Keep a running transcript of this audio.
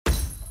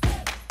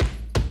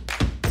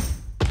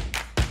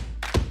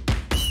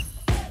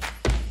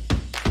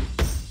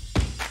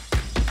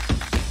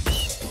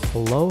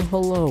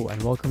Hello,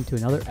 and welcome to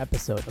another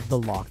episode of the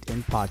Locked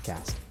In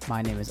Podcast.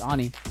 My name is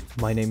Ani.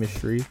 My name is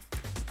Shri.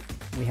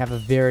 We have a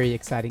very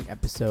exciting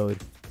episode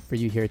for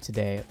you here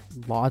today.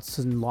 Lots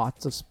and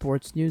lots of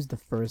sports news. The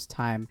first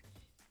time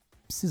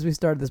since we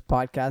started this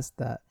podcast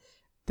that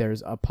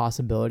there's a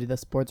possibility that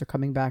sports are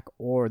coming back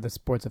or the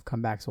sports have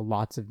come back. So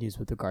lots of news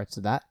with regards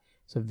to that.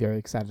 So very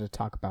excited to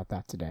talk about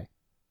that today.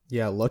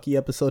 Yeah, lucky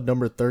episode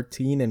number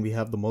 13, and we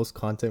have the most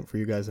content for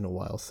you guys in a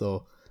while.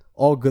 So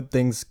all good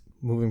things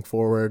moving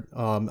forward.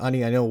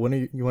 Ani, I know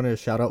you want to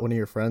shout out one of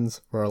your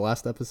friends for our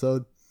last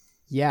episode.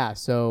 Yeah,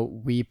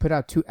 so we put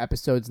out 2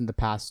 episodes in the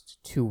past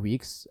 2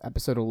 weeks.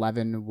 Episode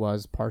 11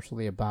 was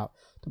partially about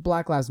the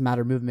Black Lives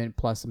Matter movement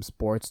plus some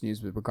sports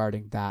news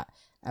regarding that.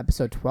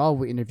 Episode 12,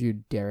 we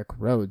interviewed Derek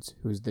Rhodes,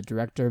 who's the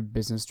director of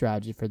business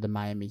strategy for the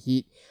Miami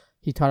Heat.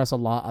 He taught us a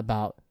lot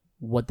about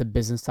what the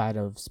business side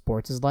of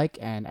sports is like,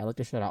 and I'd like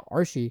to shout out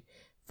Archie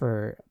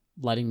for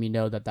letting me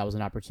know that was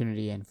an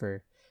opportunity and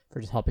for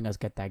just helping us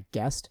get that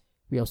guest.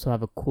 We also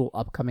have a cool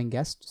upcoming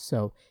guest,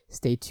 so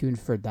stay tuned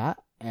for that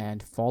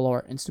and follow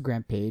our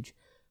Instagram page,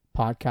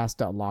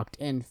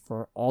 podcast.lockedin,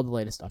 for all the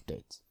latest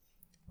updates.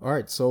 All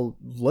right, so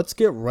let's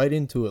get right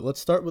into it. Let's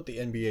start with the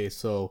NBA.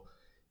 So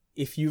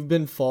if you've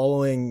been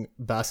following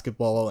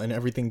basketball and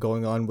everything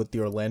going on with the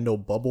Orlando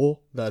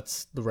bubble,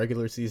 that's the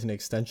regular season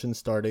extension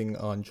starting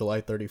on July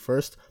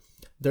 31st,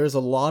 there's a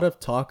lot of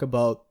talk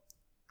about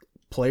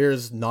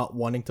players not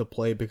wanting to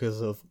play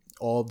because of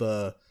all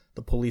the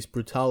police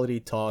brutality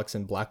talks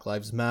and Black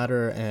Lives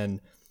Matter.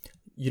 And,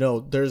 you know,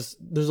 there's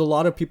a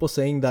lot of people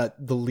saying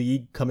that the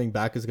league coming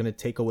back is going to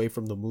take away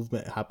from the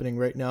movement happening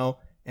right now.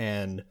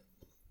 And,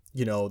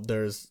 you know,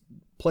 there's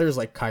players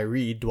like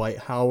Kyrie, Dwight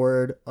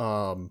Howard,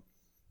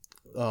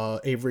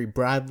 Avery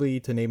Bradley,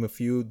 to name a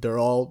few. They're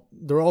all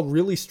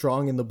really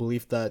strong in the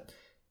belief that,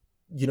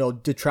 you know,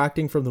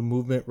 detracting from the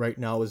movement right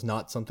now is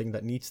not something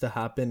that needs to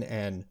happen,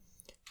 and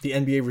the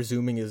NBA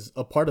resuming is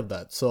a part of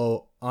that.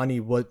 So,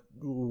 Ani, what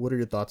are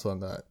your thoughts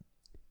on that?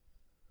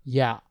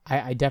 Yeah,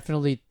 I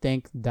definitely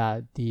think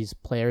that these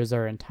players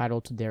are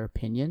entitled to their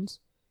opinions.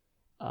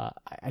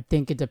 I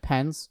think it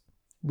depends.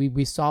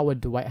 We saw what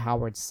Dwight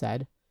Howard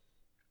said,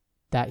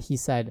 that he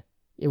said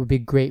it would be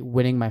great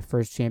winning my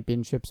first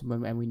championships,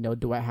 and we know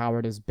Dwight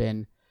Howard has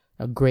been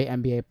a great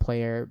NBA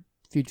player,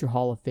 future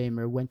Hall of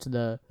Famer, went to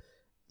the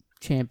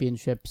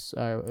championships,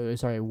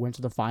 went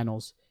to the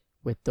finals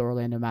with the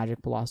Orlando Magic,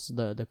 but lost to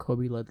the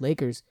Kobe-led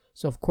Lakers.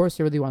 So, of course,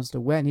 he really wants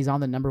to win. He's on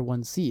the number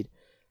 1 seed.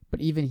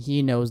 But even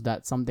he knows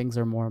that some things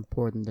are more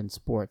important than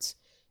sports.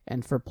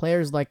 And for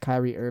players like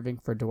Kyrie Irving,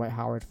 for Dwight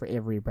Howard, for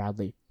Avery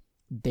Bradley,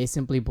 they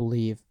simply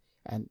believe,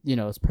 and, you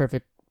know, it's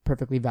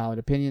perfectly valid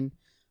opinion,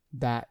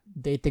 that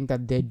they think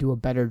that they do a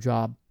better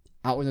job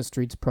out in the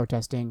streets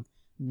protesting,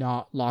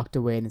 not locked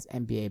away in this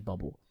NBA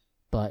bubble.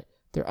 But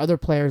there are other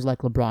players like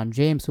LeBron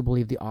James who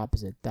believe the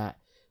opposite, that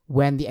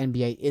when the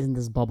NBA is in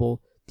this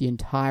bubble, the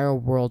entire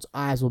world's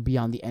eyes will be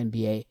on the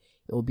NBA.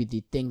 It will be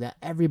the thing that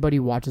everybody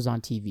watches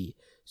on TV.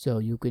 So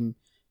you can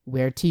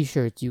wear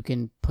t-shirts, you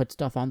can put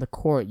stuff on the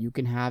court, you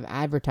can have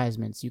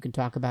advertisements, you can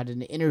talk about it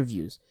in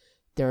interviews.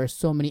 There are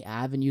so many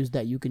avenues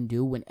that you can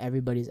do when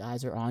everybody's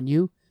eyes are on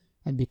you.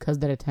 And because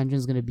that attention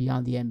is going to be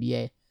on the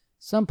NBA,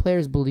 some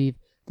players believe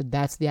that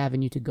that's the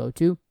avenue to go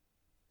to.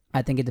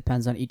 I think it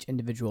depends on each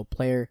individual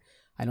player.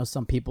 I know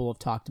some people have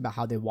talked about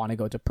how they want to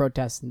go to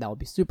protests, and that will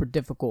be super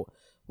difficult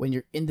when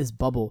you're in this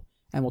bubble.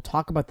 And we'll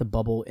talk about the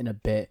bubble in a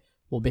bit.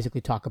 We'll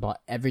basically talk about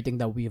everything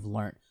that we've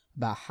learned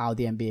about how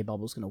the NBA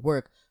bubble is going to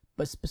work.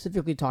 But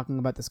specifically talking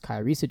about this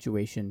Kyrie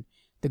situation,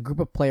 the group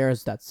of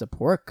players that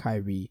support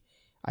Kyrie,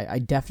 I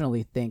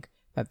definitely think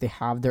that they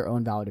have their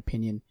own valid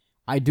opinion.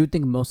 I do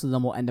think most of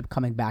them will end up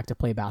coming back to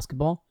play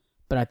basketball.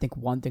 But I think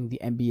one thing the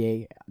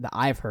NBA, that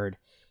I've heard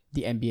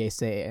the NBA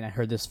say, and I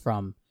heard this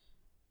from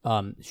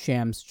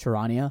Shams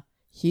Charania,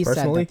 he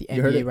Personally? said that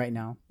the NBA right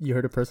now... You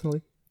heard it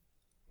personally?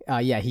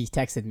 Yeah, he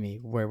texted me.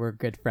 We're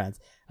good friends.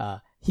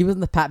 He was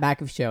on the Pat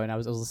McAfee show, and I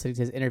was listening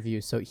to his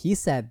interview. So he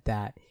said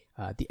that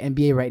the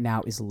NBA right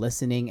now is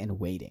listening and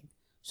waiting.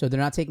 So they're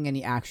not taking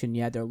any action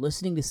yet. They're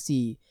listening to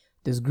see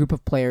this group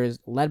of players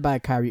led by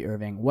Kyrie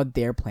Irving, what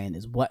their plan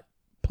is, what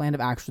plan of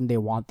action they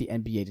want the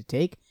NBA to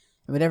take.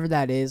 And whatever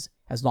that is,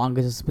 as long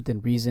as it's within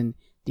reason,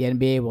 the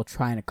NBA will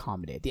try and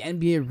accommodate. The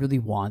NBA really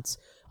wants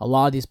a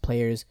lot of these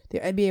players. The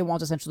NBA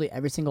wants essentially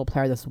every single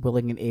player that's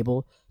willing and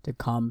able to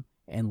come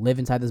and live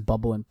inside this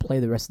bubble and play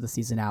the rest of the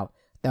season out.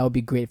 That would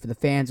be great for the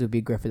fans. It would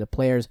be great for the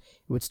players.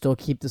 It would still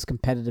keep this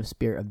competitive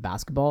spirit of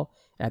basketball.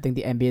 And I think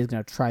the NBA is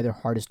going to try their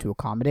hardest to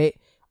accommodate.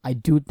 I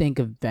do think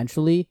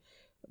eventually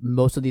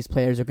most of these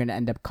players are going to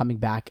end up coming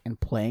back and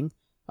playing.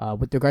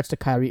 With regards to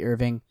Kyrie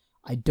Irving,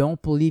 I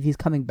don't believe he's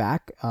coming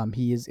back.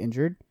 He is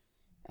injured.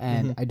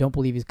 And I don't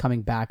believe he's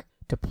coming back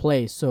to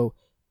play. So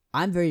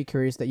I'm very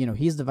curious that, you know,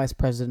 he's the vice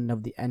president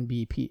of the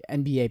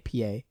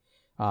NBAPA,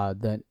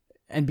 the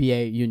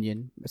NBA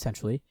union,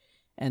 essentially.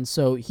 And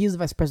so he's the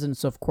vice president.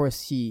 So, of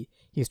course, he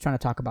he's trying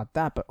to talk about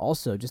that, but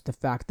also just the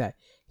fact that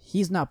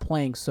he's not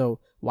playing. So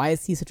why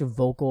is he such a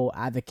vocal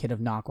advocate of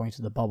not going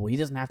to the bubble? He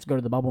doesn't have to go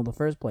to the bubble in the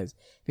first place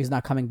if he's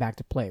not coming back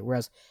to play.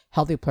 Whereas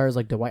healthy players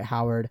like Dwight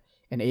Howard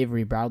and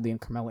Avery Bradley and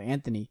Carmelo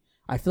Anthony,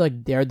 I feel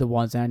like they're the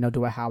ones, and I know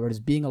Dwight Howard is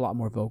being a lot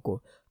more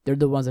vocal. They're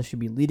the ones that should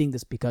be leading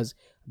this because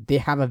they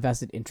have a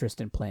vested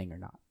interest in playing or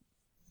not.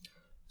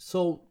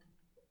 So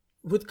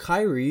with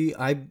Kyrie,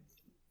 I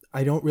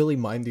don't really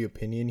mind the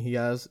opinion he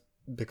has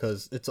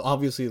because it's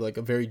obviously like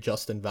a very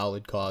just and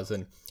valid cause,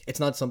 and it's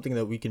not something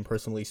that we can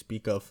personally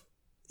speak of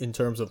in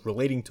terms of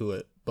relating to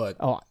it. But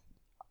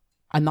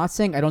I'm not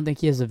saying I don't think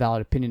he has a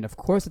valid opinion. Of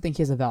course, I think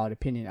he has a valid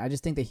opinion. I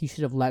just think that he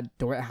should have let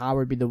Dwight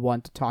Howard be the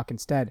one to talk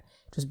instead,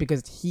 just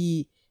because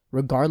he,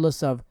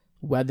 regardless of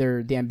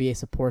whether the NBA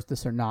supports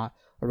this or not,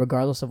 or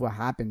regardless of what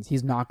happens,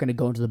 he's not going to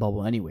go into the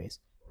bubble anyways.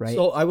 Right?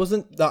 So I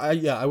wasn't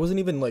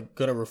even like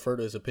gonna refer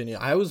to his opinion.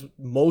 I was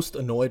most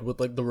annoyed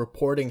with like the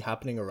reporting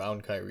happening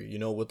around Kyrie, you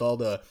know, with all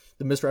the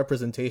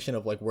misrepresentation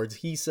of like words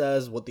he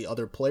says, what the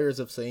other players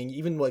have saying.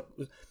 Even like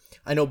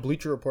I know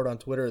Bleacher Report on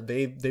Twitter,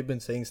 they've been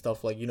saying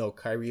stuff like, you know,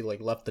 Kyrie like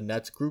left the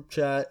Nets group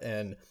chat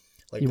and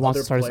like he wants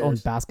other to start players, his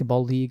own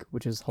basketball league,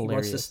 which is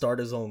hilarious. He wants to start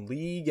his own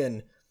league,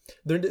 and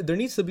there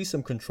needs to be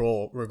some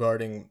control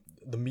regarding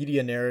the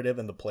media narrative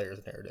and the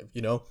players narrative.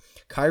 You know,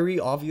 Kyrie,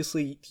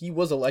 obviously he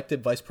was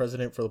elected vice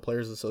president for the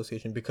Players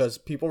Association because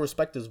people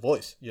respect his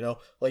voice, you know,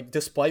 like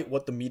despite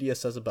what the media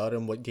says about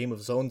him, what Game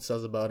of Zones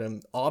says about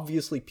him,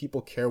 obviously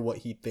people care what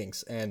he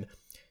thinks, and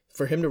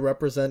for him to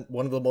represent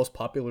one of the most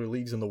popular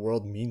leagues in the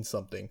world means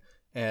something.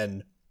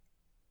 And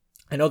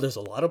I know there's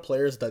a lot of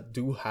players that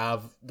do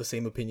have the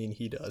same opinion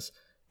he does.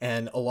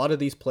 And a lot of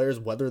these players,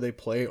 whether they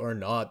play or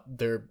not,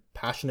 they're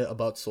passionate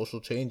about social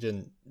change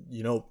and,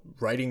 you know,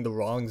 righting the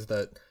wrongs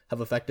that have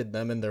affected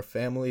them and their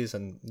families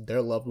and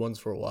their loved ones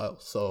for a while.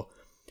 So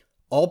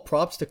all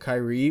props to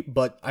Kyrie,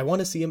 but I want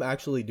to see him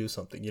actually do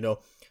something. You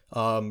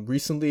know,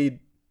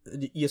 recently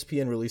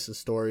ESPN released a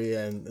story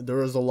and there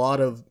was a lot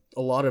of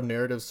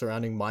narratives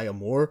surrounding Maya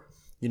Moore,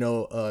 you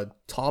know, a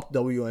top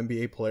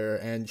WNBA player,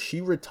 and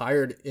she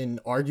retired in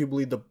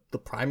arguably the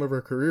prime of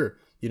her career,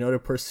 you know, to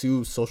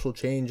pursue social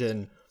change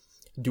and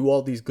do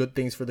all these good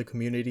things for the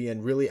community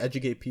and really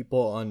educate people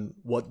on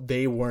what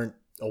they weren't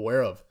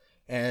aware of.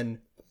 And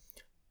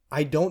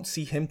I don't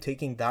see him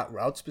taking that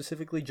route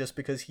specifically just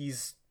because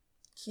he's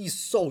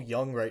so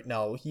young right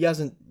now. He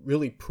hasn't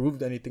really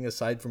proved anything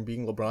aside from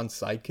being LeBron's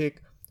sidekick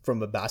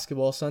from a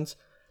basketball sense.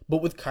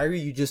 But with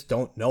Kyrie, you just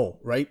don't know,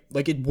 right?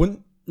 Like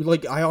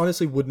I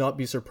honestly would not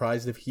be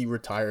surprised if he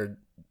retired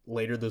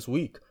later this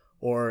week,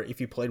 or if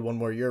he played one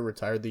more year,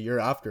 retired the year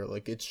after.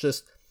 Like, it's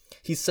just,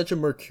 he's such a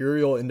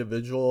mercurial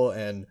individual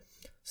and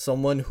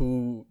someone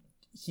who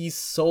he's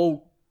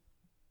so,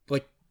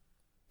 like,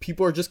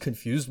 people are just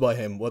confused by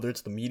him, whether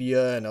it's the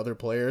media and other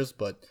players.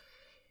 But,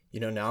 you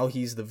know, now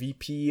he's the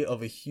VP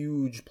of a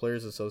huge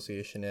players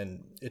association,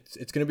 and it's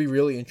going to be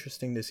really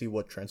interesting to see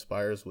what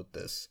transpires with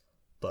this.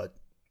 But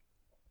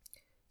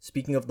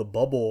speaking of the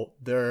bubble,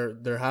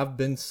 there have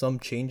been some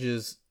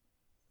changes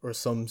or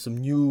some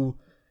new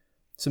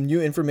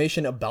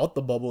information about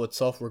the bubble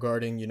itself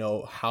regarding, you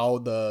know, how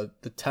the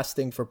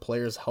testing for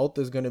players' health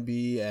is going to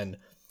be and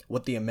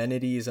what the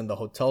amenities and the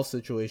hotel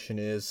situation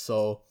is.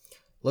 So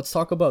let's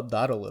talk about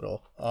that a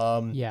little.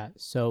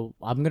 So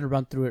I'm going to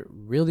run through it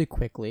really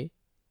quickly.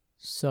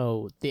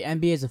 So the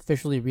NBA is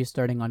officially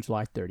restarting on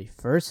July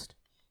 31st.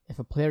 If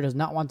a player does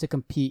not want to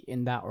compete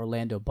in that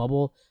Orlando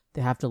bubble,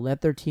 they have to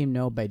let their team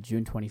know by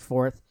June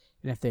 24th.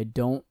 And if they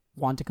don't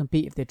want to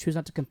compete, if they choose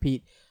not to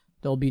compete,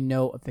 there'll be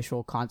no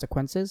official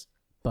consequences.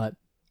 But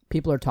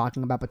people are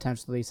talking about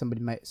potentially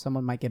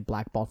someone might get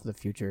blackballed for the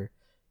future.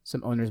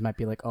 Some owners might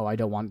be like, oh, I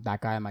don't want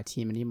that guy on my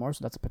team anymore.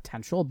 So that's a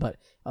potential. But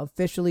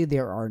officially,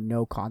 there are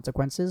no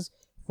consequences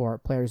for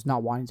players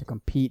not wanting to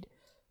compete.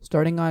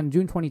 Starting on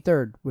June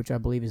 23rd, which I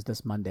believe is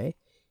this Monday,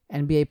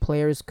 NBA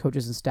players,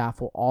 coaches, and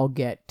staff will all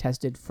get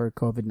tested for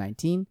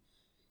COVID-19.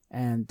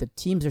 And the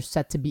teams are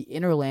set to be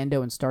in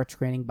Orlando and start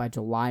training by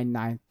July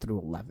 9th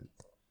through 11th.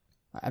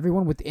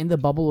 Everyone within the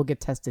bubble will get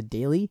tested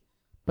daily,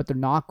 but they're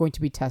not going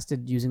to be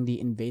tested using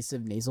the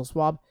invasive nasal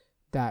swab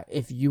that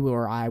if you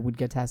or I would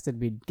get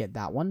tested, we'd get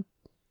that one,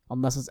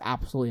 unless it's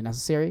absolutely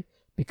necessary,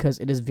 because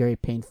it is very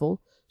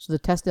painful. So the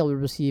test they'll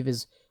receive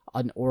is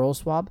an oral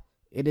swab.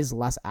 It is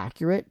less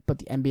accurate, but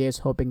the NBA is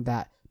hoping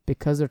that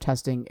because they're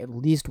testing at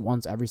least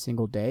once every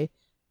single day,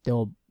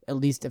 they'll, at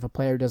least if a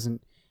player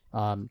doesn't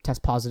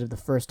test positive the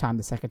first time,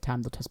 the second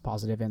time they'll test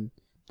positive and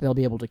they'll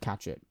be able to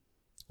catch it.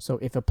 So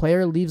if a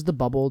player leaves the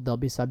bubble, they'll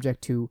be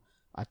subject to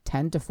a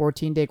 10 to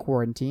 14 day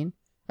quarantine,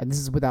 and this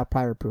is without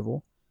prior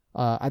approval.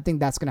 I think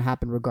that's going to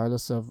happen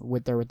regardless of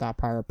with or without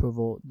prior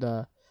approval,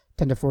 the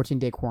 10 to 14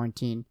 day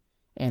quarantine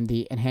and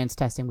the enhanced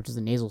testing, which is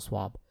a nasal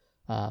swab.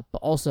 But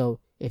also,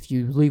 if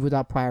you leave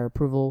without prior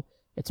approval,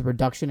 it's a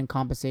reduction in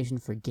compensation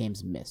for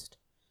games missed.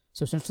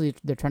 So essentially,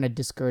 they're trying to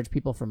discourage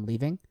people from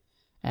leaving,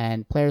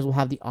 and players will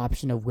have the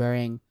option of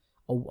wearing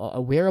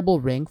a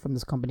wearable ring from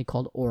this company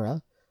called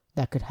Aura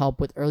that could help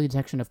with early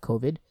detection of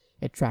COVID.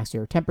 It tracks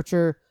your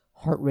temperature,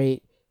 heart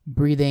rate,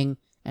 breathing,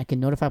 and can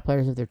notify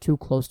players if they're too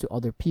close to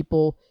other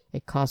people.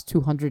 It costs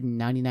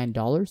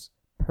 $299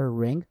 per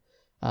ring,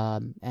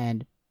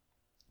 and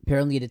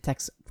apparently it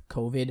detects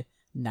COVID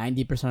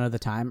 90% of the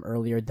time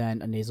earlier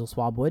than a nasal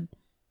swab would.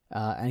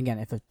 And again,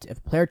 if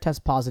a player tests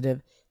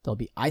positive, they'll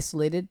be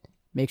isolated.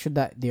 Make sure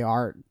that they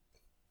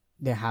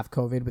have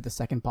COVID with a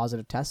second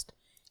positive test,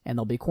 and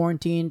they'll be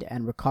quarantined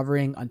and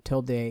recovering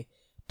until they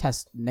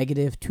test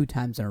negative 2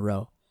 times in a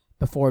row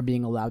before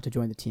being allowed to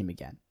join the team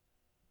again.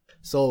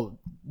 So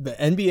the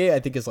NBA, I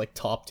think, is like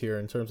top tier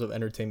in terms of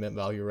entertainment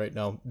value right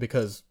now,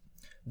 because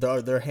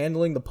they're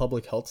handling the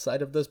public health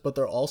side of this, but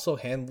they're also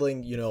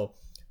handling,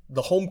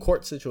 the home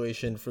court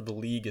situation for the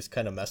league is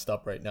kind of messed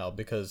up right now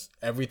because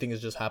everything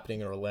is just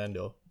happening in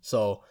Orlando.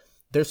 So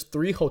there's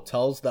 3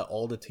 hotels that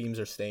all the teams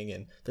are staying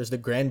in. There's the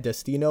Grand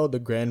Destino, the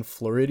Grand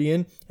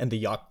Floridian, and the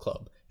Yacht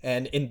Club.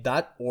 And in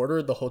that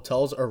order, the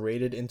hotels are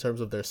rated in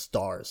terms of their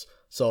stars.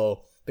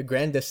 So the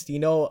Grand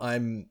Destino,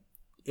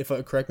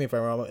 correct me if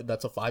I'm wrong,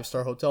 that's a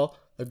 5-star hotel.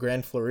 The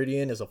Grand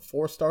Floridian is a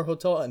 4-star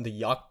hotel, and the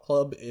Yacht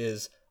Club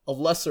is a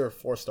lesser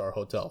 4-star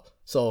hotel.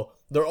 So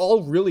they're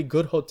all really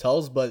good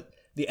hotels, but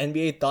the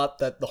NBA thought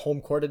that the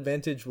home court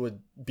advantage would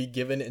be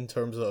given in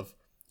terms of,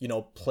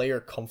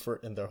 player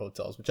comfort in their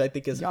hotels, which I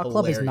think is Yacht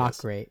hilarious. Club is not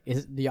great.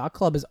 The Yacht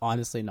Club is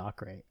honestly not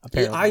great.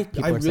 I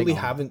really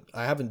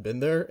haven't been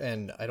there,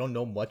 and I don't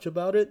know much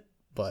about it,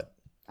 but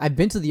I've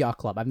been to the Yacht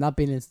Club. I've not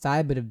been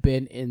inside, but have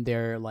been in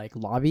their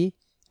lobby.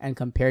 And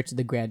compared to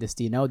the Grand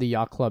Destino, the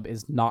Yacht Club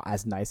is not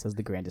as nice as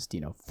the Grand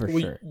Destino, for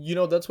sure.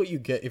 That's what you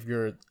get if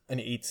you're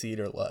an 8 seed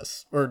or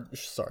less. Or,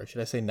 sorry,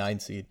 should I say 9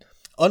 seed?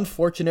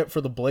 Unfortunate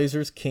for the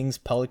Blazers, Kings,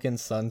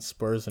 Pelicans, Suns,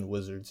 Spurs, and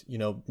Wizards.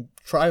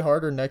 Try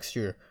harder next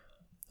year.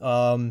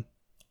 And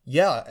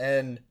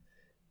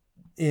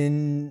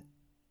in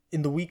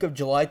the week of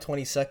July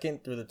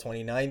 22nd through the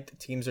 29th,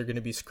 teams are going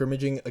to be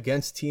scrimmaging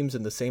against teams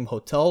in the same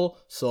hotel.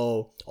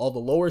 So all the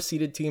lower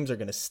seeded teams are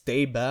going to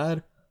stay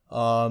bad.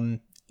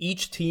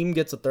 Each team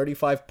gets a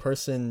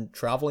 35-person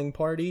traveling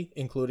party,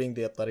 including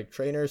the athletic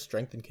trainer,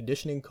 strength and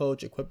conditioning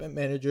coach, equipment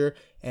manager,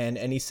 and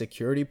any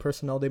security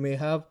personnel they may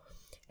have.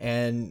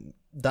 And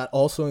that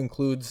also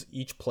includes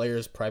each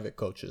player's private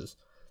coaches.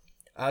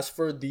 As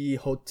for the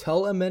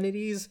hotel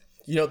amenities,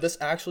 this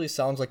actually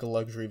sounds like a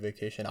luxury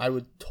vacation. I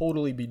would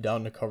totally be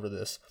down to cover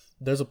this.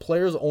 There's a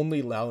players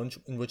only lounge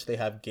in which they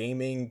have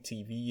gaming,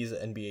 TVs,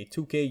 NBA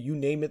 2K, you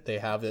name it, they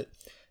have it.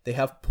 They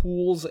have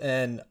pools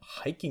and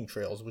hiking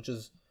trails, which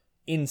is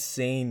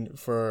insane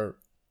for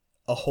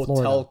a hotel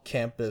Florida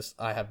campus.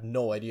 I have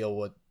no idea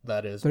what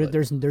that is. But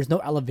there's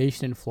no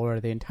elevation in Florida.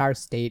 The entire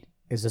state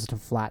is just a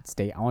flat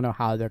state. I don't know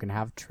how they're going to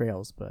have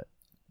trails, but...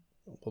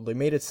 Well, they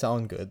made it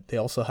sound good. They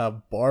also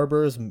have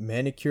barbers,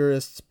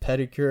 manicurists,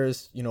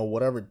 pedicurists,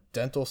 whatever,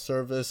 dental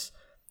service,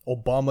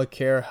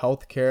 Obamacare,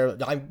 healthcare.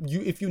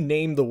 If you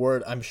name the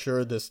word, I'm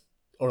sure this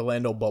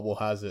Orlando bubble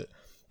has it.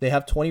 They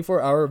have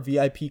 24-hour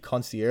VIP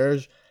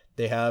concierge.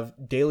 They have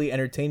daily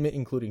entertainment,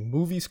 including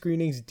movie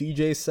screenings,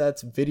 DJ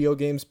sets, video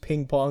games,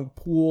 ping pong,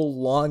 pool,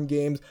 lawn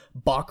games,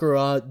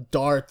 baccarat,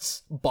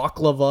 darts,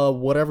 baklava,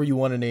 whatever you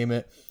want to name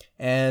it.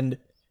 And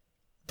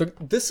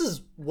this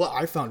is what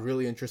I found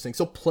really interesting.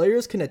 So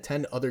players can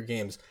attend other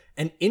games,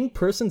 and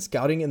in-person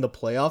scouting in the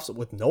playoffs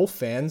with no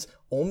fans,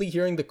 only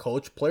hearing the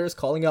coach, players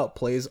calling out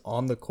plays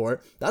on the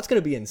court. That's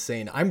going to be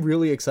insane. I'm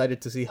really excited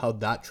to see how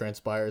that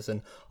transpires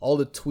and all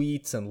the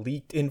tweets and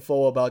leaked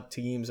info about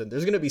teams. And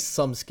there's going to be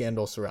some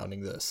scandal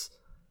surrounding this.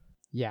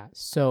 Yeah.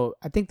 So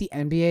I think the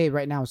NBA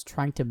right now is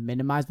trying to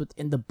minimize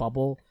within the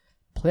bubble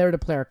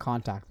player-to-player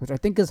contact, which I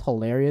think is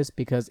hilarious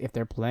because if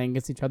they're playing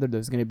against each other,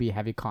 there's going to be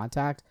heavy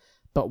contact.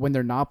 But when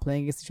they're not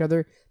playing against each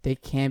other, they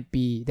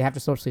have to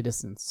socially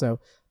distance.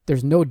 So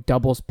there's no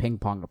doubles ping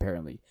pong,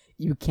 apparently.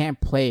 You can't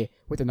play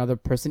with another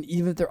person,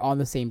 even if they're on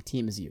the same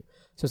team as you.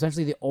 So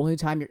essentially, the only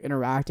time you're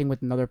interacting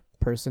with another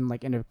person,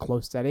 in a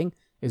close setting,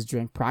 is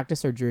during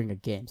practice or during a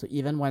game. So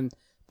even when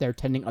they're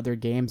attending other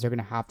games, they're going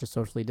to have to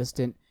socially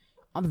distance.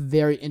 I'm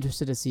very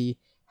interested to see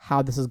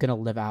how this is going to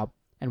live out.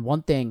 And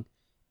one thing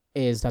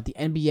is that the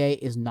NBA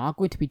is not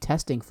going to be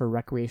testing for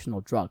recreational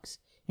drugs,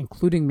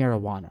 including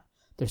marijuana.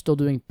 They're still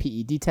doing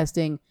PED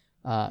testing,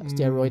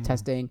 steroid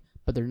testing,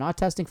 but they're not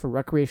testing for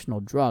recreational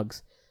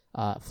drugs.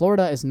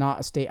 Florida is not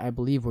a state, I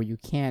believe, where you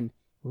can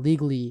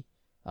legally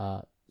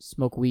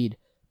smoke weed,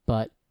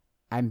 but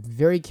I'm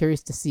very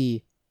curious to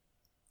see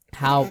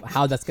how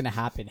that's going to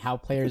happen, how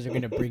players are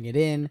going to bring it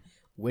in,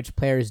 which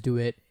players do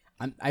it.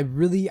 I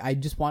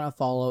just want to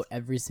follow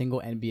every single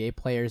NBA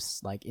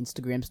player's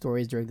Instagram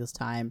stories during this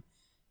time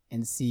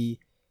and see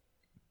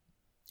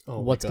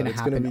what's going to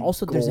happen.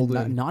 Also, there's an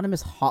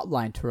anonymous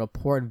hotline to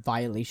report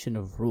violation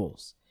of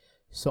rules.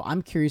 So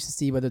I'm curious to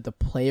see whether the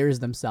players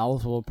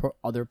themselves will report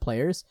other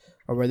players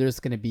or whether it's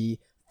going to be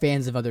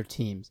fans of other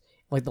teams.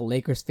 Like the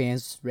Lakers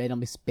fans just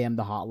randomly spam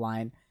the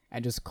hotline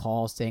and just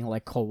call saying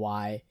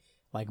Kawhi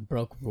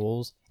broke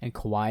rules and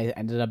Kawhi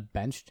ended up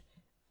benched.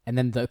 And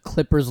then the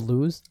Clippers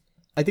lose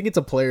I think it's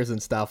a players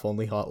and staff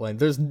only hotline.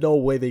 There's no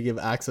way they give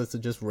access to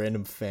just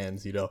random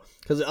fans,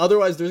 because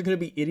otherwise there's gonna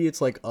be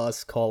idiots like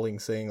us calling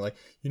saying like,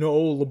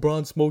 oh,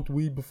 LeBron smoked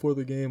weed before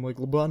the game, like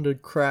LeBron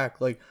did crack,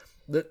 like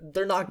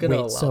they're not gonna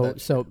allow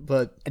that. So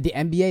but the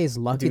NBA is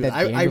lucky that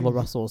D'Angelo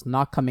Russell is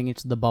not coming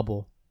into the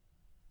bubble.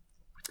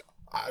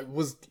 I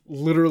was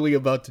literally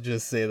about to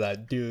just say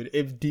that, dude.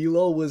 If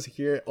D'Lo was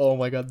here, oh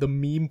my god, the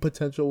meme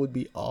potential would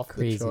be off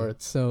the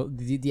charts. So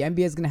the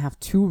NBA is gonna have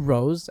 2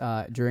 rows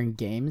during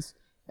games.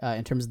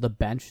 In terms of the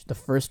bench, the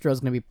first row is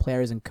going to be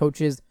players and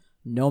coaches.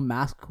 No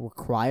mask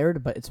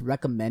required, but it's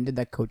recommended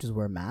that coaches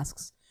wear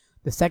masks.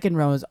 The second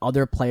row is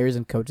other players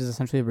and coaches,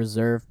 essentially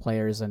reserve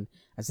players and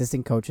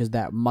assistant coaches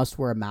that must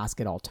wear a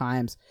mask at all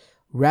times.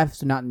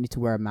 Refs do not need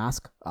to wear a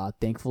mask,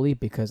 thankfully,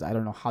 because I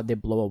don't know how they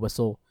blow a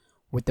whistle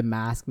with the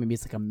mask. Maybe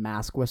it's like a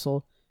mask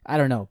whistle. I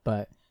don't know,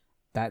 but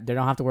that they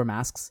don't have to wear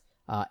masks.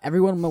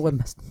 Everyone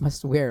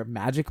must wear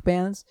magic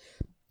bands,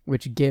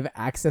 which give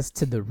access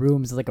to the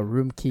rooms, like a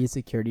room key,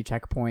 security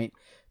checkpoint,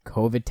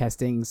 COVID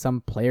testing.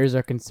 Some players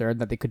are concerned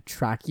that they could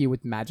track you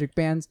with magic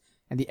bands,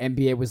 and the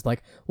NBA was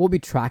like, we'll be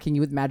tracking you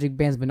with magic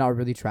bands, but not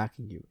really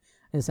tracking you.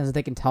 In the sense that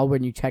they can tell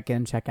when you check in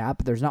and check out,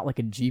 but there's not like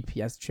a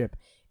GPS chip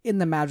in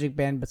the magic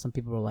band, but some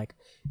people are like,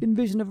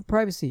 invasion of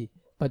privacy.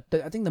 But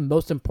I think the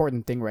most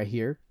important thing right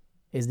here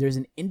is there's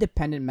an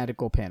independent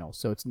medical panel.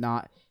 So it's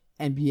not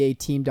NBA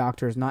team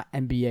doctors, not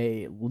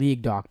NBA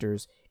league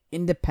doctors,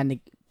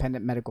 independent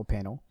medical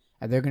panel,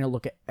 and they're going to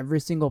look at every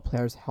single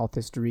player's health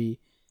history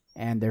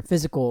and their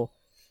physical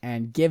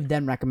and give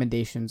them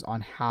recommendations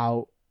on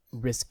how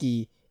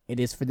risky it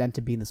is for them to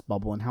be in this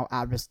bubble and how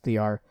at risk they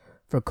are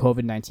for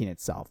COVID-19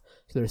 itself.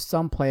 So there's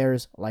some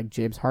players like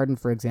James Harden,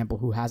 for example,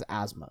 who has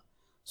asthma.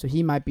 So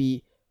he might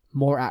be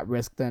more at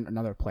risk than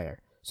another player.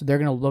 So they're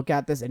going to look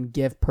at this and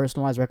give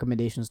personalized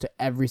recommendations to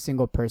every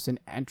single person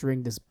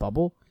entering this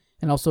bubble.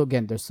 And also,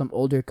 again, there's some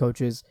older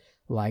coaches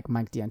like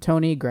Mike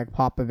D'Antoni, Greg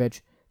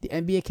Popovich. The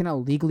NBA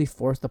cannot legally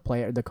force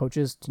the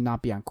coaches to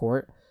not be on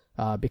court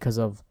because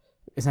of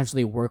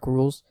essentially work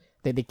rules.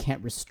 They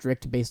can't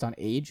restrict based on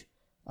age,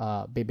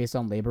 based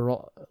on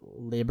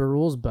labor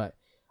rules. But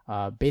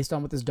based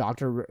on what these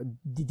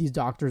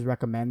doctors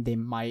recommend,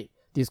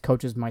 these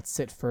coaches might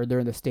sit further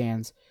in the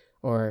stands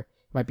or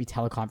might be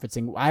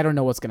teleconferencing. I don't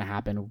know what's going to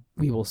happen.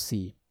 We will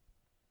see.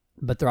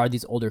 But there are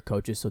these older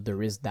coaches, so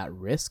there is that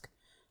risk.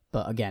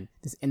 But again,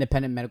 this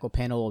independent medical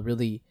panel will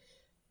really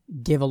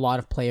give a lot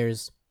of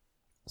players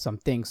some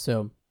things.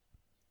 So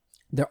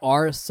there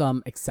are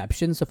some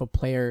exceptions. So if a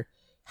player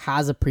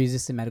has a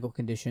pre-existing medical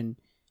condition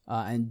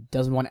and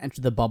doesn't want to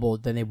enter the bubble,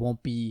 then they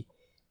won't be,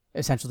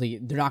 essentially,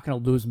 they're not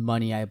going to lose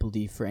money, I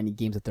believe, for any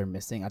games that they're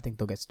missing. I think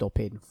they'll get still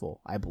paid in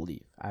full, I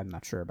believe. I'm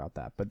not sure about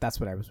that, but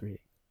that's what I was reading.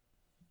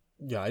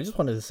 Yeah, I just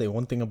wanted to say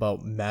one thing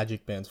about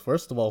magic bands.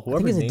 First of all,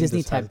 whoever I think it's a names Disney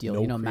this type has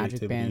deal, no magic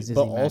bands, creativity. Disney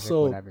But magic,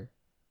 also, whatever.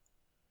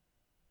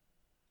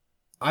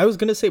 I was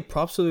gonna say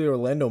props to the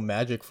Orlando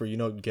Magic for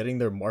getting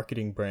their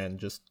marketing brand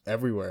just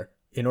everywhere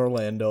in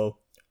Orlando.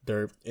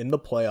 They're in the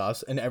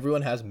playoffs, and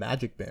everyone has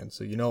magic bands.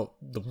 So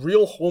the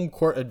real home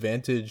court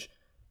advantage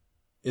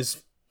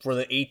is for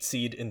the 8th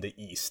seed in the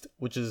East,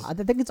 which is I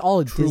think it's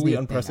all a truly Disney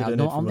unprecedented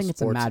thing. I don't from think a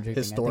it's a sports magic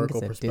historical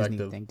thing. I think it's a perspective.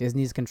 Disney thing.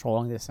 Disney's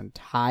controlling this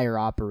entire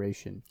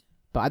operation.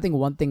 But I think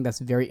one thing that's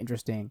very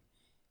interesting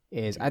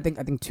is I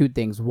think 2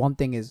 things. One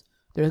thing is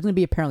there's going to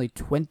be apparently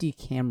 20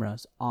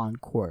 cameras on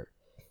court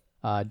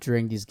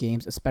during these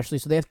games, especially.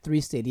 So they have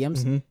 3 stadiums.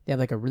 Mm-hmm. They have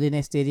like a really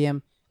nice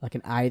stadium, like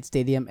an IED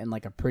stadium, and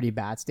like a pretty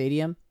bad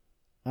stadium.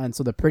 And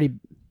so the pretty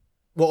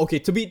well, okay.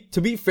 To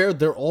be fair,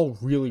 they're all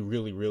really,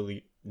 really,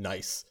 really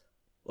nice.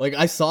 Like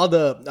I saw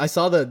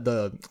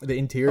the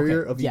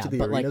interior of each of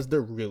the arenas.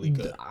 They're really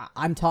good.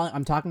 I'm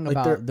talking like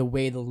about the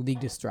way the league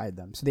described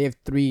them. So they have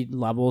 3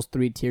 levels,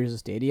 3 tiers of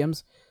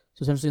stadiums.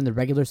 So essentially, in the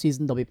regular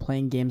season, they'll be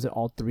playing games at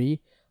all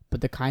 3. But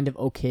the kind of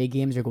okay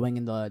games are going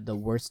in the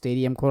worst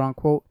stadium, quote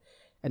unquote.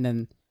 And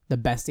then the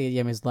best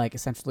stadium is like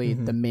essentially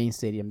the main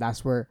stadium.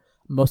 That's where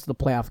most of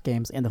the playoff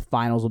games and the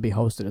finals will be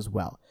hosted as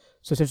well.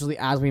 So essentially,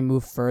 as we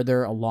move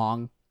further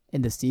along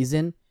in the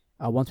season,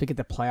 once we get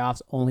the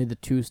playoffs, only the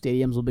 2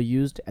 stadiums will be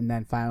used. And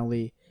then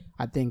finally,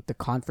 I think the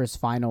conference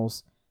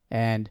finals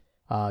and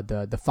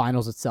the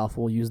finals itself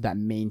will use that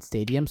main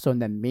stadium. So in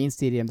that main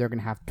stadium, they're going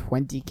to have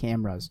 20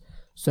 cameras.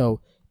 So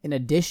in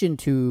addition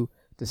to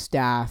the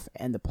staff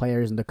and the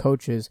players and the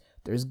coaches,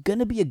 there's going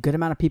to be a good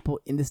amount of people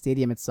in the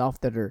stadium itself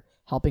that are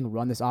helping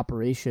run this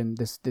operation,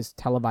 this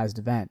televised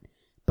event.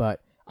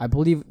 But I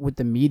believe with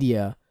the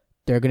media,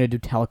 they're going to do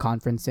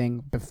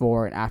teleconferencing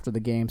before and after the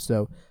game.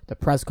 So the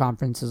press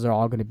conferences are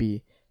all going to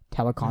be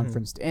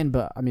teleconferenced in.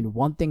 But I mean,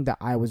 one thing that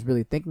I was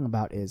really thinking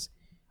about is,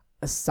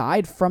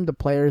 aside from the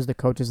players, the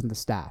coaches, and the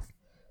staff,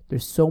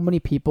 there's so many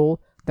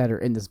people that are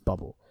in this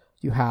bubble.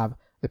 You have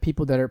the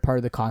people that are part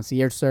of the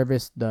concierge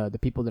service, the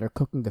people that are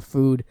cooking the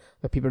food,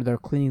 the people that are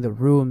cleaning the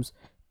rooms.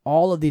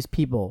 All of these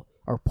people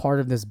are part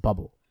of this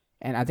bubble.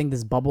 And I think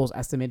this bubble is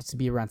estimated to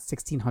be around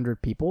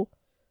 1,600 people.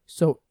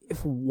 So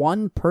if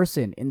one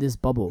person in this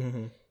bubble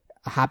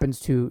happens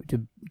to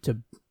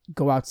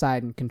go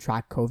outside and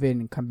contract COVID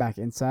and come back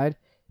inside,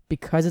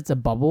 because it's a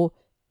bubble,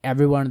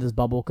 everyone in this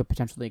bubble could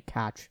potentially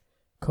catch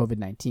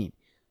COVID-19.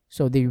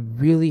 So they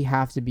really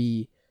have to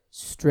be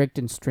strict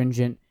and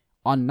stringent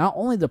on not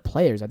only the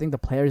players. I think the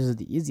players is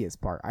the easiest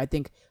part. I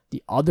think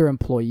the other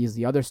employees,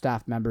 the other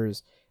staff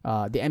members,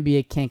 the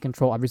NBA can't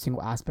control every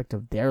single aspect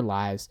of their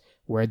lives,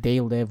 where they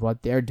live,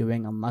 what they're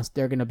doing, unless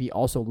they're going to be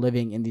also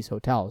living in these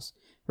hotels,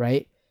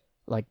 right?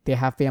 Like, they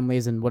have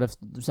families, and what if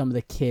some of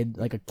the kid,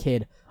 like a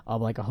kid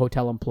of like a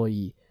hotel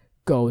employee,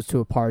 goes to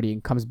a party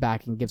and comes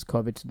back and gives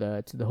COVID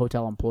to the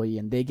hotel employee,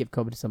 and they give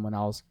COVID to someone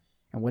else,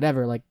 and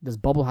whatever. Like, this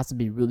bubble has to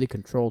be really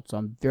controlled. So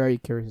I'm very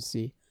curious to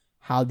see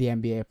how the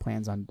NBA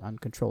plans on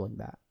controlling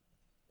that.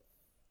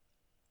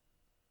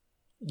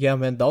 Yeah,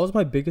 man, that was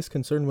my biggest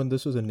concern when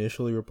this was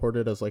initially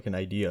reported as like an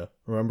idea.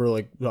 Remember,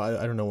 like,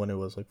 I don't know when it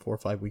was, like 4 or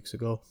 5 weeks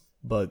ago,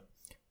 but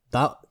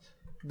that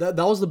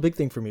was the big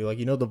thing for me. Like,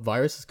 the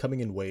virus is coming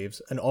in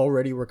waves, and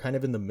already we're kind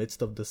of in the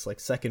midst of this like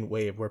second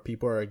wave where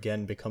people are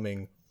again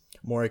becoming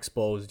more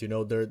exposed.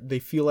 They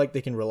feel like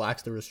they can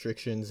relax the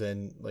restrictions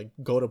and like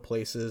go to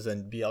places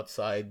and be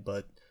outside,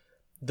 but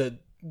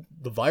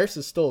the virus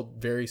is still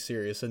very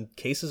serious, and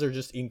cases are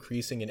just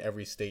increasing in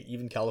every state,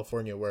 even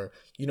California, where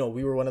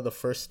we were one of the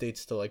first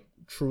states to like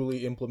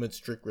truly implement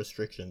strict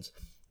restrictions.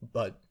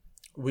 But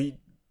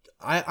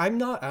I'm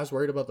not as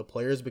worried about the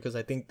players, because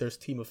I think there's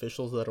team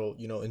officials that'll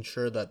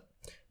ensure that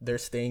they're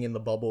staying in the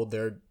bubble,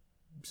 they're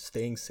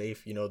staying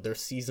safe, their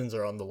seasons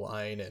are on the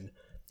line, and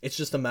it's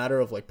just a matter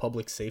of like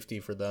public safety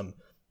for them.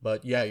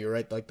 But yeah, you're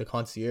right, like the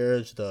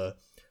concierge, the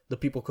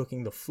people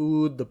cooking the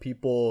food, the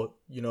people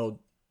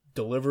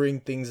delivering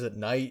things at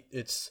night,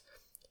 it's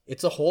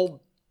a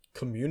whole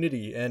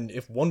community, and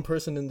if one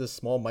person in this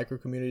small micro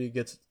community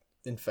gets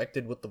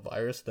infected with the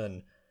virus,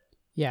 then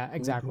yeah,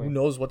 exactly, who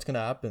knows what's gonna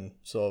happen.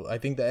 So I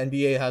think the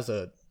NBA has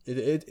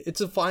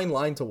it's a fine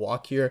line to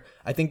walk here.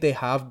 I think they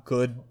have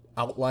good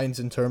outlines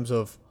in terms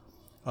of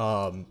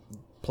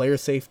player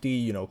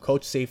safety,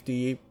 coach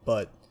safety,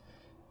 but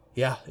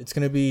yeah, it's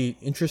gonna be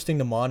interesting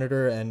to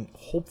monitor, and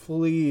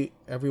hopefully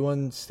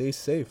everyone stays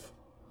safe.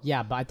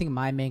 Yeah, but I think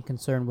my main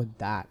concern with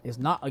that is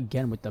not,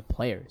 again, with the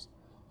players.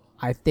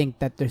 I think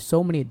that there's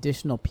so many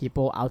additional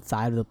people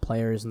outside of the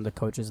players and the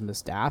coaches and the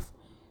staff,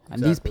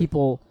 and these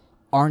people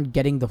aren't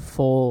getting the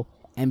full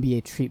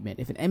NBA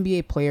treatment. If an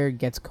NBA player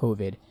gets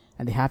COVID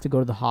and they have to go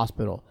to the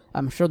hospital,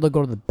 I'm sure they'll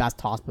go to the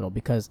best hospital,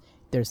 because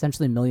they're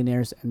essentially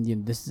millionaires,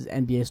 and this is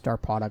NBA star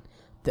product.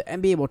 The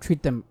NBA will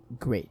treat them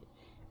great.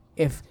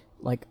 If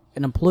like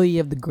an employee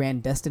of the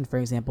Grand Destin, for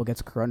example,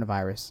 gets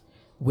coronavirus,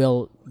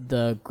 will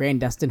the Grand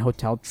Destin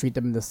Hotel treat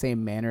them in the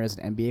same manner as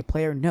an NBA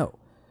player? No.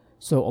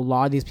 So a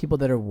lot of these people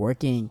that are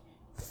working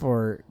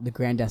for the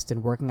Grand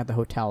Destin, working at the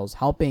hotels,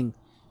 helping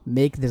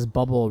make this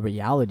bubble a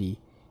reality,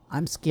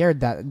 I'm scared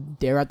that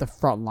they're at the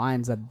front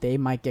lines, that they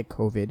might get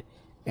COVID.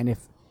 And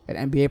if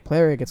an NBA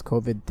player gets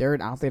COVID, they're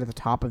an athlete at the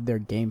top of their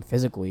game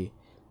physically.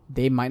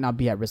 They might not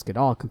be at risk at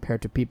all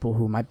compared to people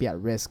who might be at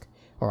risk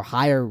or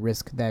higher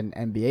risk than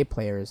NBA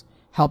players,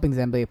 helping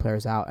the NBA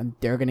players out, and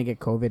they're going to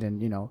get COVID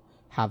and,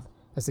 have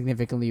a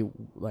significantly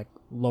like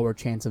lower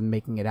chance of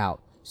making it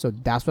out. So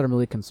that's what I'm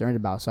really concerned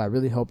about. So I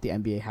really hope the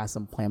NBA has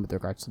some plan with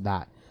regards to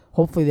that.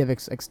 Hopefully they've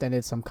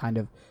extended some kind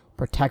of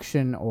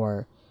protection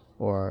or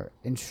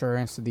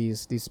insurance to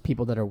these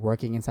people that are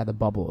working inside the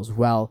bubble as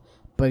well.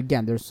 But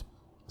again, there's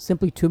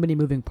simply too many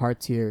moving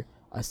parts here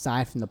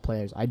aside from the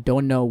players. I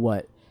don't know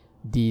what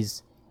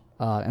these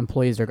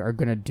employees are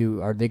going to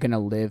do. Are they going to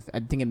live?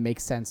 I think it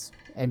makes sense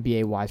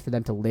NBA wise for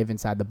them to live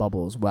inside the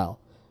bubble as well,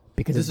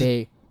 because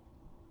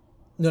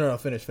No,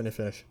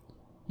 finish.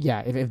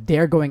 Yeah, if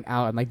they're going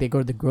out and like they go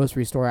to the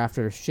grocery store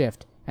after a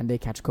shift and they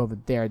catch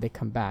COVID there, they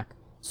come back.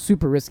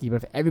 Super risky.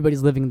 But if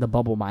everybody's living in the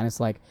bubble, minus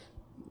like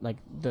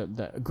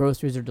the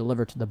groceries are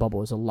delivered to the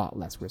bubble, is a lot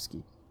less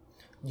risky.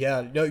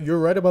 Yeah, no, you're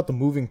right about the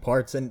moving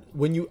parts, and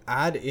when you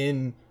add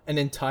in an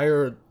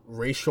entire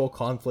racial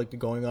conflict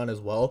going on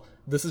as well,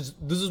 this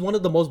is one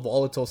of the most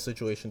volatile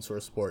situations for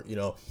a sport.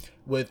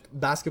 With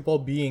basketball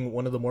being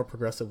one of the more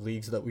progressive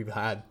leagues that we've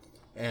had,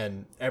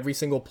 and every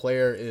single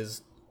player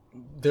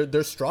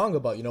they're strong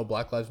about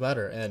Black Lives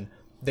Matter, and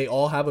they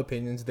all have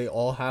opinions. They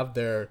all have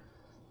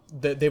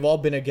they've all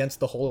been against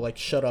the whole like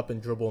shut up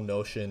and dribble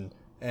notion,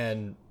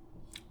 and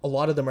a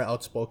lot of them are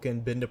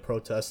outspoken, been to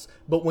protests.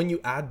 But when you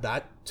add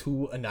that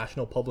to a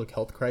national public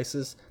health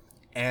crisis,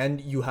 and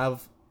you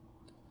have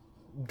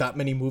that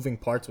many moving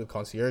parts with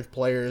concierge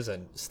players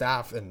and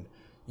staff and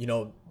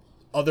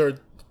other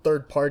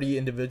third party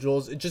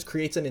individuals, it just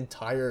creates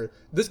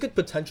this could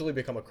potentially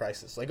become a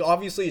crisis. Like,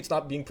 obviously it's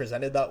not being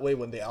presented that way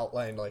when they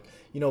outline like,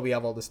 we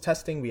have all this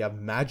testing, we have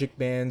magic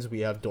bands, we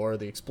have Dora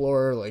the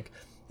Explorer, like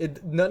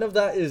none of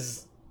that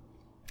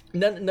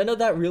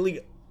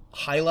really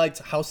highlights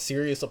how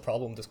serious a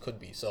problem this could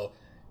be. So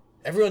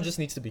everyone just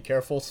needs to be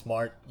careful,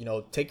 smart,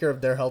 take care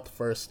of their health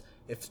first.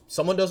 If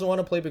someone doesn't want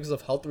to play because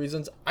of health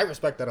reasons, I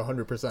respect that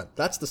 100%.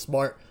 That's the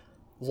smart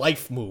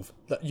life move.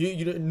 That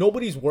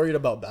nobody's worried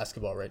about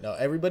basketball right now.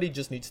 Everybody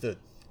just needs to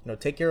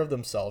take care of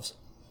themselves,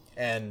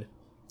 and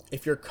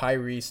if you're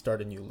Kyrie,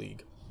 start a new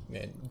league,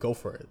 man, go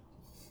for it.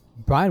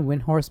 Brian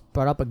Windhorst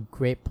brought up a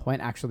great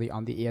point actually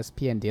on the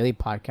ESPN Daily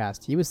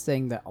podcast. He was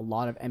saying that a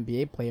lot of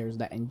NBA players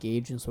that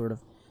engage in sort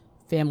of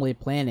family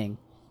planning,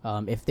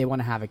 if they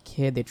want to have a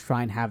kid, they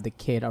try and have the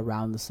kid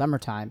around the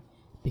summertime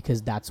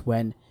because that's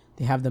when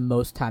they have the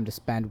most time to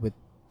spend with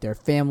their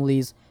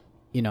families.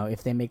 You know,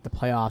 if they make the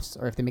playoffs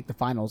or if they make the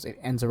finals, it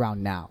ends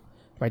around now,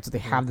 right? So they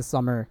have the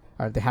summer,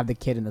 or they have the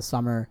kid in the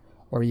summer,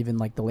 or even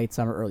like the late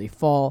summer, early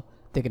fall.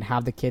 They can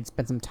have the kids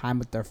spend some time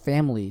with their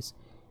families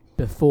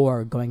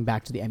before going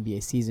back to the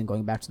NBA season,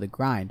 going back to the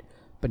grind.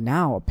 But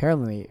now,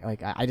 apparently,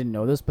 like I didn't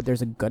know this, but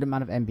there's a good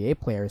amount of NBA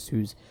players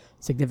whose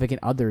significant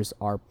others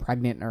are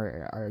pregnant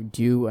or are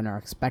due and are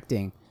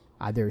expecting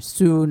either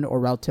soon or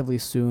relatively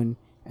soon,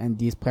 and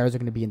these players are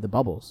going to be in the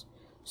bubbles.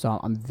 So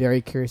I'm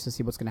very curious to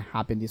see what's going to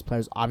happen. These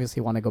players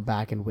obviously want to go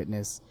back and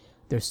witness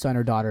their son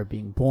or daughter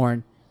being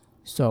born.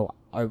 So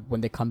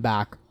when they come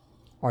back,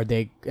 are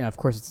they, and of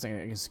course it's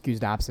an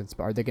excused absence,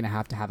 but are they going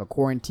to have a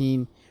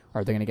quarantine?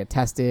 Are they going to get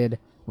tested?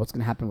 What's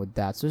going to happen with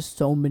that? So there's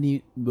so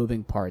many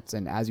moving parts.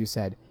 And as you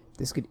said,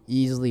 this could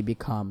easily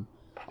become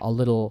a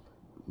little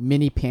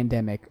mini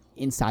pandemic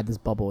inside this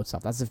bubble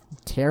itself. That's a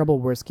terrible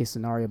worst case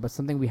scenario, but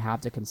something we have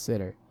to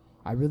consider.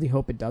 I really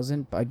hope it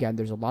doesn't. But again,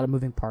 there's a lot of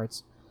moving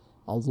parts,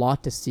 a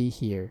lot to see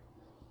here.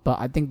 But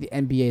I think the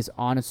NBA is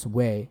on its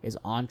way, is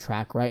on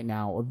track right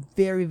now. A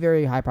very,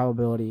 very high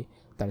probability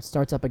that it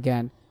starts up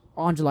again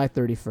on July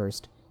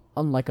 31st.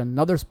 Unlike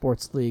another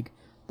sports league,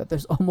 that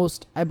there's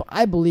almost,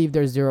 I believe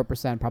there's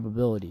 0%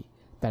 probability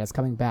that it's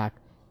coming back,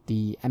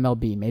 the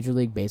MLB, Major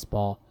League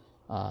Baseball.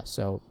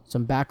 So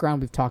some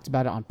background, we've talked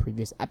about it on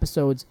previous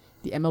episodes.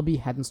 The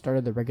MLB hadn't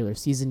started the regular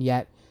season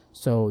yet,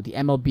 so the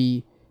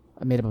MLB,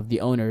 made up of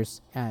the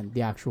owners and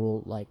the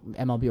actual like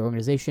MLB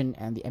organization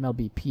and the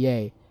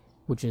MLBPA,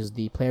 which is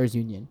the players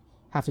union,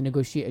 have to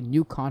negotiate a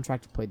new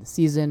contract to play the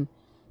season.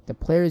 The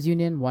players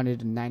union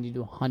wanted a 90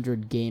 to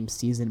 100 game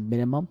season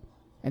minimum,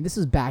 and this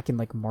is back in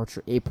like March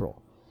or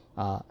April.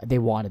 They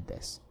wanted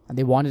this, and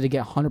they wanted to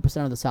get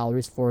 100% of the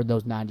salaries for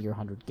those 90 or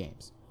 100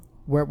 games.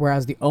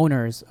 Whereas the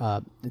owners,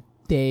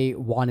 they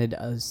wanted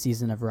a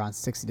season of around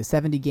 60 to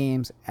 70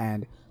 games,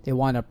 and they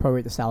want to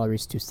prorate the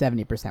salaries to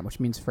 70%, which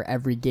means for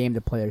every game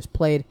the players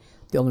played,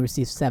 they only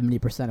receive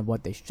 70% of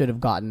what they should have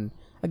gotten.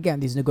 Again,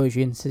 these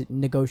negotiations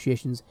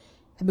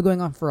have been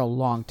going on for a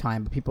long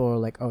time, but people are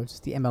like, oh, it's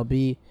just the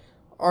MLB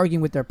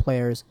arguing with their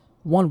players.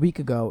 1 week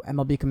ago,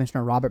 MLB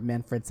Commissioner Robert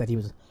Manfred said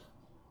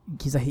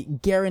he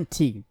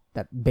guaranteed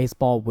that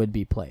baseball would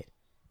be played.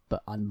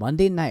 But on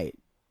Monday night,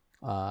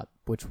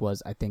 which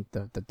was, I think,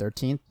 the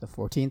 13th, the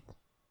 14th,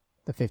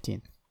 the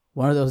 15th,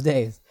 one of those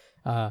days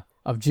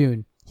of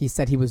June, he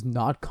said he was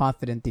not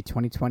confident the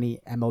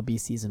 2020 MLB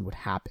season would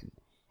happen.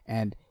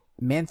 And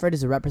Manfred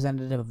is a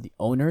representative of the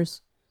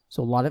owners,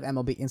 so a lot of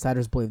MLB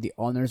insiders believe the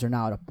owners are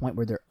now at a point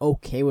where they're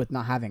okay with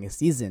not having a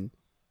season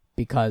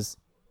because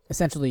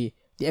essentially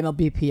the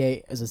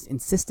MLBPA is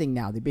insisting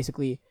now. They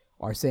basically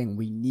are saying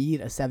we need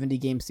a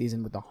 70-game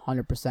season with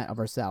 100% of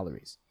our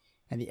salaries.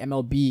 And the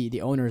MLB,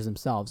 the owners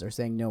themselves, are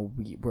saying, no,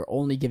 we're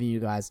only giving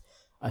you guys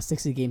a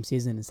 60-game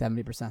season and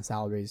 70%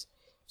 salaries.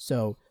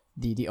 So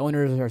the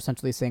owners are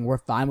essentially saying we're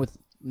fine with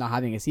not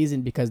having a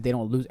season because they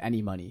don't lose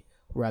any money,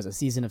 whereas a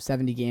season of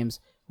 70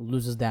 games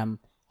loses them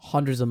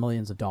hundreds of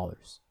millions of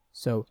dollars.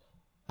 So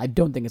I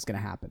don't think it's going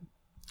to happen.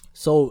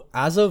 So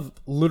as of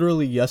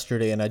literally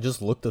yesterday, and I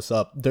just looked this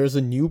up, there's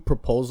a new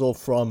proposal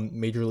from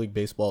Major League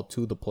Baseball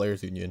to the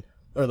Players Union,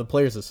 or the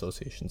Players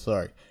Association,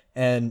 sorry.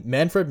 And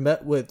Manfred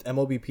met with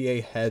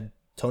MLBPA head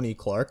Tony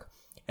Clark,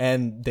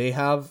 and they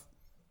have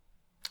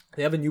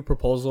a new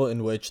proposal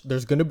in which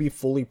there's going to be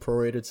fully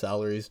prorated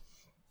salaries.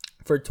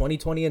 For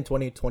 2020 and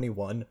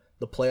 2021,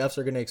 the playoffs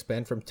are going to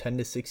expand from 10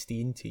 to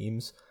 16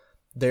 teams.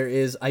 There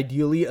is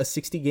ideally a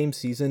 60-game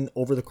season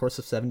over the course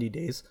of 70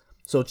 days.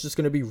 So it's just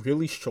going to be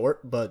really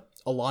short, but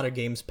a lot of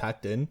games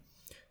packed in.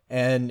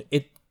 And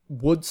it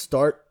would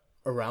start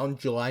around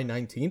July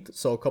 19th,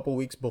 so a couple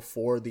weeks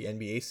before the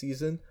NBA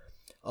season.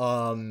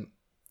 Again,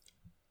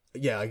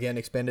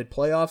 expanded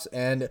playoffs,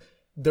 and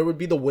there would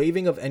be the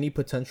waiving of any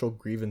potential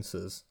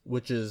grievances,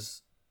 which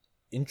is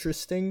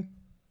interesting.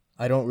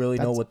 I don't really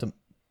know what to...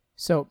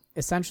 So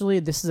essentially,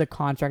 this is a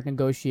contract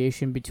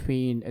negotiation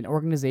between an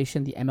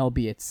organization, the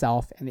MLB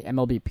itself, and the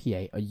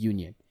MLBPA, a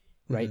union,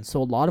 right? Mm-hmm.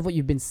 So a lot of what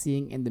you've been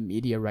seeing in the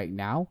media right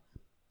now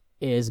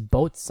is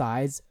both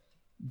sides,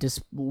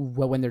 just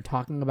when they're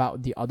talking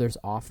about the other's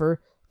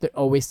offer, they're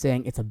always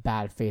saying it's a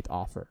bad faith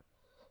offer.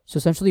 So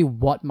essentially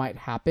what might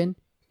happen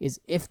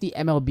is if the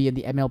MLB and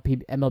the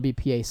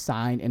MLBPA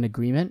sign an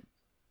agreement,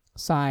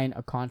 sign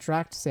a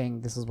contract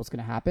saying this is what's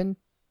going to happen,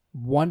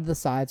 one of the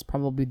sides,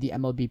 probably the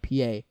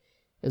MLBPA,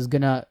 is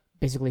going to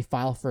basically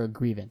file for a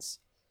grievance.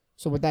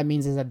 So what that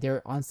means is that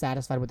they're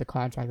unsatisfied with the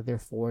contract, that they're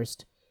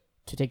forced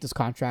to take this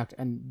contract,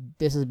 and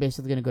this is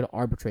basically going to go to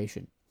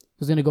arbitration.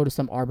 He's going to go to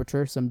some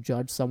arbiter, some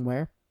judge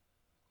somewhere,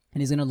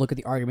 and he's going to look at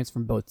the arguments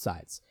from both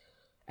sides.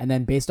 And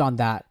then based on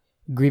that,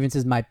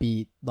 grievances might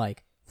be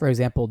like, for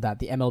example, that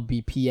the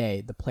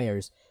MLBPA, the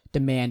players,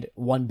 demand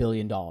 $1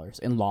 billion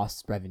in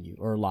lost revenue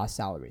or lost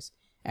salaries.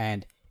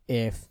 And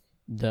if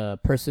the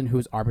person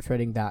who's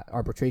arbitrating that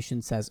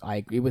arbitration says, I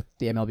agree with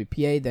the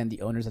MLBPA, then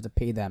the owners have to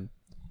pay them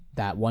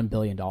that $1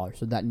 billion.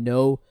 So that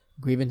no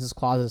grievances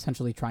clause is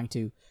essentially trying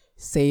to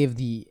save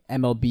the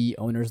MLB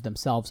owners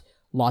themselves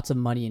lots of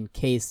money in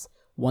case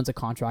once a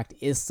contract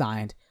is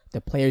signed,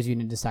 the players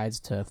union decides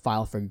to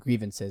file for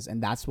grievances.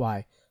 And that's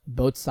why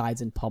both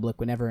sides in public,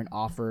 whenever an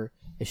offer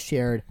is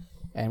shared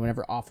and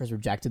whenever offer is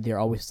rejected, they're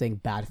always saying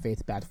bad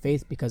faith,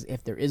 because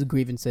if there is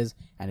grievances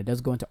and it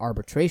does go into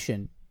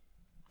arbitration,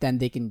 then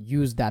they can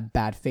use that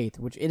bad faith,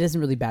 which it isn't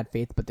really bad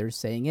faith, but they're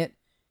saying it.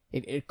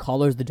 It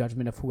colors the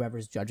judgment of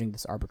whoever's judging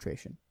this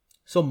arbitration.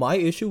 So my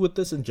issue with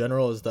this in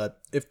general is that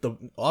if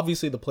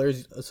obviously the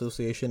Players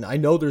Association, I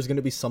know there's going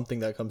to be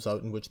something that comes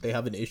out in which they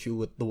have an issue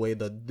with the way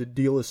the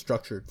deal is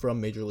structured from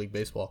Major League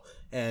Baseball.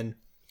 And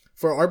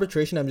for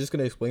arbitration, I'm just going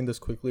to explain this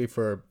quickly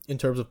in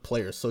terms of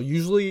players. So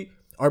usually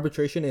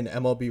arbitration in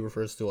MLB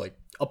refers to like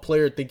a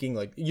player thinking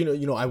like,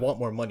 I want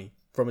more money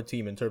from a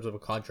team in terms of a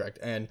contract,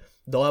 and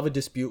they'll have a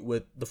dispute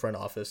with the front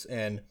office.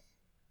 And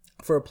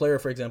for a player,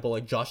 for example,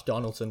 like Josh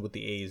Donaldson with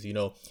the A's,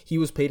 he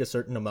was paid a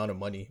certain amount of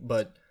money,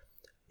 but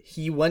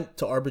he went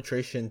to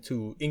arbitration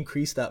to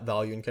increase that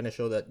value and kind of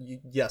show that,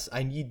 yes,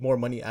 I need more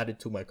money added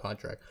to my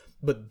contract.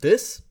 But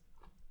this,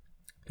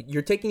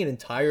 you're taking an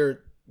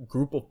entire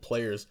group of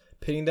players,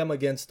 pitting them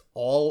against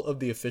all of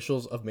the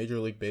officials of Major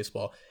League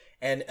Baseball,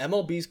 and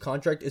MLB's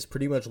contract is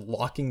pretty much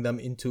locking them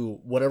into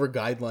whatever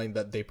guideline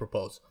that they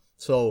propose.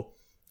 So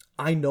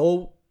I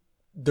know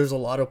there's a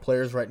lot of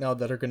players right now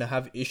that are going to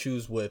have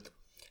issues with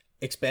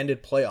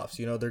expanded playoffs.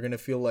 They're going to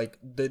feel like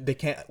they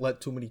can't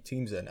let too many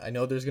teams in. I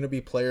know there's going to be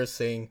players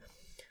saying,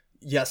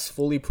 yes,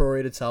 fully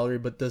prorated salary,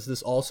 but does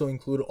this also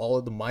include all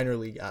of the minor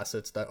league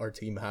assets that our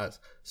team has?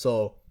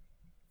 So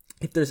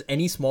if there's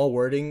any small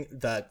wording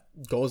that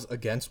goes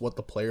against what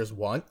the players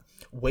want,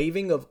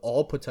 waiving of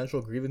all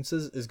potential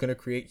grievances is going to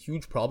create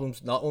huge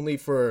problems, not only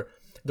for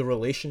the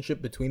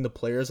relationship between the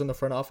players and the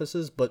front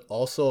offices, but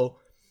also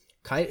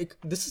I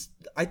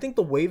think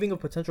the waiving of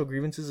potential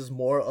grievances is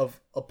more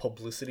of a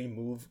publicity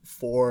move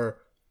for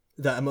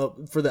the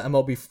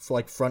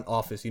MLB front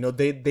office.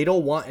 They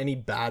don't want any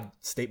bad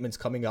statements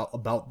coming out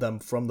about them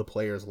from the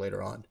players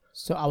later on.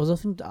 So I was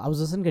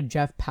listening to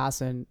Jeff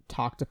Passan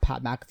talk to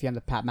Pat McAfee on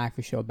the Pat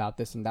McAfee show about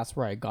this, and that's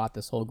where I got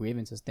this whole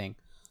grievances thing.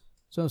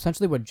 So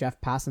essentially what Jeff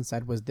Passan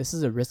said was this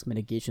is a risk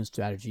mitigation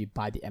strategy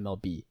by the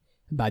MLB,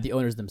 by the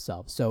owners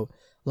themselves. So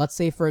let's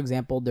say, for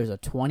example, there's a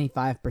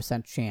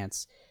 25%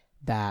 chance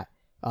that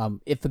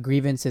if a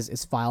grievance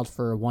is filed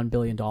for $1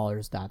 billion,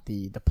 that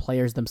the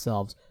players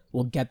themselves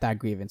will get that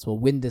grievance, will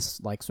win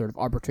this like sort of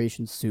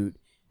arbitration suit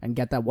and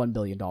get that $1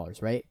 billion,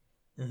 right?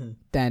 Mm-hmm.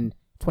 Then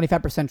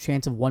 25%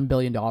 chance of $1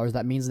 billion,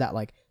 that means that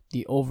like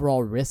the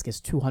overall risk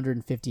is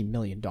 $250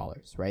 million,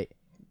 right?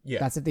 Yeah.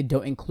 That's if they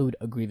don't include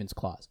a grievance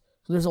clause.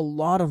 So there's a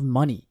lot of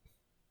money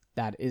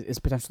that is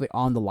potentially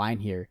on the line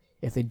here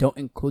if they don't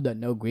include that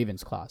no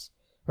grievance clause.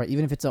 Right,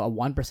 even if it's a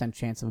 1%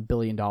 chance of $1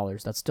 billion,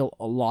 that's still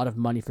a lot of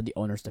money for the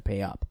owners to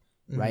pay up,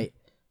 right?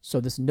 Mm-hmm. So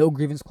this no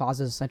grievance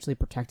clause is essentially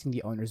protecting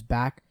the owners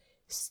back,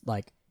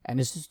 and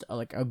it's just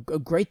like a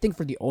great thing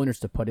for the owners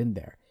to put in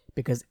there,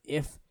 because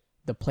if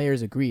the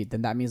players agree,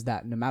 then that means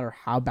that no matter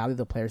how badly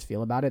the players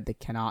feel about it, they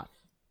cannot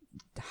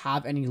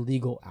have any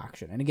legal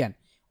action. And again,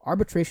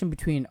 arbitration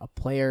between a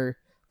player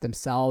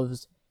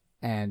themselves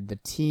and the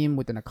team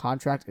within a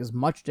contract is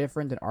much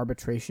different than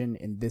arbitration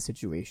in this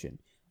situation.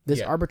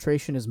 This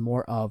arbitration is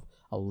more of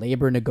a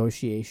labor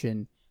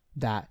negotiation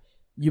that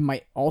you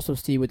might also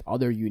see with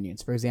other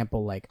unions. For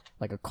example, like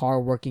a car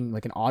working,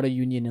 like an auto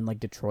union in like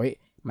Detroit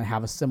might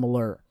have a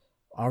similar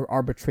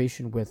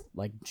arbitration with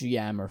like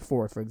GM or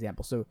Ford, for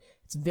example. So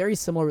it's very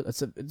similar.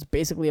 It's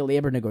basically a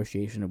labor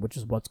negotiation, which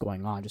is what's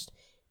going on just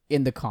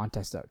in the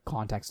context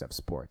of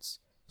sports.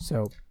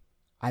 So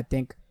I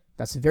think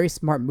that's a very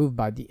smart move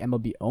by the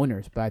MLB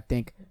owners, but I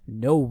think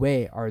no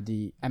way are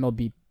the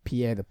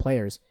MLBPA, the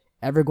players,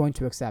 ever going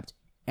to accept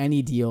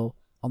any deal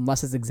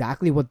unless it's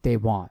exactly what they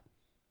want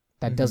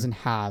that doesn't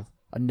have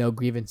a no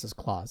grievances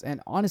clause. And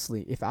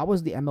honestly, if I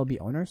was the MLB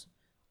owners,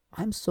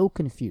 I'm so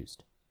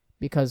confused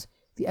because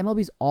the MLB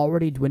is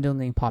already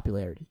dwindling in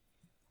popularity.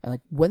 And like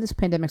when this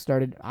pandemic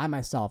started, I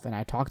myself, and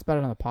I talked about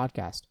it on the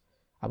podcast,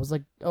 I was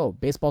like, oh,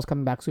 baseball's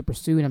coming back super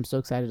soon. I'm so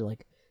excited to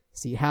like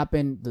see it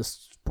happen. The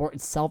sport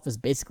itself is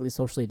basically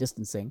socially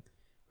distancing,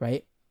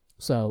 right?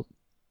 So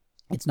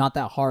it's not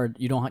that hard.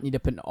 You don't need to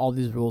put in all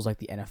these rules like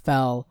the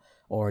NFL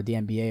or the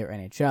NBA or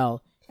NHL.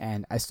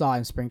 And I saw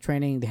in spring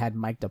training, they had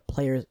mic'd up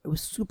players. It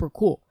was super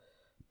cool.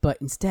 But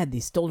instead,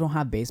 they still don't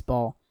have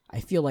baseball. I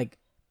feel like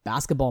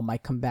basketball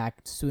might come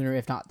back sooner,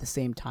 if not at the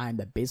same time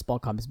that baseball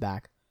comes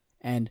back.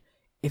 And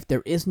if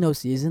there is no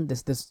season,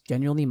 this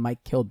genuinely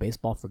might kill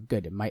baseball for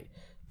good. It might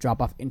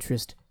drop off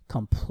interest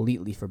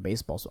completely for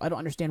baseball. So I don't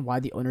understand why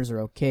the owners are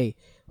okay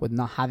with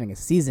not having a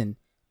season.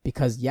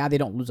 Because, yeah, they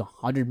don't lose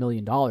 $100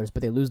 million,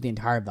 but they lose the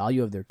entire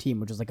value of their team,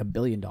 which is like $1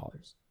 billion.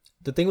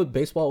 The thing with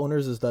baseball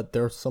owners is that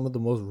they're some of the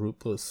most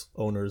ruthless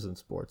owners in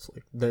sports.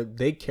 Like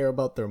they care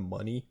about their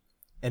money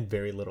and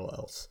very little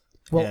else.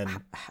 Well,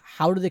 And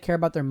how do they care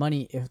about their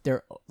money if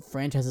their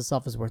franchise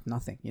itself is worth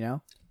nothing? You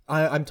know.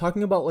 I'm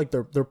talking about like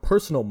their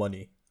personal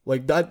money.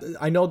 Like that,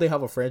 I know they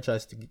have a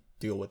franchise to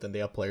deal with, and they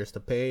have players to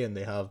pay, and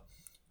they have,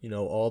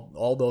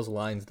 all those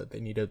lines that they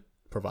need to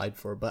provide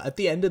for. But at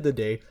the end of the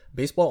day,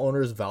 baseball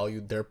owners value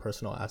their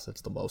personal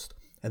assets the most,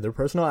 and their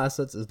personal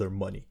assets is their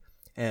money.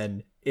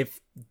 And if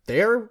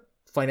they're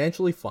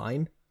financially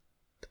fine,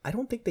 I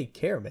don't think they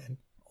care, man.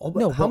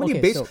 No, how well, many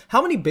okay, so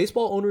how many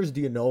baseball owners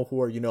do you know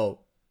who are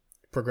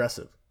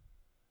progressive?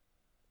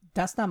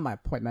 that's not my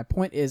point. My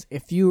point is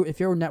if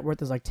your net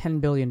worth is like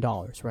 $10 billion,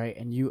 right,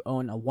 and you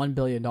own a $1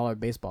 billion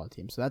baseball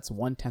team, so that's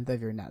 1/10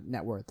 of your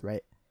net worth,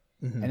 right?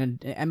 Mm-hmm.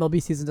 And an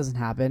MLB season doesn't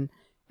happen,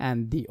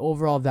 and the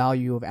overall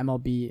value of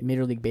MLB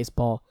Major League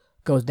Baseball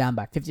goes down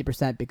by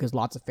 50% because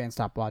lots of fans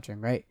stop watching,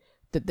 right?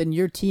 Then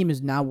your team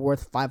is now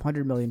worth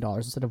 $500 million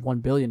instead of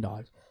 $1 billion.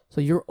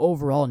 So your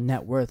overall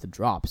net worth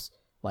drops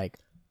like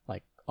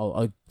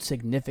a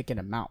significant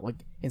amount. Like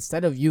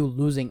instead of you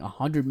losing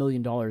 $100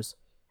 million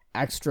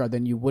extra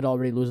than you would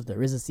already lose if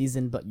there is a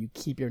season, but you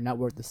keep your net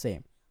worth the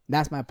same.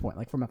 That's my point.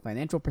 Like from a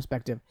financial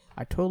perspective,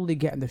 I totally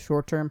get in the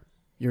short term,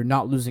 you're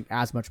not losing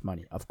as much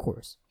money, of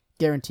course,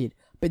 guaranteed.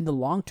 But in the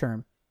long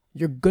term,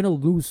 you're gonna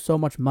lose so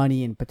much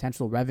money in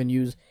potential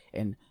revenues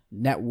and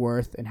net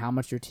worth and how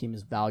much your team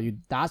is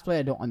valued. That's what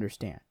I don't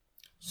understand.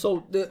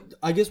 So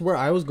I guess where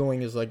I was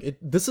going is like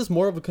this is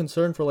more of a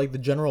concern for like the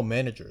general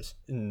managers,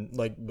 in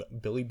like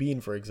Billy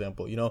Beane, for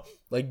example.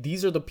 Like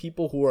these are the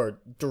people who are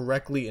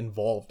directly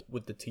involved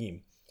with the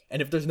team,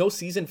 and if there's no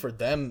season for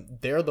them,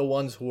 they're the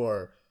ones who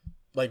are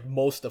like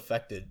most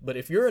affected. But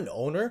if you're an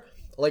owner,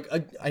 like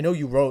I know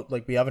you wrote,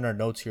 like we have in our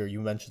notes here, you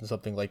mentioned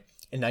something like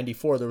in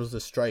 '94 there was a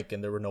strike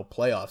and there were no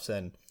playoffs,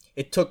 and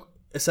it took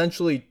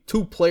essentially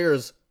two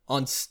players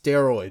on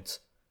steroids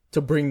to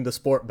bring the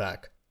sport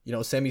back.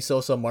 Sammy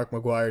Sosa, Mark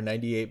McGwire,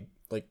 98,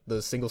 like the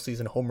single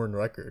season home run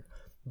record.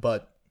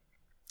 But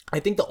I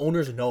think the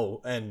owners know,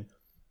 and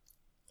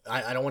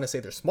I don't want to say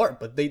they're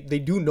smart, but they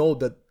do know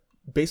that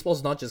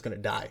baseball's not just going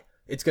to die.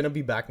 It's going to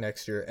be back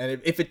next year.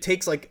 And if it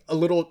takes like a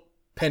little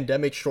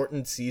pandemic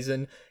shortened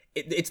season,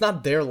 it's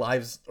not their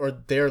lives or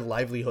their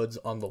livelihoods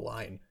on the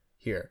line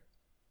here.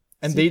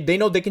 And they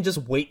know they can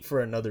just wait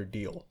for another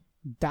deal.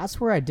 That's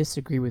where I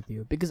disagree with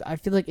you, because I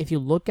feel like if you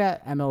look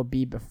at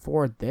MLB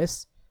before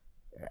this,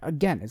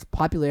 again, its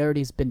popularity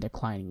has been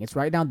declining. It's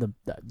right now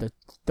the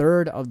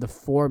third of the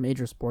four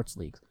major sports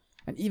leagues.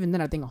 And even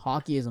then, I think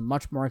hockey is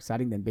much more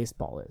exciting than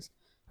baseball is.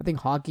 I think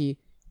hockey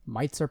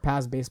might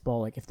surpass baseball,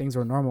 like if things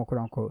were normal,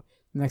 quote unquote,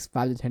 in the next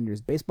 5 to 10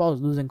 years. Baseball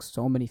is losing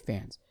so many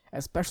fans,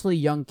 especially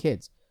young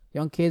kids.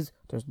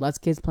 There's less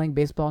kids playing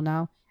baseball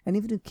now. And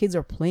even if kids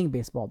are playing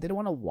baseball, they don't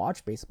want to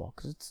watch baseball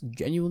because it's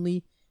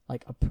genuinely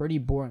like a pretty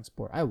boring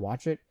sport. I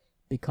watch it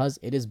because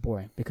it is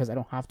boring, because I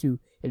don't have to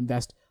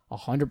invest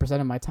 100%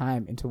 of my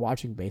time into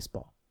watching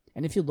baseball.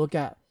 And if you look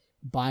at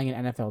buying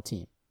an NFL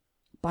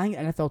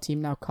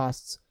team now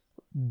costs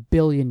 $1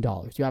 billion.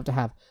 You have to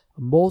have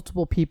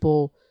multiple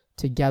people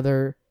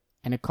together,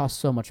 and it costs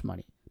so much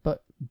money.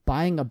 But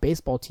buying a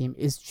baseball team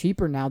is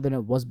cheaper now than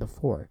it was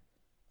before.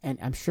 And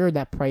I'm sure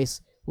that price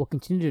will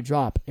continue to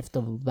drop if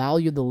the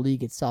value of the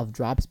league itself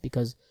drops,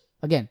 because,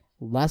 again,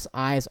 less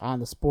eyes on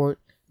the sport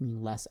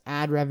mean less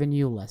ad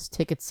revenue, less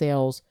ticket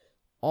sales.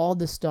 All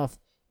this stuff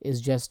is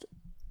just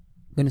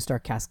going to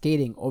start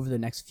cascading over the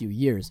next few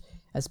years,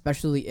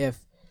 especially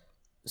if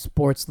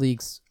sports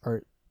leagues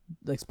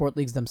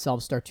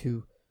themselves start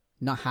to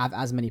not have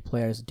as many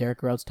players.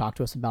 Derek Rhodes talked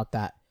to us about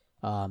that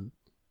on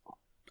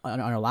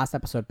our last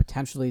episode.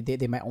 Potentially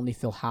they might only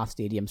fill half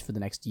stadiums for the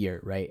next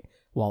year, right?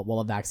 While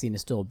a vaccine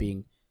is still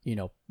being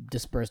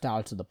dispersed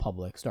out to the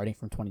public starting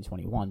from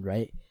 2021,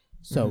 right?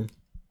 So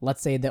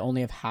let's say they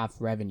only have half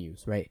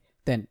revenues, right?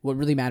 Then what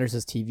really matters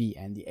is TV,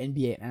 and the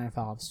NBA and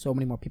NFL have so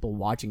many more people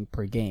watching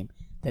per game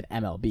than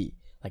MLB.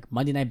 Like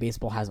Monday Night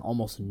Baseball has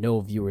almost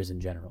no viewers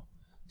in general.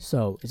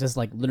 So it's just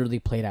like literally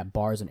played at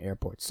bars and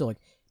airports. So like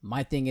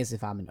my thing is,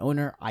 if I'm an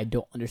owner, I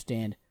don't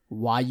understand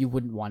why you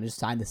wouldn't want to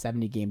sign the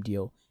 70-game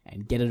deal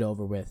and get it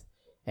over with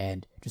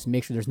and just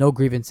make sure there's no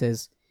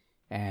grievances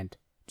and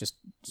just,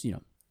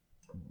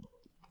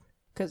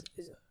 because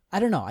I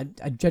don't know.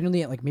 I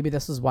genuinely, like, maybe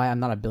this is why I'm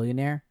not a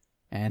billionaire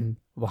and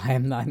why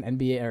I'm not an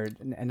NBA or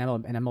an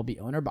MLB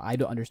owner, but I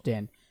don't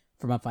understand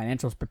from a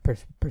financial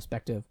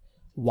perspective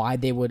why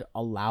they would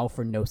allow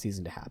for no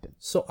season to happen.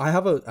 So I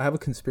have a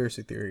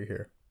conspiracy theory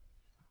here,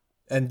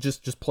 and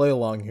just play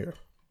along here.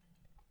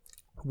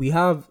 We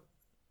have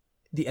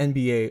the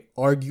NBA,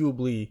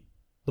 arguably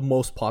the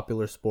most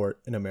popular sport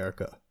in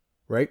America,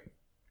 right?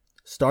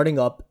 Starting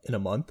up in a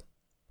month,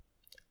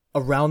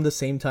 around the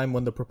same time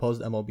when the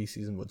proposed MLB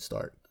season would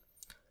start.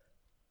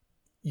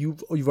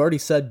 You've already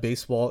said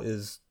baseball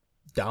is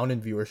down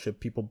in viewership.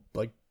 People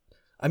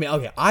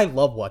I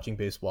love watching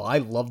baseball. I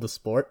love the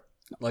sport.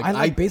 Like I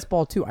like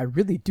baseball too. I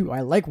really do. I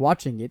like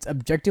watching it. It's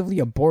objectively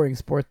a boring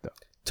sport though.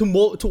 To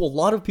a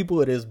lot of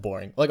people it is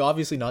boring. Like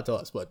obviously not to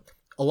us, but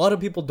a lot of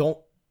people don't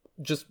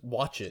just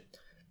watch it.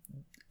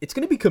 It's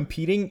going to be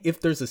competing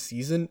if there's a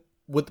season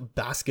with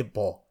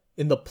basketball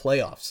in the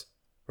playoffs,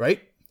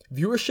 right?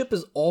 Viewership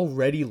is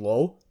already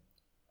low,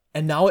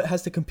 and now it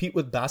has to compete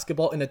with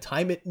basketball in a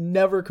time it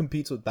never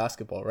competes with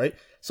basketball, right?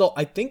 So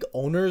I think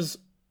owners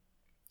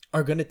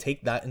are going to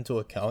take that into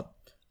account.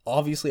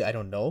 Obviously, I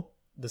don't know.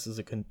 This is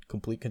a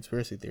complete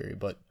conspiracy theory,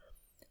 but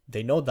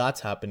they know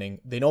that's happening.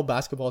 They know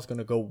basketball is going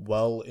to go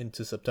well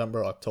into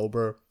September,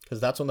 October, because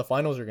that's when the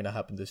finals are going to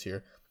happen this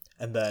year.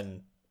 And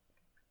then,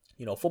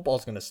 football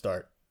is going to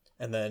start.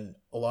 And then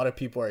a lot of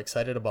people are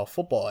excited about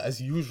football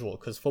as usual,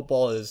 because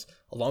football is,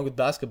 along with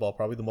basketball,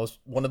 probably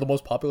one of the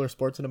most popular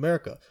sports in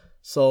America.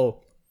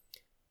 So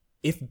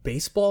if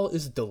baseball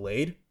is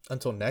delayed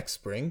until next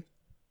spring,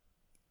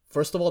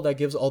 first of all, that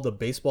gives all the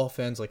baseball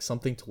fans like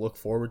something to look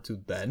forward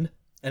to then.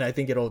 And I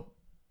think it'll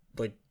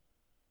like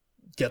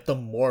get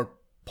them more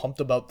pumped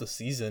about the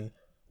season.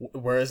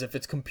 Whereas if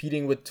it's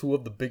competing with two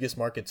of the biggest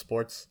market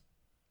sports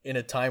in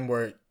a time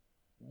where,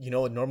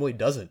 it normally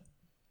doesn't.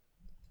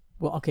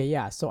 Well, okay,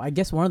 yeah. So I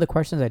guess one of the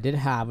questions I did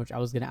have, which I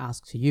was going to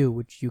ask to you,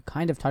 which you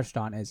kind of touched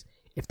on, is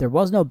if there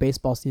was no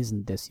baseball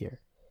season this year,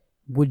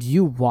 would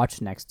you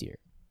watch next year?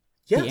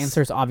 Yes. The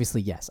answer is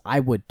obviously yes. I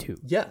would too.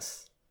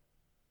 Yes.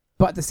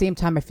 But at the same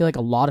time, I feel like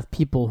a lot of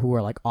people who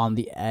are like on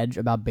the edge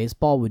about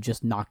baseball would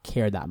just not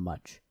care that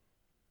much.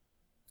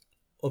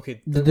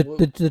 Okay.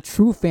 The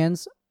true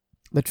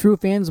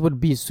fans would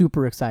be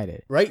super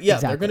excited. Right? Yeah,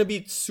 exactly. They're going to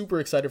be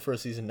super excited for a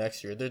season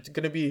next year. There's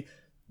going to be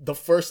the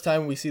first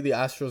time we see the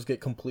Astros get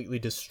completely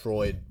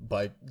destroyed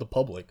by the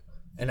public.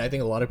 And I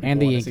think a lot of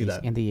people want to see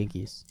that. And the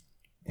Yankees.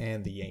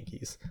 And the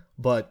Yankees.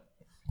 But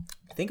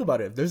think about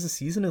it. If there's a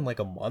season in like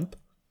a month,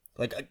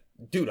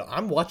 dude,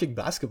 I'm watching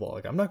basketball.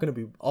 Like, I'm not going to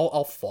be...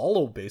 I'll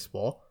follow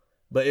baseball.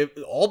 But if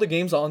all the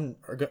games on...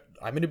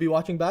 I'm going to be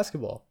watching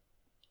basketball.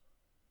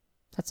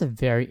 That's a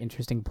very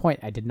interesting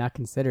point. I did not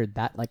consider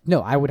that. Like, no,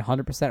 I would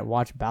 100%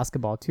 watch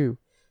basketball too.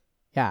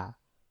 Yeah.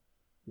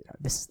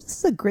 This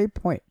is a great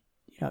point.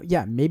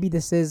 Yeah, maybe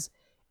this is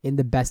in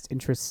the best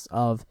interests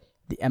of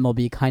the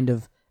MLB, kind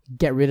of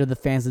get rid of the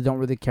fans that don't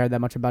really care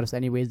that much about us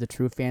anyways. The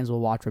true fans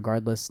will watch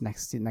regardless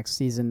next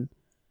season.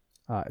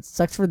 It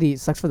sucks for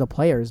the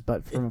players,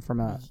 but from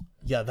a...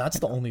 Yeah, that's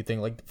the only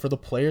thing. Like, for the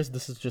players,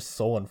 this is just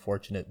so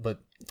unfortunate.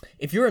 But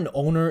if you're an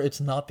owner,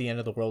 it's not the end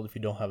of the world if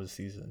you don't have a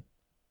season.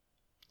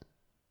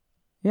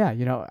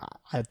 Yeah,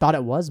 I thought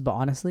it was, but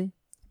honestly,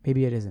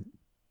 maybe it isn't.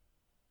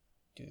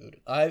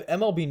 Dude,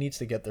 MLB needs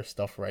to get their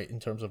stuff right in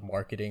terms of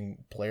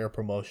marketing, player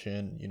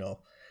promotion,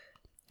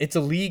 It's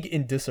a league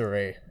in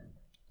disarray.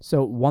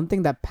 So one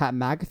thing that Pat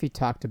McAfee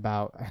talked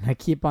about, and I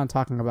keep on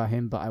talking about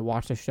him, but I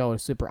watched the show, it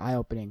was super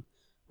eye-opening,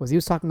 was he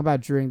was talking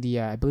about during the,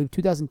 I believe,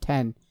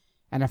 2010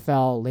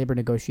 NFL labor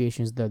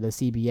negotiations, the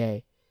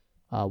CBA,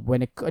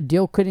 when a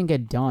deal couldn't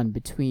get done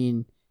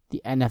between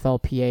the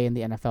NFLPA and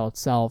the NFL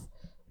itself.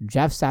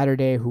 Jeff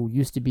Saturday, who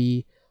used to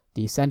be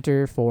the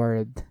center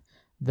for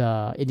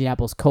the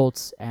Indianapolis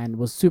Colts and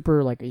was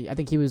super, I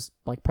think he was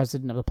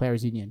president of the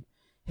Players Union.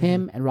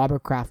 Him and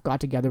Robert Kraft got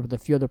together with a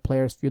few other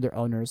players, few other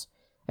owners,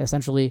 and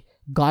essentially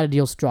got a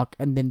deal struck,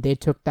 and then they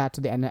took that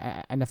to the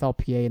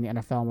NFLPA and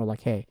the NFL and were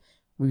like, hey,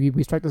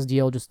 we struck this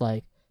deal, this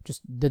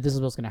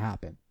is what's going to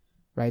happen,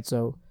 right?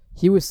 So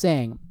he was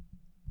saying,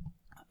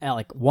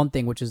 one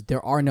thing, which is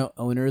there are no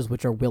owners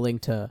which are willing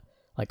to,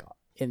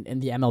 in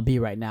the MLB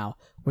right now,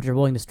 which are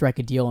willing to strike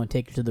a deal and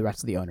take it to the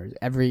rest of the owners.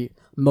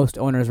 Most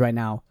owners right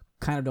now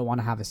kind of don't want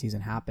to have a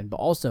season happen. But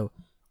also,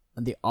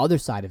 on the other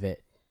side of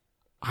it,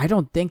 I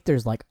don't think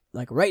there's like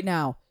right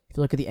now, if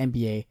you look at the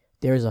NBA,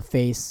 there's a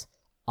face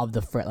of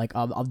the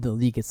of the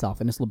league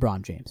itself, and it's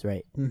LeBron James,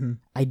 right? Mm-hmm.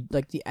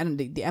 The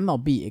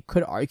MLB. It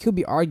could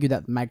be argued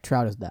that Mike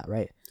Trout is that,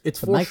 right?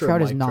 It's but for Mike sure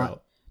Trout Mike is not.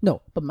 Trout.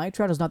 No, but Mike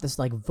Trout is not this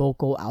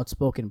vocal,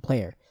 outspoken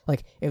player.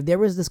 If there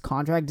was this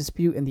contract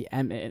dispute in the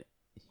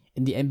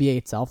NBA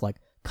itself,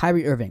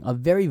 Kyrie Irving, a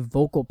very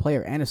vocal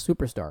player and a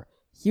superstar,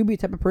 he would be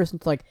the type of person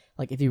to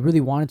if he really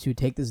wanted to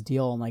take this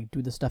deal and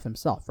do this stuff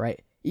himself,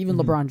 right? Even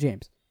LeBron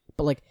James.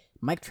 But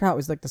Mike Trout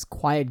is this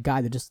quiet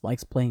guy that just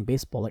likes playing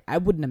baseball. I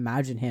wouldn't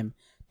imagine him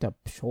to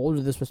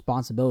shoulder this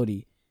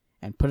responsibility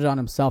and put it on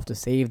himself to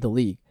save the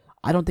league.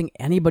 I don't think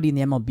anybody in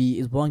the MLB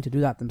is willing to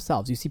do that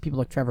themselves. You see people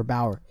like Trevor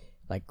Bauer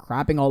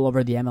crapping all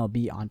over the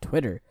MLB on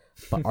Twitter,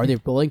 but are they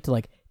willing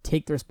to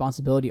take the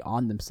responsibility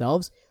on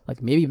themselves?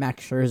 Maybe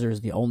Max Scherzer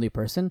is the only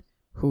person.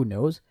 Who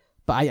knows?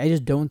 But I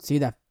just don't see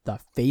that the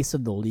face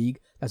of the league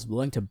that's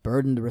willing to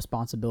burden the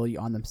responsibility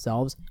on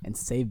themselves and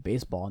save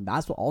baseball. And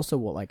that's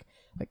what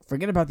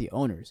forget about the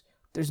owners.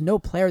 There's no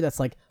player that's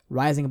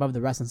rising above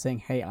the rest and saying,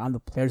 hey, I'm the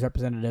player's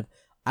representative.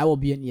 I will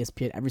be on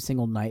ESPN every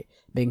single night,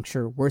 making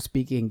sure we're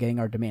speaking and getting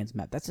our demands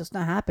met. That's just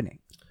not happening.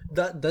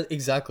 That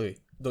exactly.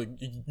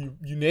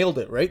 You nailed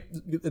it, right?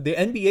 The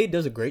NBA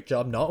does a great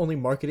job not only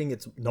marketing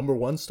its number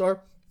one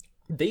star,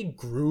 they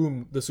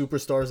groom the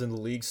superstars in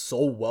the league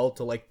so well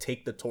to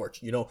take the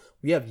torch.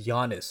 We have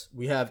Giannis,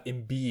 we have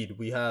Embiid,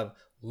 we have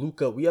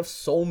Luka, we have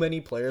so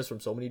many players from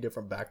so many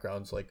different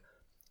backgrounds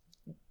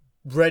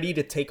ready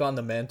to take on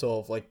the mantle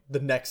of the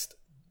next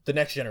the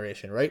next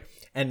generation, right?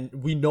 And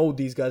we know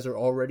these guys are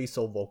already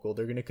so vocal.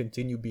 They're going to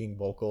continue being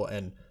vocal,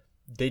 and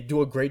they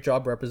do a great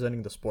job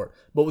representing the sport.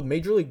 But with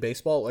Major League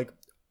Baseball, like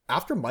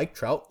after Mike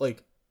Trout,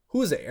 like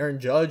who is it? Aaron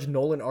Judge,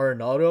 Nolan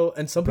Arenado,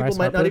 and some Bryce people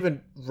might not Harper?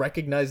 even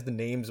recognize the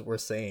names we're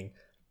saying.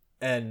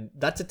 And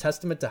that's a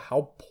testament to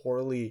how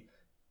poorly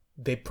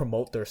they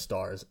promote their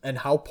stars and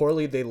how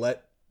poorly they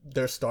let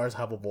their stars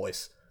have a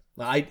voice.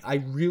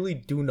 I really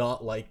do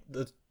not like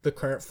the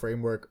current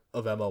framework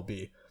of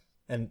MLB,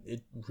 and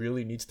it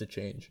really needs to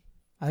change.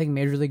 I think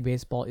Major League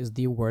Baseball is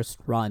the worst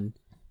run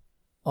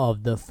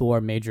of the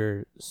four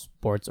major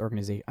sports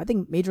organizations. I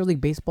think Major League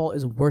Baseball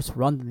is worse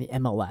run than the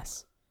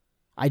MLS.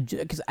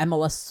 Because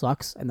MLS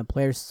sucks and the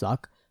players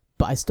suck,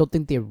 but I still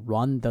think they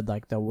run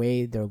the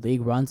way their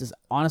league runs is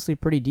honestly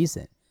pretty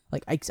decent.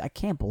 Like I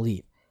can't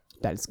believe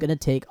that it's gonna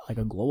take like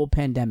a global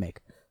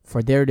pandemic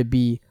for there to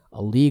be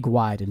a league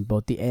wide in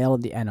both the AL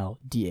and the NL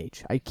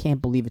DH. I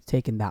can't believe it's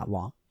taken that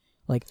long.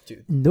 Like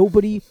Dude.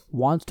 nobody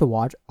wants to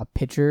watch a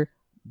pitcher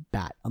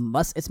bat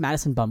unless it's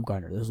Madison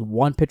Bumgarner. There's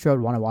one pitcher I'd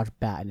want to watch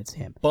bat, and it's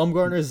him.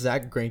 Bumgarner,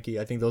 Zach Greinke.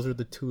 I think those are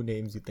the two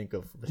names you think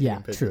of for Yeah,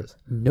 hitting true. pitchers.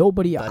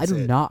 Nobody. I That's do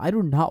it. not. I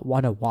do not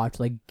want to watch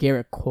like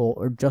Garrett Cole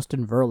or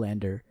Justin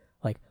Verlander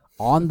like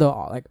on the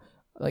like.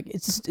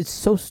 It's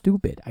so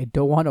stupid. I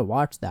don't want to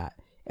watch that,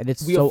 and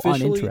it's so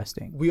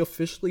uninteresting. We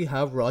officially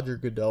have Roger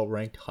Goodell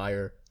ranked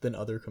higher than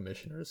other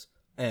commissioners,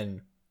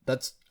 and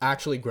that's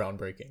actually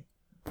groundbreaking.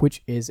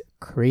 Which is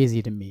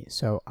crazy to me.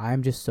 So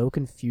I'm just so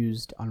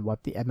confused on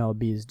what the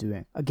MLB is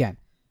doing. Again,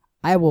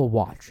 I will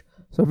watch.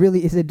 So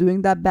really, is it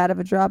doing that bad of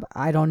a job?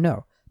 I don't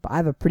know. But I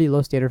have a pretty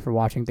low standard for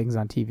watching things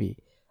on TV.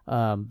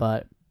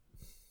 But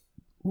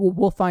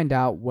we'll find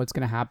out what's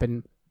going to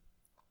happen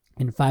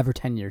in 5 or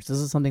 10 years. This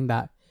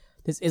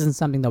isn't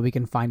something that we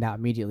can find out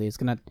immediately. It's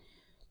going to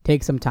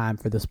take some time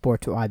for the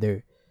sport to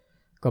either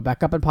go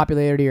back up in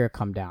popularity or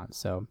come down.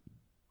 So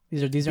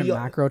these are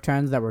macro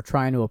trends that we're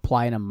trying to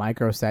apply in a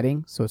micro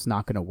setting, so it's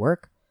not going to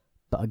work.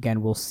 But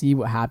again, we'll see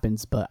what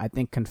happens. But I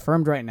think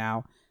confirmed right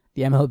now,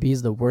 the MLB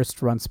is the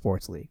worst run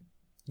sports league.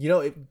 You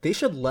know, they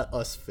should let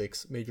us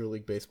fix Major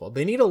League Baseball.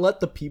 They need to let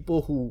the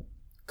people who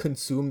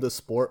consume the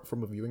sport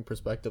from a viewing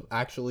perspective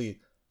actually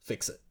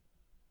fix it.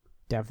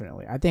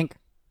 Definitely. I think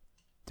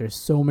there's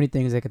so many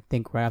things I could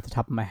think right off the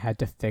top of my head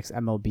to fix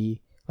MLB.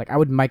 Like I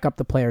would mic up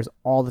the players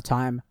all the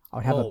time. I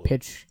would have a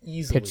pitch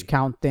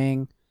count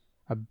thing,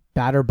 a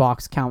batter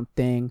box count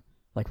thing,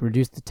 like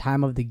reduce the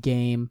time of the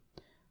game,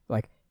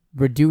 like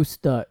reduce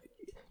the,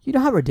 you know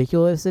how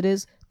ridiculous it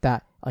is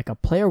that like a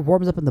player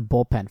warms up in the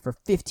bullpen for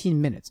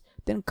 15 minutes,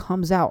 then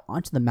comes out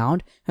onto the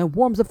mound and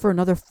warms up for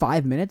another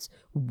 5 minutes.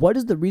 What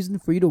is the reason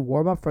for you to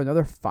warm up for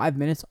another 5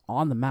 minutes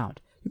on the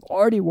mound? You've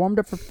already warmed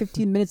up for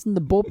 15 minutes in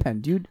the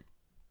bullpen, dude.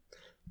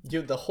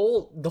 Dude, the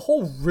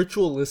whole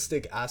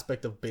ritualistic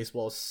aspect of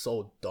baseball is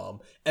so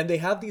dumb, and they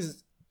have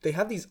these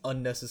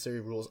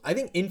unnecessary rules. I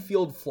think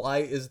infield fly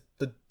is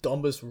the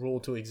dumbest rule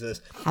to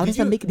exist. How does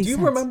that make any sense?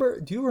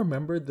 Do you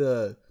remember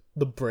the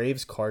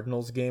Braves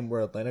Cardinals game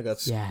where Atlanta got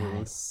screwed?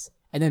 Yes.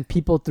 And then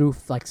people threw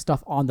like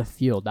stuff on the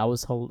field. That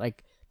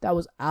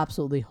was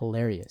absolutely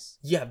hilarious.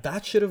 Yeah,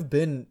 that should have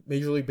been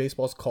Major League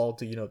Baseball's call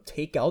to,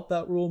 take out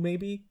that rule,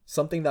 maybe.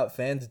 Something that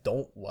fans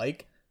don't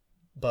like.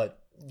 But,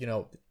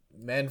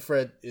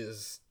 Manfred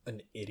is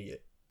an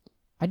idiot.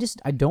 I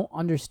don't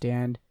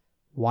understand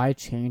why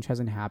change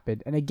hasn't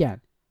happened. And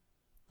again,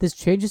 this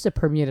change is to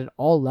permeate at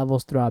all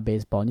levels throughout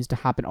baseball. It needs to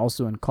happen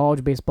also in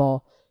college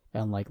baseball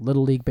and like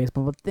Little League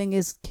baseball. But the thing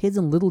is, kids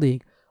in Little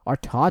League are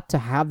taught to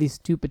have these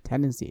stupid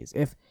tendencies.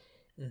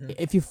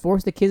 If you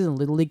force the kids in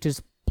Little League to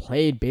just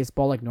play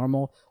baseball like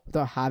normal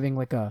without having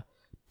like a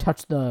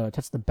touch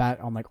the bat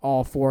on like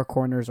all 4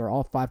 corners or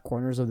all 5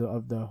 corners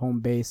of the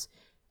home base,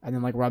 and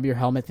then like rub your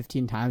helmet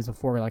 15 times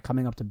before like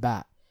coming up to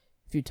bat.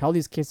 If you tell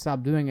these kids to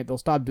stop doing it, they'll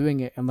stop doing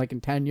it, and like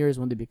in 10 years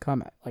when they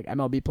become like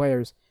MLB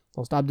players,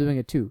 they'll stop doing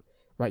it too,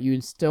 right? You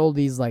instill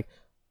these like,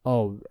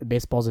 oh,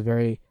 baseball's a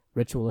very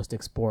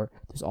ritualistic sport.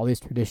 There's all these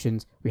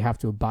traditions we have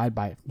to abide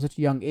by from such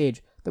a young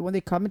age that when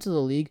they come into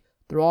the league,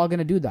 they're all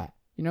gonna do that,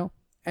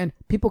 And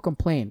people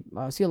complain.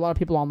 I see a lot of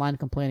people online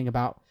complaining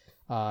about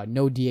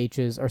no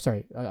DHs, or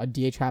sorry, a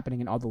DH happening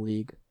in all the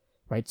league,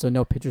 right? So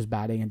no pitchers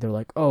batting, and they're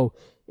like, oh,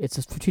 it's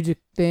a strategic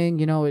thing,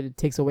 it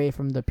takes away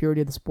from the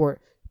purity of the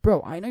sport.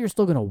 Bro, I know you're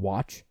still gonna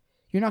watch.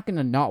 You're not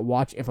gonna not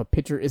watch if a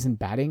pitcher isn't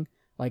batting.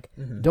 Like,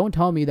 don't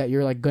tell me that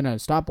you're like gonna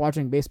stop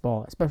watching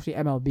baseball, especially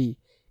MLB,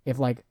 if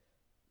like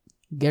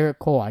Garrett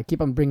Cole, I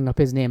keep on bringing up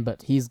his name,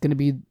 but he's gonna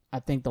be,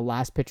 I think, the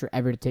last pitcher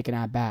ever to take an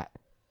at bat.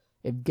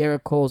 If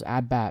Garrett Cole's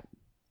at bat,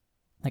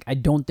 like, I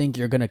don't think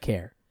you're gonna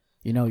care.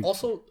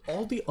 Also,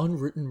 all the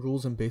unwritten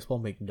rules in baseball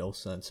make no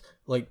sense.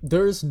 Like,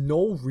 there is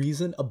no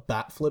reason a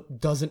bat flip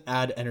doesn't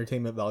add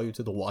entertainment value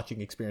to the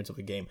watching experience of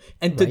a game.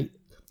 And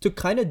to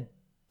kind of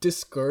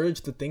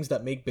discourage the things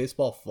that make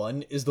baseball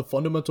fun is the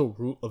fundamental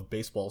root of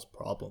baseball's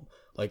problem.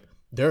 Like,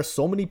 there are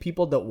so many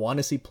people that want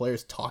to see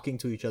players talking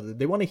to each other.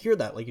 They want to hear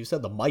that. Like you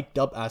said, the mic'd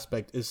up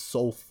aspect is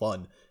so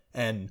fun.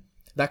 And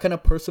that kind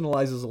of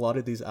personalizes a lot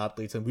of these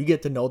athletes, and we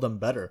get to know them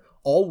better.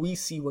 All we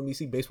see when we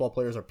see baseball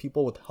players are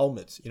people with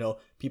helmets,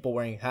 people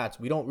wearing hats.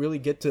 We don't really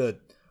get to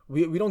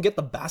we don't get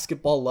the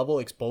basketball level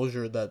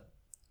exposure that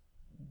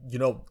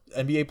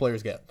NBA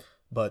players get.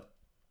 But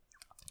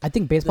I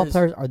think baseball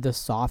players are the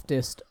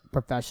softest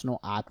professional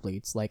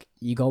athletes, like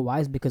ego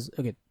wise, because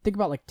okay, think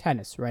about like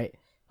tennis, right?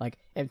 Like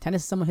if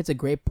tennis someone hits a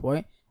great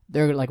point,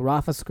 they're like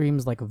Rafa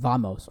screams like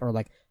vamos, or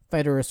like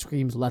Federer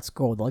screams let's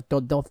go.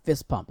 They'll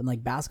fist pump. And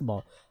like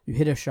basketball, you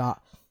hit a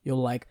shot,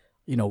 you'll like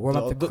warm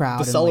up the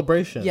crowd. The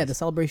celebrations. The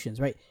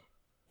celebrations, right?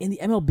 In the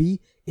MLB,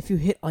 if you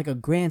hit like a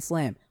grand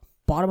slam,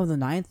 bottom of the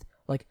ninth,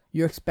 like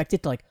you're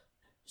expected to like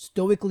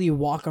stoically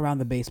walk around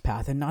the base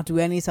path and not do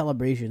any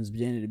celebrations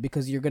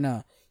because you're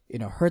gonna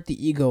hurt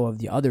the ego of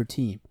the other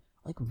team.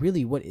 Like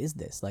really, what is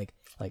this? Like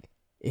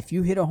if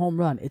you hit a home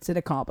run, it's an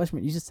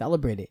accomplishment. You should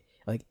celebrate it.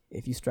 Like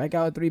if you strike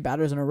out 3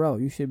 batters in a row,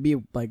 you should be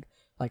like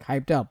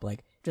hyped up.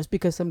 Like just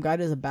because some guy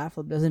does a bat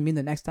flip doesn't mean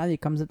the next time he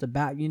comes up to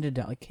bat, you need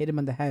to like hit him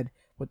in the head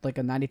with like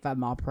a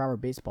 95-mile-per-hour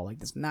baseball. Like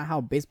that's not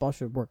how baseball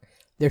should work.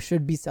 There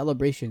should be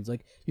celebrations.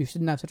 Like you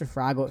shouldn't have such a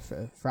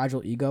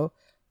fragile ego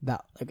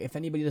that like if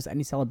anybody does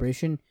any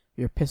celebration,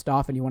 you're pissed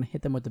off and you want to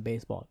hit them with the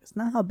baseball. It's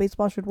not how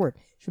baseball should work.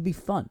 It should be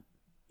fun.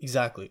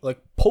 Exactly.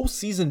 Like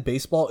postseason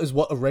baseball is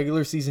what a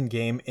regular season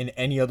game in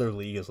any other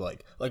league is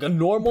like. Like a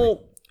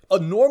normal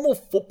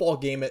football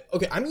game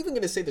I'm even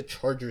going to say the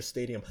Chargers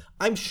Stadium.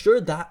 I'm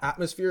sure that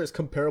atmosphere is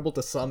comparable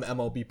to some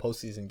MLB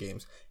postseason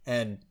games.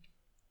 And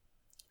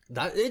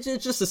that it's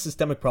just a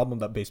systemic problem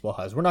that baseball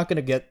has. We're not going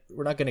to get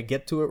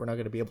to it. We're not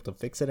going to be able to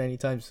fix it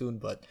anytime soon,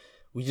 but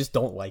we just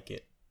don't like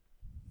it.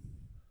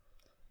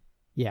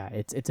 Yeah,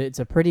 it's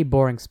a pretty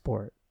boring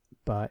sport.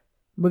 But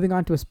moving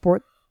on to a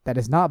sport that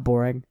is not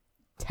boring,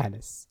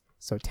 tennis.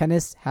 So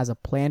tennis has a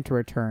plan to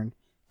return.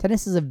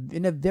 Tennis is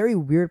in a very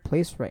weird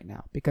place right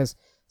now because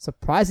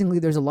surprisingly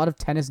there's a lot of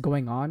tennis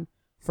going on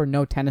for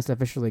no tennis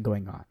officially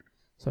going on.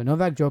 So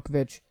Novak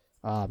Djokovic,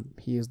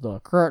 he is the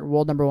current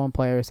world number 1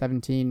 player,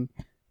 17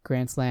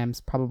 Grand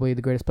Slams, probably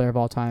the greatest player of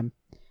all time.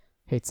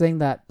 Hate saying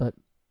that, but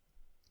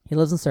he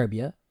lives in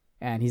Serbia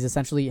and he's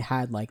essentially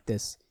had like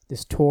this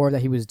tour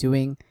that he was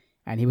doing,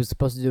 and he was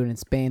supposed to do it in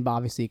Spain, but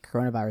obviously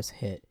coronavirus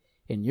hit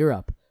in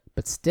Europe.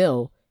 But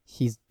still,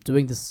 he's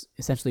doing this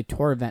essentially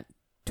tournament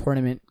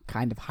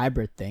kind of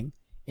hybrid thing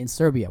in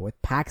Serbia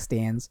with packed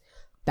stands,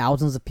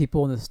 thousands of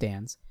people in the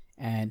stands,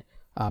 and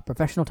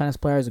professional tennis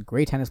players,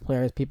 great tennis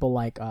players, people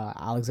like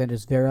Alexander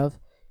Zverev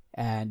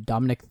and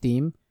Dominic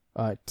Thiem,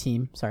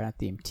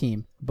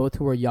 both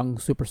who are young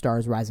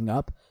superstars rising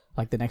up,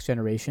 like the next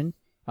generation.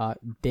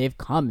 They've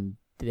come and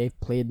they've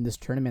played in this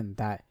tournament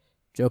that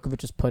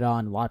Djokovic has put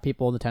on. A lot of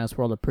people in the tennis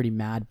world are pretty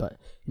mad, but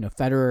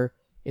Federer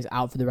is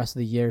out for the rest of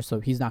the year, so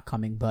he's not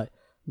coming, but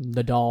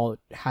Nadal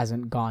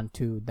hasn't gone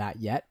to that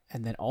yet.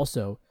 And then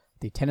also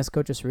the tennis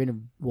coach of Serena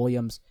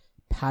Williams,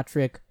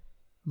 Patrick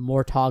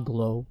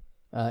Mouratoglou,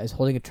 is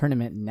holding a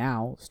tournament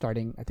now,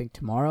 starting I think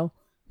tomorrow,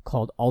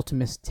 called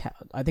Ultimate.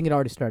 I think it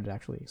already started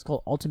actually. It's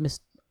called Ultimate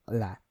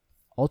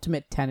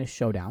Tennis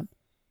Showdown,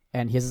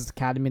 and he has his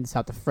academy in the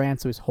south of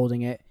France, so he's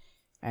holding it.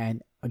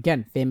 And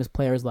again, famous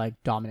players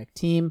like Dominic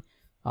Thiem,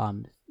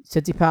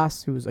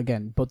 Tsitsipas, who's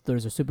again both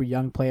those are super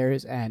young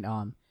players, and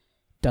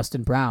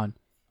Dustin Brown.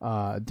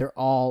 They're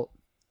all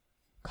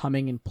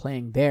coming and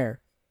playing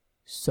there.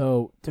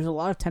 So there's a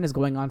lot of tennis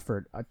going on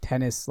for a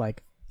tennis,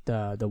 like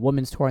the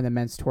women's tour and the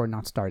men's tour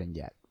not starting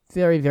yet.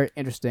 Very, very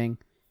interesting.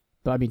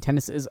 But I mean,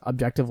 tennis is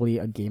objectively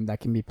a game that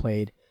can be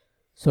played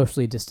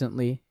socially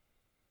distantly.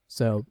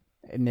 So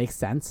it makes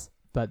sense.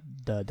 But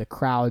the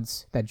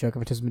crowds that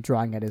Djokovic has been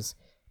drawing at his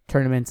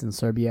tournaments in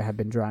Serbia have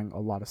been drawing a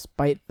lot of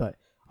spite. But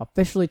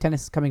officially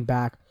tennis is coming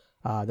back.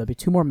 There'll be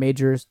 2 more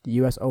majors, the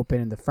US Open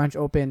and the French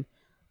Open.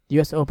 The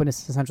US Open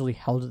is essentially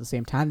held at the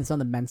same time. It's on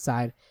the men's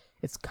side.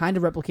 It's kind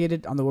of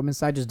replicated on the women's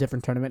side, just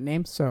different tournament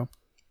names. So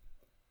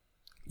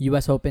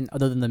US Open,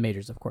 other than the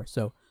majors, of course.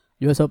 So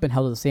US Open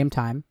held at the same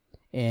time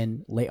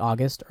in late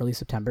August, early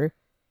September.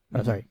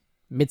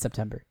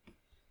 Mid-September.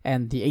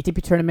 And the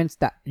ATP tournaments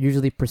that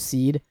usually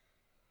precede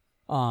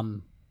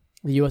the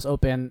US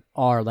Open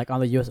are like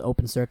on the US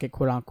Open circuit,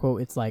 quote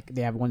unquote. It's like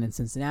they have one in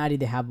Cincinnati,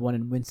 they have one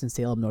in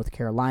Winston-Salem, North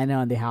Carolina,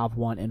 and they have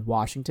one in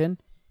Washington,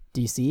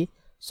 D.C.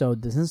 So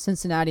the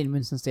Cincinnati and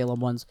Winston-Salem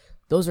ones,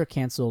 those are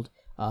canceled.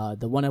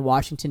 The one in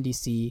Washington,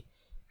 D.C.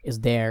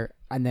 is there.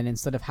 And then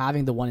instead of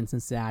having the one in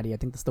Cincinnati, I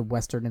think that's the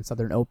Western and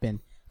Southern Open,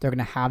 they're going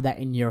to have that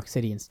in New York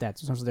City instead.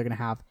 So essentially they're going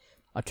to have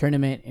a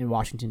tournament in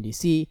Washington,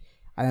 D.C.,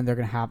 and then they're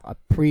going to have a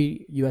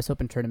pre-US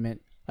Open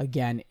tournament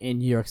again in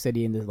New York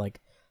City in the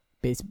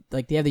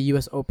they have the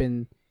US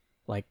Open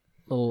like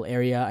little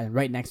area, and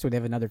right next to it they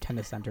have another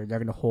tennis center. They're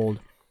going to hold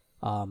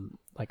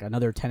like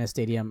another tennis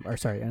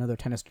another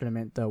tennis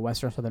tournament, the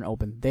Western Southern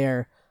Open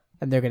there,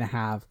 and they're going to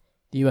have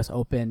the US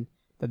Open.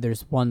 Then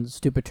there's one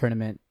stupid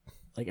tournament,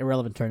 like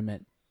irrelevant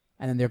tournament,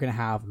 and then they're going to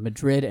have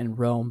Madrid and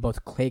Rome,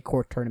 both clay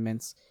court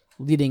tournaments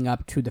leading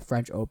up to the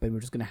French Open,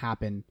 which is going to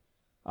happen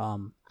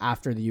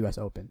after the US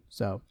Open.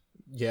 So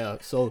yeah,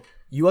 so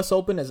U.S.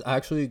 Open is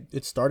actually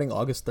it's starting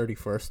August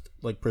 31st,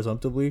 like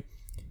presumably.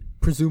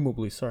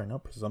 Sorry,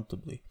 not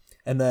presumptively.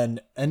 And then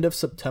end of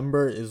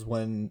September is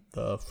when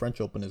the French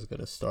Open is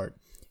gonna start.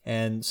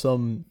 And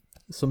some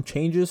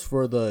changes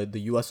for the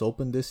U.S.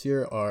 Open this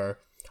year are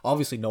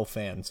obviously no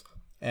fans.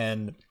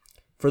 And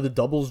for the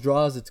doubles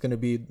draws, it's gonna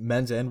be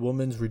men's and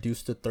women's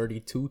reduced to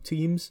 32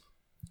 teams.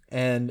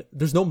 And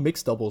there's no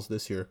mixed doubles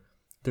this year.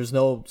 There's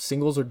no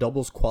singles or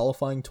doubles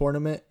qualifying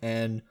tournament,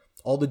 and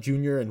all the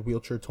junior and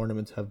wheelchair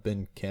tournaments have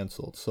been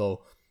canceled.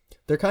 So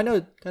they're kind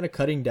of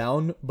cutting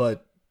down,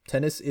 but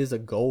tennis is a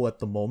go at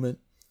the moment.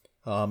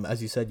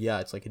 As you said,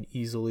 yeah, it's like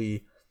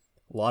a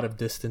lot of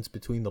distance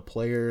between the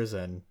players,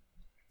 and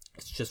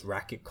it's just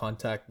racket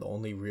contact. The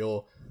only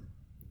real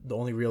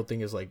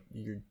thing is like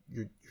you're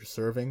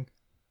serving.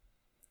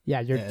 Yeah,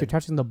 you're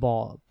touching the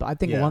ball. But I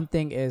think one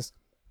thing is,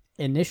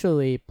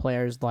 initially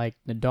players like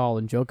Nadal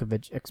and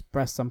Djokovic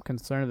expressed some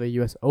concern of the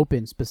U.S.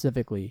 Open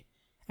specifically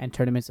and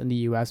tournaments in the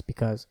U.S.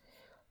 because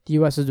the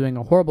U.S. is doing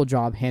a horrible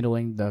job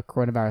handling the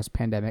coronavirus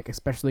pandemic,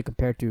 especially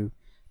compared to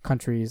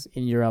countries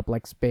in Europe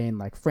like Spain,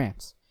 like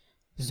France.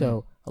 Mm-hmm.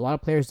 So a lot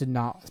of players did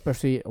not,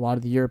 especially a lot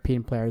of the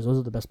European players, those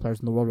are the best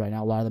players in the world right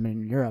now, a lot of them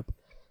in Europe,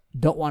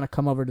 don't want to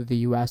come over to the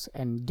U.S.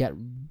 and get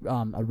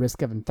a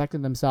risk of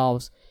infecting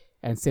themselves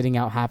and sitting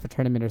out half a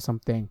tournament or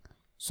something.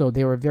 So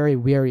they were very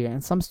wary,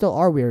 and some still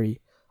are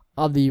wary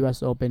of the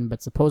U.S. Open,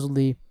 but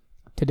supposedly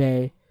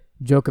today,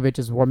 Djokovic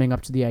is warming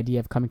up to the idea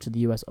of coming to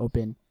the U.S.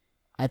 Open.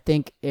 I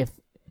think if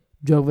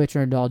Djokovic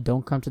or Nadal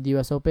don't come to the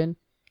U.S. Open,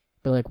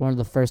 but like one of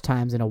the first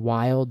times in a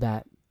while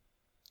that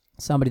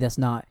somebody that's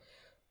not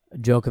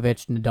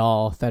Djokovic,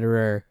 Nadal,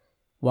 Federer,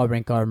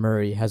 Wawrinka, or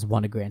Murray has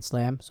won a Grand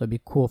Slam. So it'd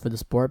be cool for the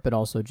sport, but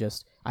also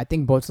just, I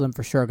think both of them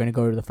for sure are going to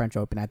go to the French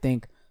Open. I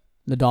think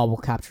Nadal will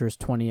capture his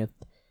 20th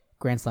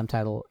Grand Slam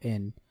title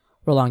in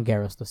Roland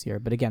Garros this year.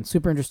 But again,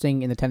 super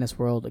interesting in the tennis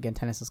world. Again,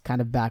 tennis is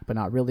kind of back, but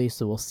not really.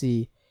 So we'll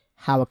see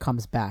how it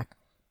comes back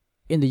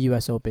in the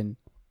U.S. Open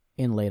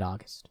in late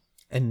August.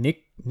 And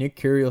Nick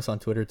Kyrgios on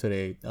Twitter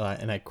today,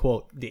 and I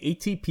quote, "The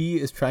ATP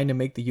is trying to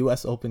make the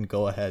U.S. Open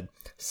go ahead.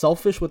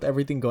 Selfish with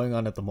everything going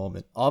on at the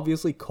moment.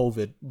 Obviously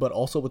COVID, but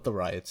also with the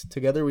riots.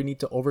 Together we need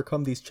to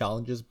overcome these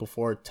challenges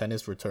before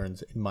tennis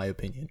returns, in my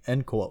opinion."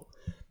 End quote.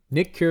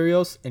 Nick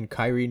Kyrgios and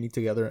Kyrie need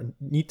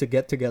to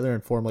get together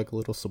and form like a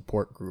little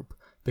support group,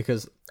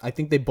 because I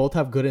think they both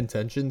have good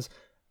intentions,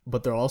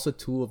 but they're also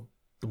two of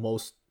the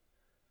most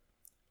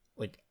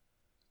like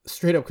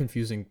straight up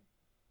confusing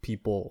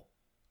people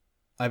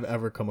I've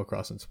ever come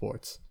across in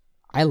sports.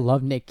 I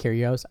love Nick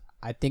Kyrgios.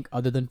 I think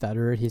other than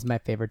Federer, he's my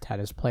favorite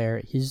tennis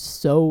player. He's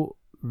so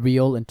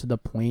real and to the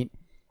point.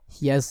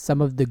 He has some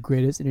of the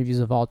greatest interviews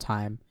of all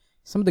time,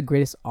 some of the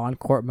greatest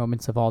on-court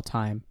moments of all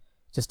time.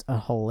 Just a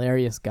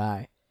hilarious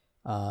guy.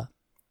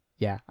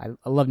 Yeah, I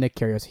love Nick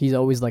Kyrgios. He's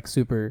always like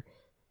super,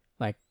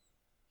 like,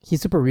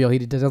 he's super real. He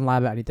doesn't lie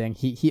about anything.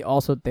 He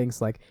also thinks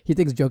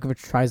Djokovic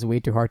tries way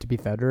too hard to be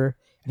Federer,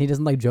 and he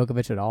doesn't like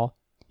Djokovic at all.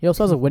 He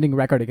also has a winning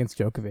record against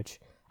Djokovic.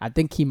 I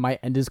think he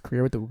might end his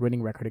career with a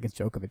winning record against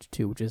Djokovic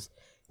too, which is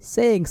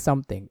saying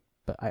something.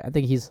 But I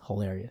think he's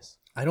hilarious.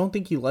 I don't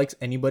think he likes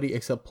anybody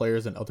except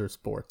players in other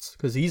sports,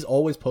 because he's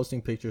always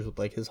posting pictures with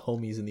like his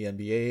homies in the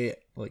NBA,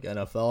 like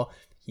NFL.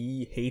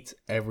 He hates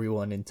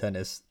everyone in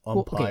tennis,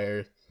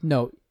 umpires. Okay.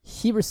 No,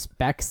 he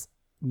respects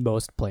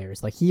most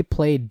players. Like, he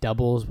played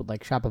doubles with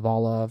like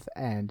Shapovalov,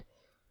 and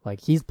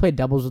like he's played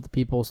doubles with the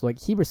people. So like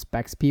he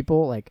respects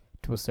people like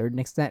to a certain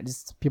extent.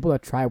 Just people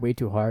that try way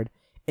too hard,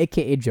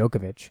 aka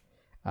Djokovic.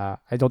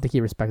 I don't think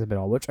he respects him at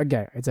all, which,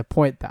 again, it's a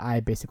point that I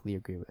basically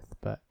agree with.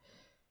 But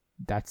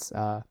that's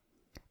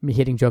me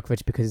hating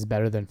Djokovic because he's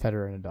better than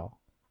Federer and Nadal.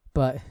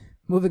 But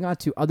moving on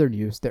to other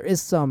news, there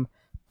is some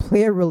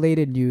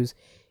player-related news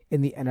in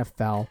the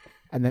NFL.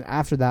 And then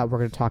after that, we're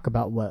going to talk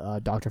about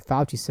what Dr.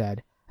 Fauci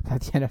said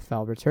about the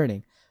NFL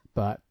returning.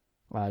 But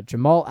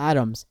Jamal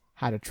Adams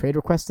had a trade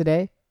request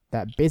today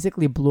that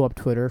basically blew up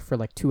Twitter for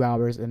like 2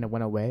 hours and it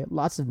went away.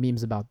 Lots of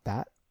memes about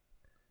that.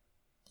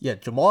 Yeah,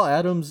 Jamal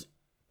Adams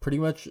pretty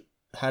much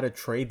had a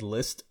trade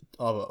list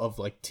of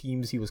like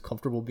teams he was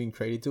comfortable being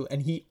traded to,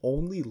 and he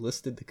only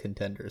listed the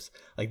contenders.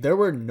 Like there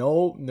were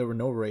no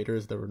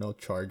Raiders, there were no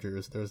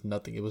Chargers, there was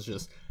nothing. It was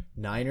just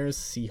Niners,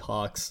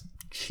 Seahawks,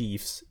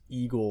 Chiefs,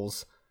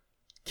 Eagles,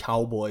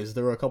 Cowboys.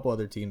 There were a couple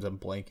other teams I'm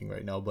blanking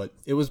right now, but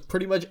it was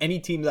pretty much any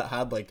team that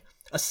had like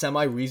a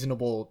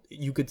semi-reasonable,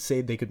 you could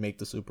say they could make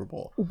the Super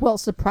Bowl. Well,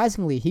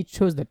 surprisingly, he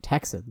chose the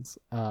Texans.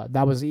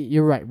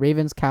 You're right,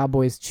 Ravens,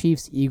 Cowboys,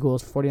 Chiefs,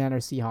 Eagles,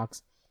 49ers,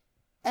 Seahawks.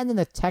 And then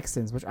the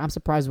Texans, which I'm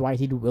surprised why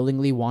he'd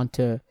willingly want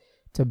to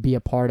be a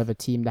part of a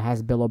team that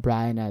has Bill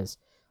O'Brien as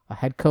a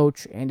head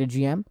coach and a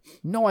GM.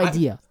 No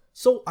idea.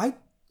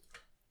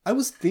 I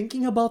was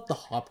thinking about the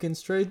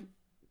Hopkins trade.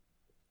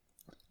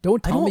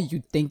 Don't tell me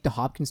you think the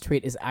Hopkins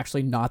trade is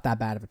actually not that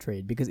bad of a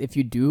trade, because if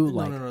you do,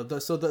 No.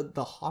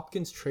 The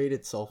Hopkins trade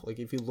itself, like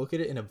if you look at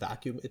it in a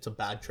vacuum, it's a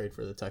bad trade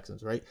for the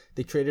Texans, right?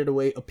 They traded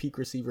away a peak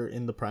receiver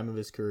in the prime of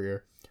his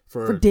career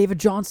for David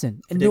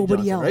Johnson and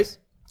nobody else. Right?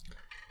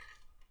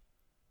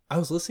 I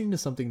was listening to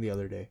something the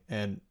other day,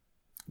 and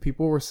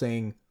people were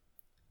saying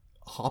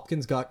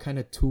Hopkins got kind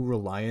of too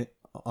reliant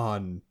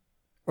on,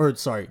 or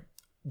sorry,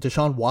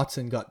 Deshaun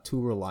Watson got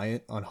too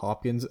reliant on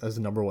Hopkins as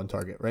the number one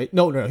target, right?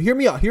 No. Hear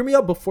me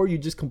out before you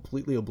just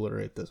completely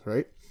obliterate this,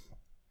 right?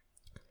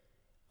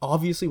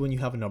 Obviously, when you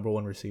have a number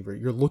one receiver,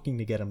 you're looking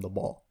to get him the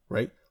ball,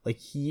 right? Like,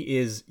 he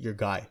is your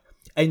guy.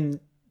 And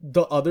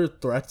the other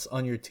threats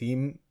on your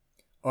team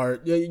are,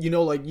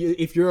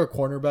 if you're a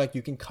cornerback,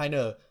 you can kind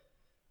of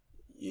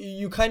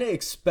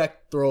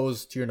expect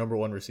throws to your number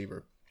one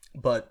receiver.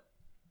 But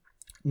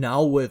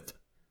now with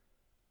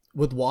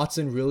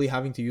Watson really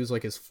having to use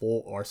like his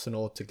full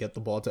arsenal to get the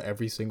ball to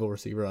every single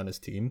receiver on his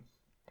team,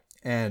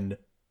 and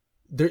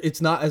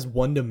it's not as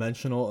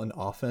one-dimensional an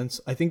offense.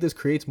 I think this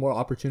creates more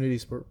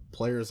opportunities for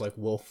players like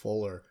Will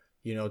Fuller,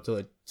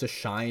 to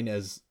shine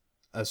as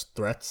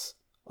threats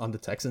on the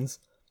Texans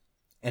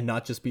and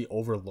not just be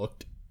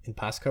overlooked in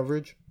pass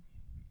coverage.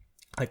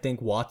 I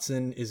think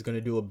Watson is going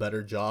to do a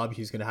better job.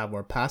 He's going to have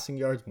more passing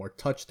yards, more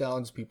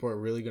touchdowns. People are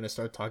really going to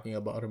start talking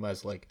about him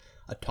as like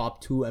a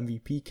top 2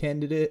 MVP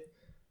candidate.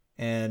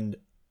 And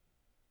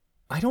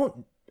I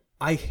don't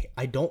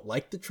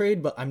like the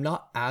trade, but I'm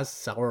not as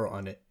sour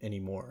on it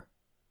anymore.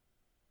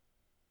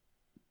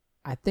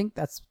 I think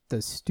that's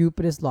the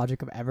stupidest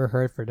logic I've ever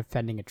heard for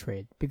defending a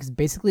trade. Because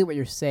basically what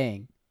you're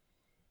saying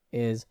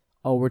is,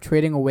 we're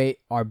trading away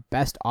our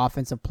best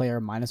offensive player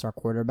minus our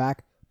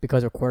quarterback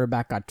because our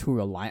quarterback got too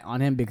reliant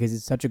on him because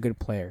he's such a good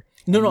player.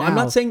 No, I'm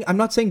not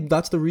saying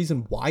that's the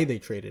reason why they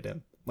traded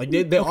him. Like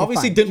they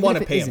obviously didn't want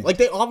to pay him. Like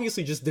they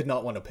obviously just did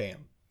not want to pay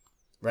him.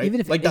 Right? Even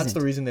if like that's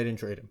the reason they didn't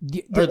trade him.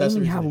 They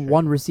only have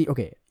one receiver.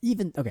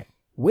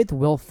 With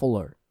Will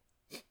Fuller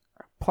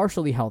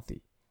partially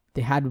healthy,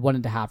 they had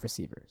 1.5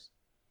 receivers.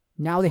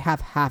 Now they have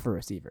half a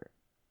receiver.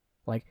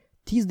 Like,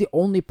 he's the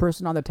only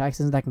person on the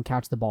Texans that can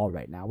catch the ball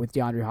right now with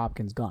DeAndre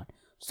Hopkins gone.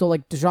 So,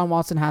 like, Deshaun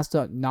Watson has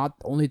to not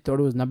only throw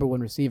to his number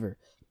one receiver,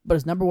 but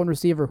his number one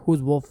receiver,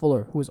 who's Will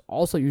Fuller, who is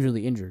also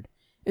usually injured,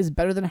 is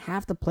better than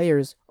half the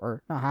players,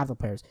 or not half the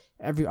players,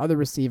 every other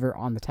receiver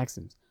on the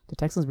Texans. The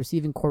Texans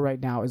receiving core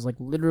right now is, like,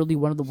 literally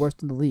one of the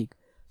worst in the league.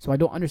 So I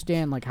don't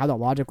understand, like, how that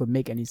logic would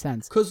make any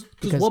sense. Because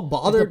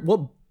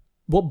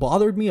what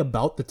bothered me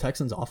about the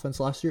Texans offense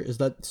last year is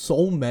that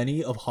so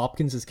many of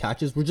Hopkins'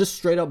 catches were just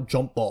straight up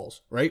jump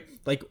balls, right?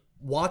 Like,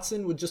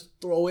 Watson would just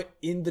throw it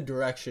in the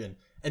direction.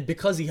 And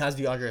because he has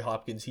DeAndre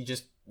Hopkins, he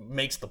just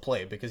makes the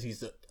play because he's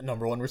the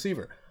number one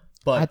receiver.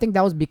 But I think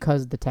that was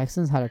because the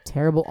Texans had a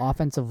terrible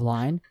offensive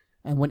line.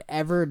 And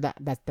whenever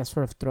that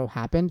sort of throw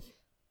happened,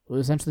 it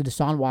was essentially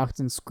Deshaun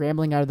Watson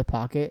scrambling out of the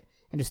pocket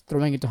and just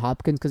throwing it to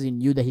Hopkins because he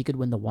knew that he could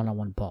win the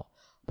one-on-one ball.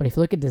 But if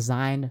you look at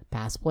design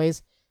pass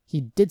plays, he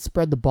did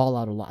spread the ball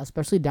out a lot,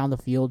 especially down the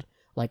field.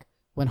 Like,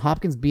 when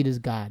Hopkins beat his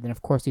guy, then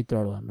of course he'd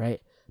throw to him,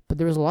 right? But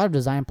there was a lot of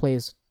design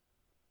plays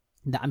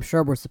that I'm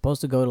sure were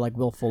supposed to go to, like,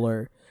 Will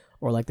Fuller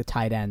or, like, the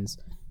tight ends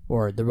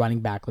or the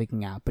running back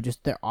leaking out. But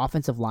just their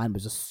offensive line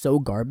was just so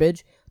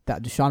garbage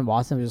that Deshaun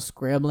Watson was just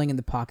scrambling in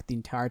the pocket the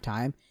entire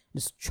time,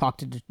 just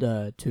chalked it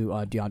to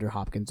DeAndre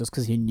Hopkins just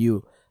because he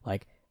knew,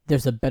 like,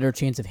 there's a better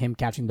chance of him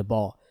catching the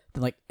ball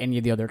than, like, any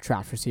of the other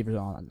trash receivers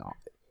on.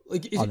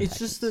 Like, it's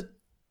just that,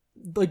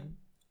 like,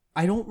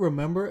 I don't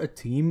remember a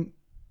team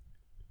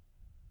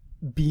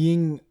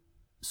being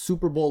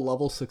Super Bowl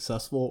level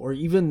successful or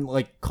even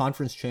like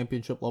conference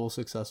championship level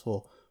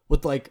successful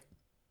with like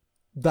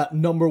that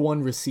number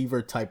one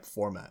receiver type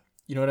format.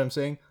 You know what I'm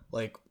saying?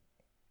 Like,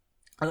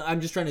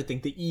 I'm just trying to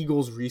think. The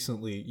Eagles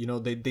recently,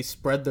 they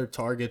spread their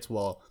targets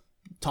well.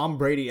 Tom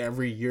Brady,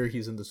 every year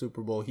he's in the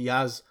Super Bowl, he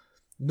has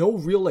no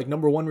real like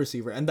number one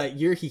receiver. And that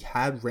year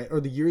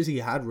the years he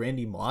had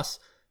Randy Moss,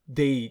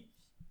 they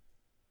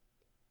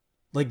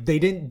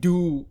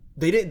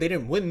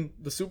didn't win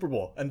the Super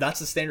Bowl, and that's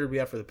the standard we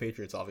have for the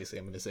Patriots. Obviously,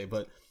 I'm going to say,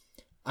 but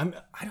I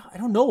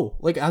don't know.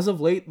 Like, as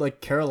of late,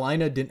 like,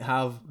 Carolina didn't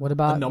have what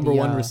about a number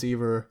one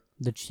receiver.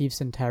 The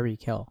Chiefs and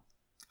Tyreek Hill.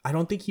 I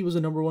don't think he was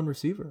a number one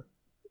receiver.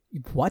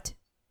 What?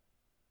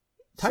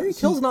 Tyreek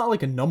Hill's not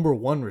like a number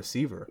one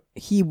receiver.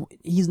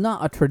 He's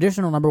not a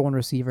traditional number one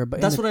receiver, but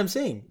that's what I'm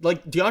saying.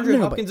 Like, DeAndre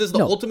Hopkins is the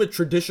ultimate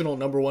traditional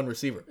number one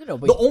receiver.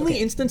 The only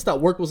instance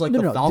that worked was like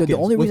the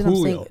Falcons with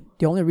Julio.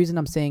 The only reason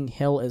I'm saying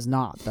Hill is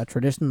not the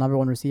traditional number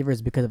one receiver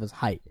is because of his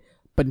height.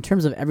 But in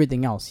terms of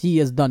everything else, he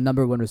is the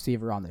number one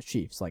receiver on the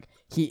Chiefs. Like,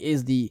 he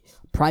is the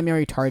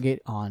primary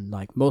target on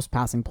like most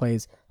passing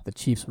plays the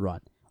Chiefs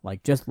run.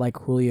 Like, just like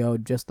Julio,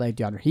 just like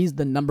DeAndre, he's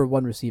the number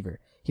one receiver.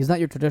 He's not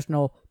your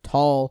traditional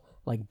tall,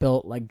 like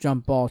built, like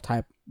jump ball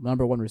type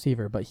number one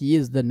receiver, but he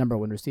is the number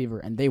one receiver,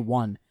 and they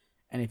won.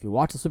 And if you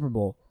watch the Super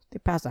Bowl, they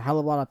passed a hell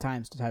of a lot of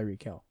times to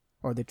Tyreek Hill,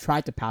 or they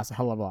tried to pass a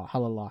hell of a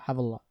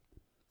lot,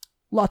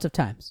 lots of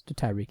times to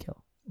Tyreek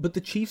Hill. But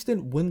the Chiefs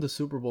didn't win the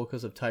Super Bowl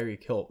because of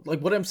Tyreek Hill.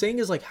 Like, what I'm saying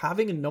is, like,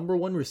 having a number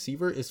one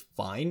receiver is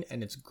fine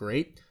and it's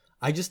great.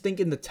 I just think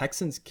in the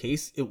Texans'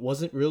 case, it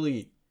wasn't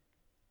really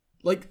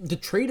like the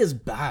trade is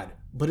bad,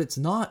 but it's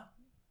not.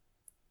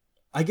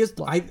 I guess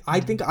I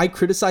think I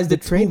criticized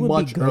it too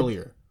much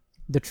earlier.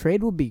 The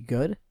trade would be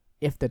good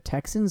if the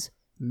Texans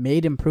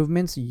made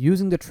improvements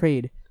using the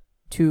trade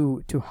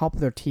to help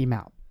their team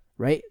out.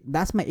 right?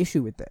 That's my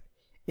issue with it.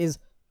 Is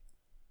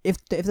if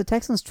the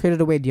Texans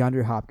traded away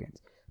DeAndre Hopkins,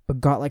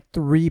 but got like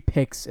 3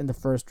 picks in the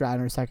first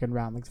round or second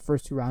round, like the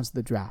first 2 rounds of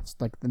the drafts,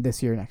 like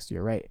this year, next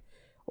year, right?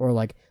 Or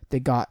like they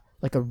got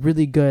like a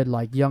really good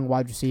like young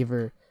wide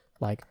receiver,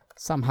 like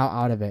somehow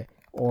out of it,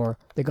 or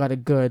they got a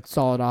good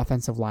solid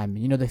offensive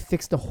lineman. They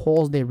fixed the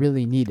holes they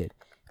really needed,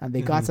 and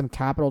they got some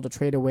capital to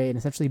trade away and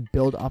essentially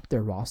build up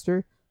their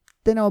roster.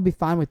 Then I'll be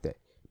fine with it.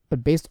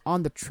 But based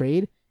on the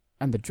trade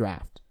and the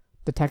draft,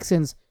 the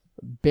Texans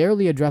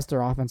barely addressed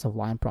their offensive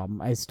line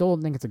problem. I still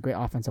don't think it's a great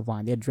offensive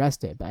line. They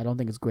addressed it, but I don't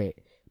think it's great.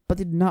 But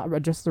they did not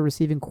address the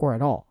receiving core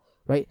at all,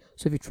 right?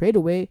 So if you trade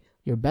away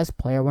your best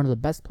player, one of the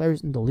best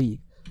players in the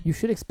league, you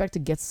should expect to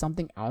get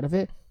something out of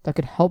it that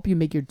could help you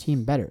make your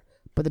team better.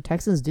 But the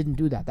Texans didn't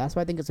do that. That's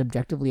why I think it's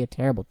objectively a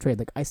terrible trade.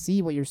 Like, I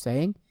see what you're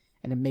saying,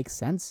 and it makes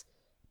sense.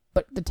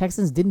 But the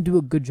Texans didn't do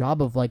a good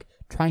job of like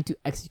trying to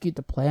execute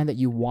the plan that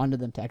you wanted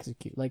them to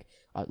execute. Like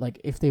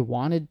if they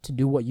wanted to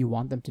do what you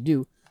want them to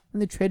do, then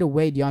they trade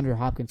away DeAndre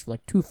Hopkins for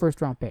like 2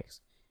 first-round picks,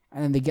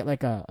 and then they get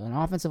like an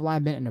offensive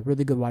lineman and a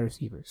really good wide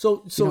receiver.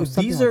 So if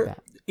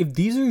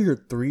these are your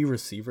 3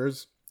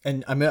 receivers,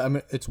 and I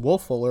mean it's Will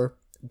Fuller,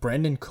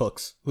 Brandon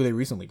Cooks, who they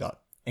recently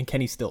got, and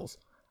Kenny Stills.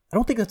 I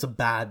don't think that's a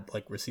bad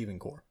like receiving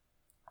core.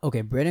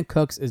 Okay, Brandon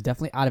Cooks is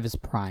definitely out of his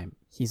prime.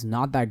 He's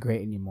not that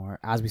great anymore.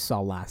 As we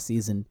saw last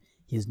season,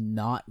 he's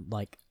not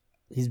like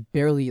he's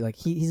barely like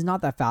he's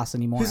not that fast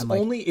anymore. His and, like,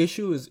 only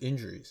issue is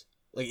injuries.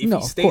 Like if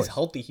he stays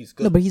healthy, he's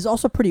good. No, but he's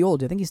also pretty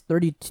old. I think he's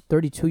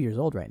 32 years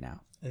old right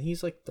now. And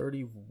he's like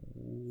 30.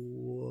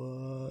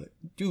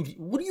 Dude,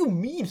 what do you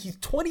mean? He's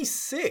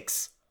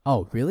 26.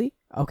 Oh, really?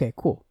 Okay,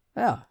 cool.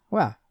 Yeah,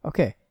 wow.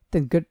 Okay,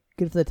 then good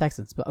for the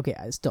Texans. But okay,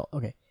 still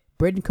okay.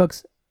 Brandon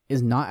Cooks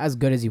is not as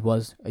good as he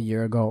was a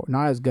year ago.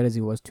 Not as good as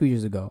he was 2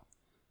 years ago.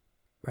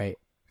 Right.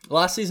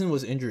 Last season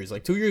was injuries.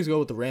 Like 2 years ago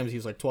with the Rams, he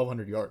was like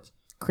 1,200 yards.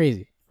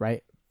 Crazy,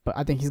 right? But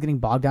I think he's getting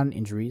bogged down in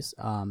injuries.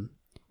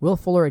 Will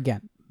Fuller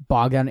again,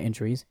 bogged down in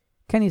injuries.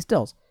 Kenny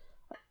Stills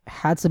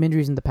had some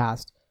injuries in the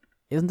past.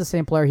 Isn't the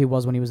same player he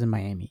was when he was in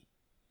Miami.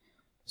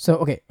 So,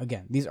 okay,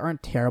 again, these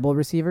aren't terrible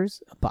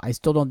receivers, but I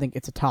still don't think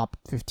it's a top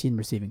 15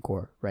 receiving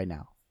core right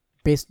now,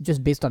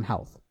 based on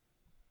health.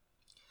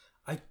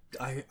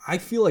 I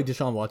feel like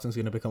Deshaun Watson's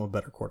going to become a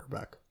better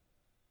quarterback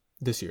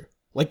this year.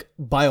 Like,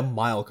 by a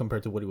mile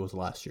compared to what he was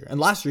last year. And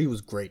last year he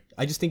was great.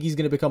 I just think he's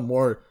going to become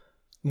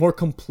more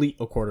complete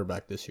a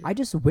quarterback this year. I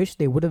just wish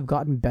they would have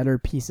gotten better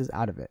pieces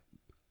out of it.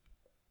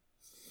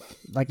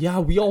 Like, yeah,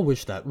 we all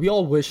wish that. We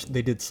all wish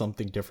they did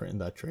something different in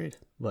that trade.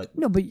 But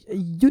no, but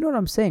you know what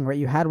I'm saying, right?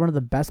 You had one of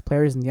the best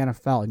players in the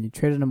NFL, and you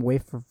traded him away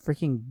for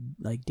freaking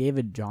like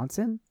David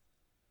Johnson.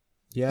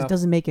 Yeah, it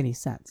doesn't make any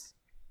sense.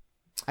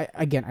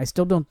 I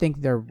still don't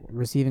think their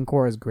receiving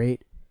core is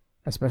great,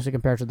 especially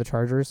compared to the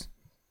Chargers.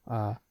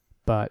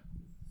 But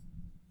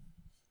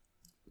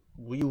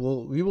we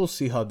will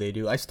see how they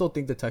do. I still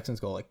think the Texans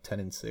go like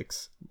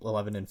 10-6,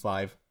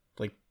 11-5,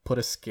 like put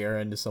a scare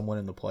into someone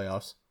in the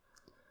playoffs.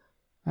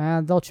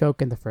 And they'll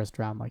choke in the first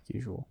round like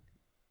usual.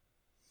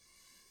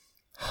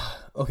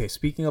 Okay,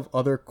 speaking of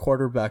other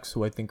quarterbacks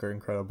who I think are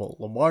incredible,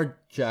 Lamar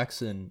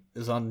Jackson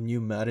is on the new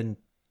Madden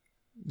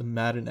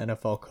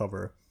NFL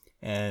cover,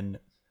 and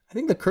I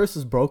think the curse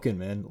is broken,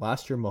 man.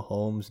 Last year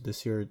Mahomes,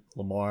 this year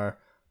Lamar.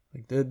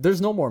 Like there's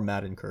no more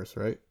Madden curse,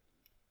 right?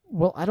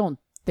 Well, I don't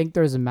think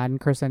there's a Madden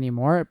curse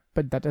anymore,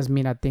 but that doesn't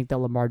mean I think that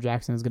Lamar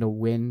Jackson is going to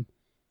win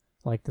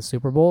like the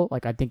Super Bowl.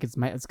 Like I think it's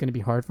going to be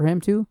hard for him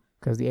to,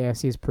 because the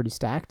AFC is pretty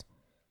stacked.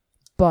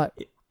 But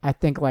I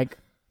think like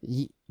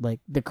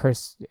the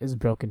curse is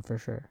broken for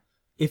sure.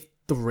 If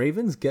the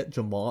Ravens get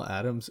Jamal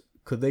Adams,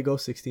 could they go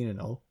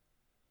 16-0?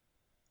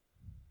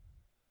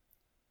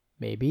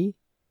 Maybe.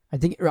 I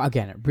think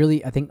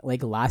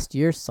like last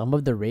year, some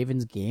of the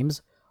Ravens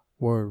games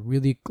were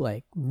really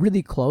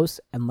close,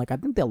 and like I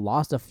think they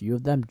lost a few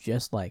of them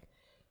just like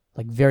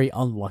very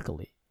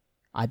unluckily.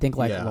 I think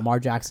Lamar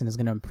Jackson is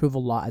going to improve a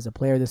lot as a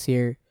player this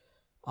year.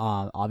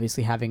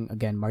 Obviously having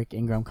again Mark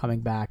Ingram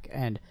coming back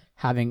and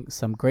having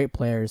some great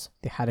players.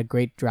 They had a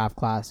great draft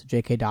class.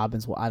 J.K.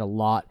 Dobbins will add a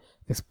lot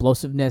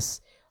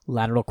explosiveness,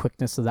 lateral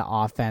quickness to the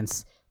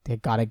offense. They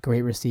got a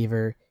great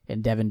receiver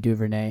in Devin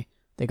Duvernay.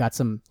 They got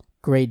some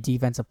great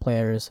defensive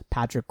players,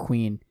 Patrick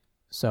Queen.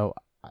 So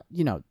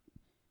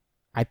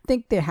I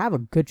think they have a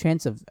good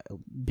chance of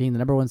being the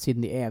number 1 seed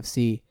in the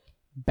AFC,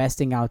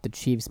 besting out the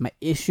Chiefs. My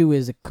issue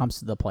is it comes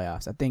to the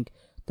playoffs. I think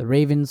the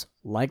Ravens,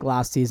 like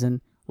last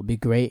season, will be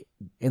great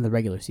in the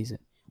regular season.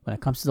 When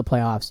it comes to the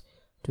playoffs,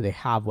 do they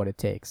have what it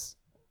takes?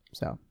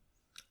 So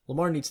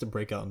Lamar needs to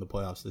break out in the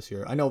playoffs this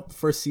year. I know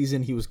first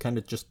season he was kind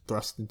of just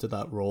thrust into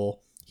that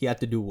role. He had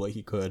to do what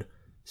he could.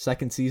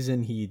 Second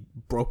season he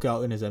broke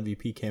out in his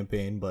MVP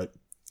campaign, but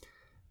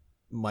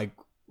Mike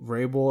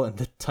Vrabel and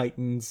the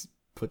Titans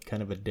put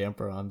kind of a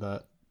damper on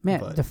that.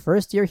 Man, the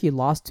first year he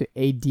lost to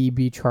a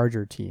DB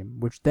Charger team,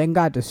 which then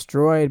got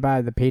destroyed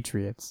by the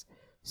Patriots.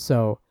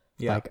 So,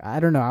 I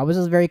don't know. I was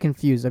just very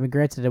confused. I mean,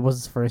 granted, it was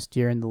his first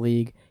year in the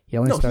league. He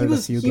only No, started a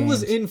few he games.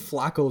 was in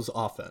Flacco's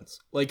offense.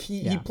 Like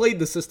he played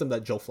the system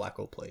that Joe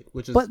Flacco played,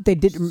 which is But they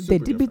did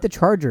beat the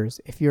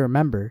Chargers, if you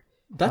remember.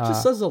 That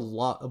just says a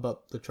lot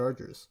about the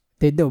Chargers.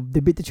 They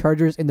beat the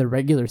Chargers in the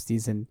regular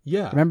season.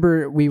 Yeah.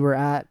 Remember, we were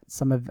at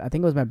I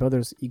think it was my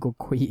brother's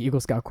Eagle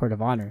Scout Court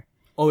of Honor.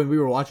 Oh, and we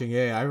were watching.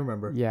 Yeah, I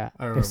remember. Yeah,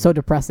 I remember. It's so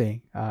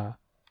depressing.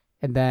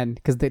 And then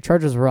because the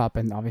Chargers were up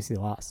and obviously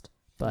lost.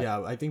 But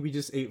yeah, I think we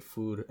just ate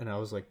food, and I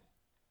was like,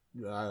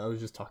 I was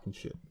just talking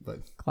shit. But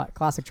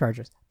classic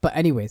Chargers. But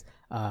anyways,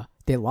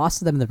 they lost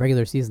to them in the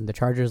regular season. The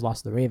Chargers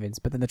lost to the Ravens,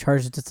 but then the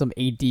Chargers did some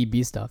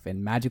ADB stuff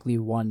and magically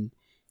won.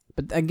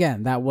 But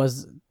again, that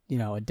was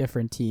a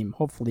different team.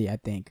 Hopefully, I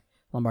think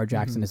Lamar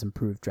Jackson has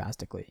improved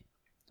drastically.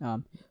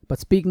 But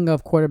speaking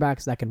of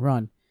quarterbacks that can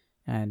run,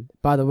 and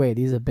by the way,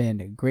 these have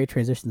been great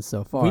transitions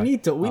so far. We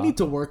need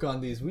to work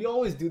on these. We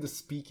always do the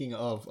speaking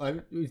of.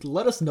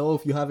 Let us know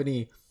if you have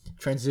any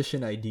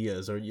transition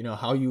ideas, or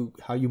how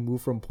you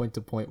move from point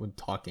to point when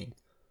talking.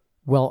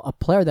 Well, a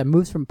player that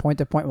moves from point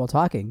to point while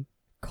talking,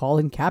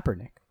 Colin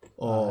Kaepernick,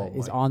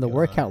 is on the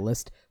workout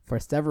list for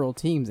several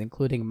teams,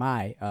 including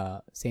my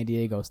San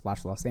Diego /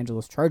 Los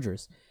Angeles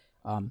Chargers.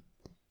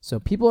 So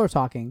people are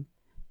talking,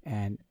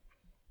 and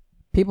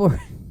a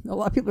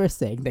lot of people are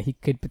saying that he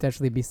could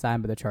potentially be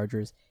signed by the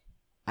Chargers.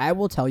 I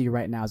will tell you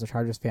right now, as a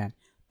Chargers fan,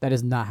 that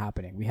is not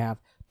happening. We have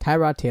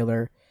Tyrod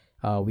Taylor,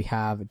 we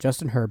have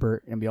Justin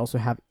Herbert, and we also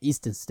have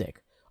Easton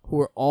Stick, who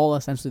are all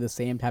essentially the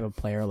same type of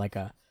player, like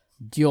a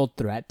dual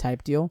threat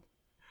type deal.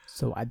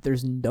 So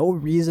there's no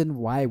reason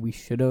why we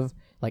should have,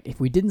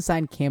 if we didn't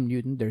sign Cam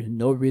Newton, there's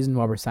no reason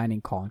why we're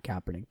signing Colin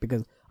Kaepernick,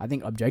 because I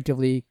think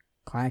objectively,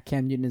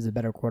 Cam Newton is a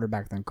better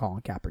quarterback than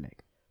Colin Kaepernick.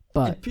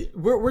 But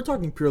we're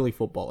talking purely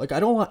football. I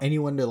don't want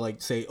anyone to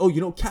say,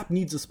 oh, Cap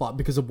needs a spot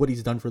because of what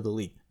he's done for the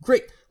league.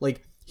 Great.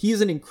 He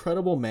is an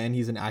incredible man.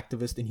 He's an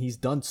activist, and he's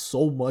done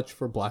so much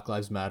for Black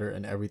Lives Matter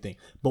and everything.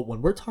 But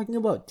when we're talking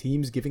about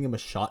teams giving him a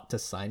shot to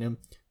sign him,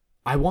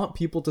 I want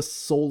people to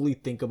solely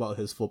think about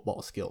his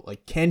football skill.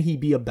 Can he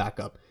be a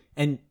backup?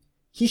 And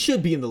he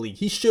should be in the league.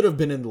 He should have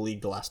been in the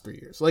league the last 3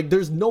 years.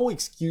 There's no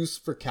excuse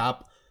for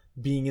Cap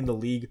being in the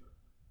league,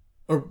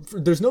 or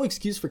there's no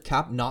excuse for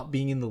Cap not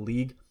being in the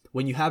league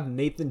when you have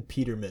Nathan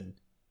Peterman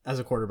as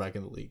a quarterback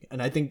in the league.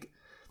 And I think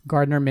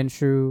Gardner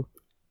Minshew,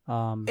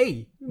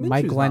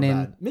 Mike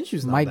Glennon,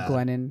 Minshew's not Mike bad.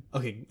 Glennon.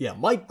 Okay, yeah,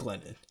 Mike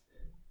Glennon.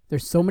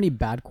 There's so many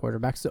bad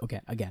quarterbacks. So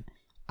again,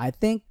 I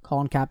think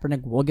Colin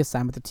Kaepernick will get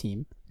signed with the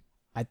team.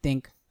 I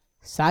think,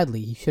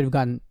 sadly, he should have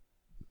gotten,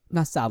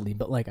 not sadly,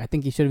 but I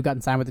think he should have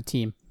gotten signed with the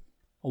team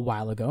a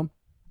while ago.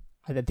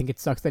 I think it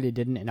sucks that he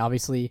didn't, and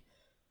obviously,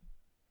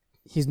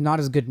 he's not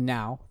as good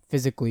now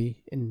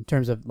physically in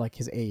terms of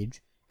his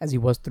age as he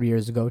was 3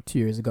 years ago, 2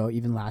 years ago,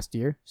 even last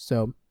year.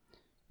 So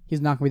he's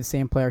not going to be the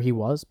same player he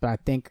was, but I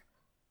think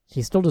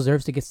he still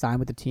deserves to get signed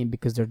with the team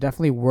because there are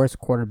definitely worse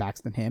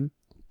quarterbacks than him.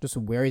 Just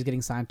where he's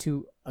getting signed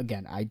to,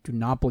 again, I do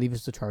not believe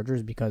it's the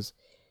Chargers because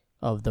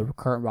of the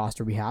current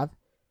roster we have.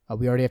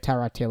 We already have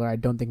Tyrod Taylor. I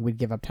don't think we'd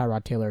give up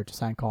Tyrod Taylor to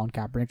sign Colin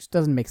Kaepernick. It just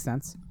doesn't make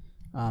sense.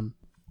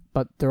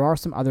 But there are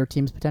some other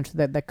teams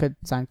potentially that could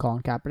sign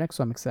Colin Kaepernick,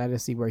 so I'm excited to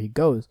see where he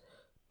goes.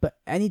 But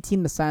any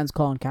team that signs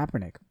Colin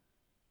Kaepernick,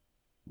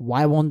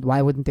 why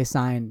wouldn't they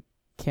sign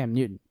Cam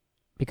Newton?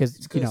 Because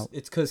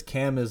it's because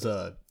Cam is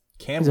a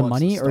Is it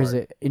money or is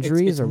it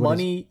injuries? It's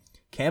money.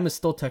 Cam is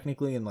still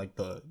technically in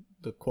the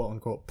quote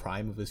unquote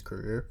prime of his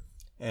career,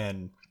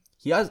 and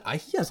he has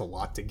a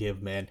lot to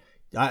give, man.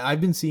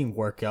 I've been seeing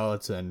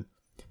workouts, and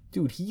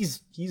dude,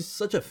 he's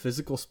such a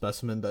physical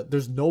specimen that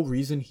there's no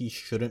reason he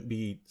shouldn't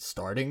be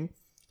starting.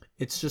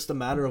 It's just a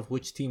matter of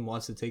which team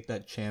wants to take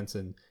that chance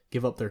and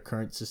give up their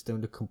current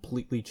system to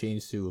completely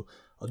change to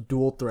a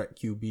dual threat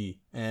QB.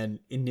 And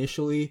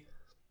initially,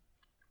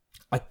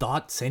 I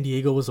thought San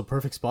Diego was a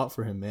perfect spot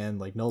for him,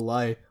 man. No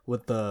lie,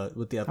 with the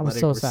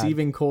athletic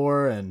receiving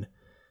core and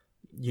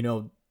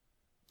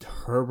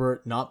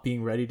Herbert not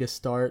being ready to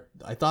start.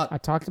 I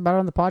talked about it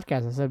on the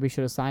podcast. I said we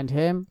should have signed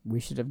him. We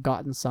should have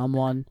gotten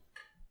someone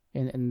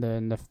in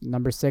the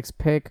number 6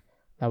 pick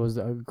that was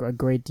a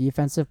great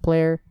defensive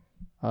player,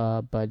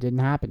 but it didn't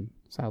happen,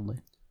 sadly.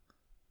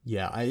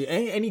 Yeah,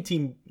 any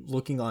team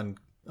looking on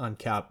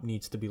Cap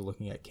needs to be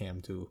looking at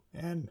Cam too.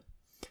 And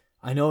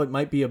I know it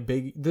might be a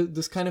big.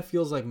 This kind of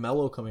feels like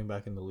Melo coming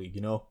back in the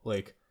league,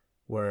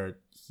 where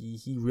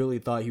he really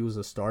thought he was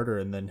a starter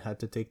and then had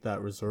to take that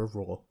reserve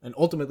role and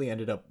ultimately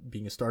ended up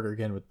being a starter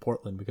again with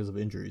Portland because of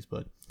injuries.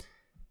 But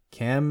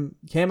Cam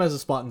has a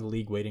spot in the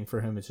league waiting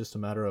for him. It's just a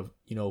matter of,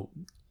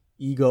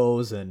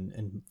 egos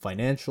and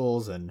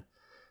financials and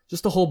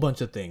just a whole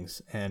bunch of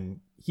things. And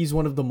he's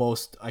one of the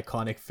most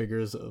iconic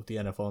figures of the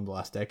NFL in the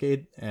last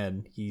decade.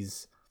 And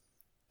he's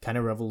kind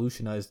of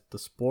revolutionized the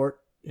sport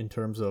in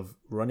terms of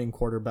running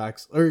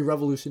quarterbacks, or he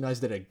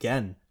revolutionized it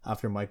again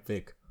after Mike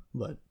Vick.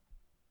 But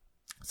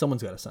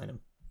someone's got to sign him.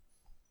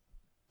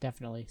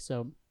 Definitely.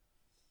 So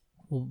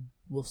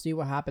we'll see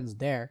what happens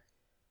there.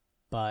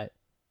 But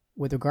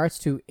with regards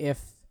to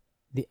if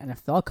the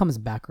NFL comes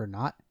back or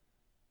not,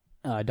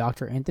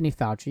 Dr. Anthony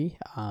Fauci,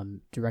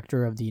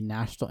 director of the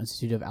National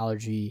Institute of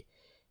Allergy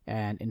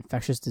and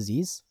Infectious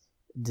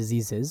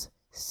Diseases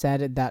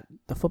said that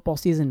the football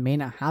season may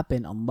not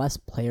happen unless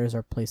players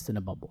are placed in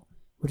a bubble,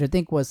 which I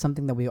think was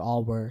something that we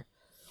all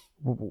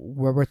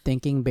were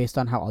thinking based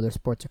on how other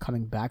sports are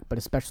coming back, but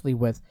especially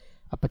with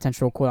a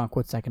potential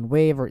quote-unquote second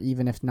wave, or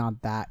even if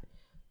not that,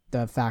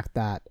 the fact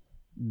that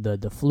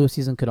the flu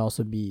season could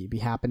also be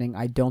happening.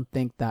 I don't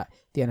think that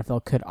the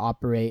NFL could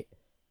operate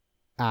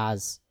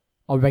as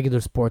a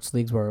regular sports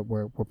leagues where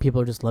people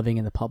are just living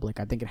in the public.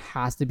 I think it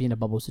has to be in a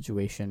bubble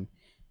situation.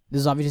 This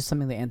is obviously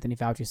something that Anthony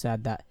Fauci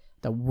said that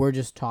we're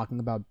just talking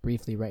about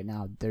briefly right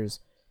now.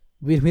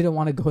 We don't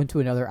want to go into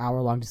another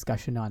hour-long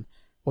discussion on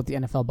what the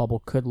NFL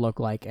bubble could look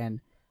like, and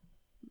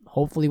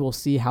hopefully we'll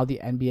see how the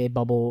NBA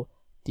bubble,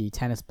 the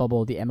tennis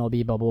bubble, the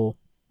MLB bubble,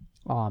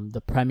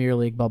 the Premier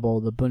League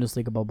bubble, the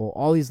Bundesliga bubble,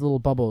 all these little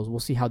bubbles, we'll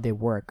see how they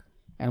work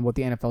and what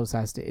the NFL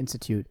decides to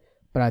institute.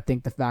 But I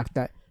think the fact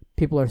that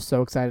people are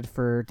so excited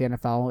for the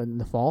NFL in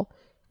the fall,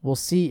 we'll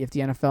see if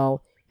the NFL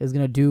is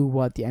going to do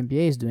what the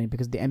NBA is doing,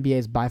 because the NBA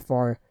is by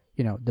far,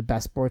 the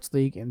best sports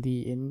league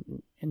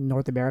in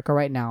North America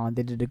right now, and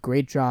they did a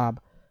great job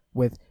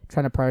with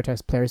trying to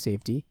prioritize player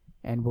safety.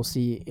 And we'll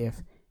see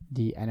if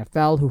the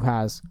NFL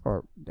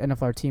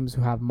teams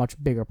who have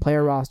much bigger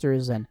player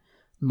rosters and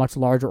much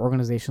larger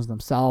organizations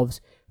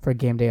themselves for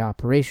game day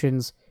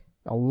operations,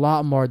 a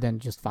lot more than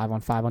just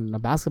 5-on-5 on a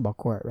basketball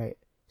court, right?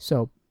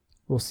 So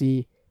we'll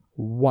see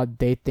what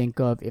they think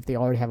of. If they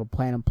already have a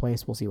plan in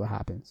place, we'll see what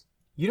happens.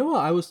 You know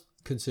what I was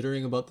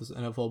considering about this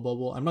NFL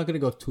bubble? I'm not going to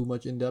go too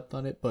much in depth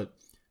on it, but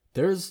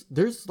there's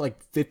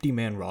like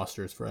 50-man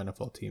rosters for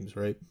NFL teams,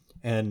 right?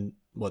 And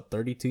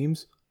 30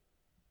 teams?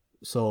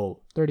 So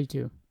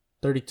 32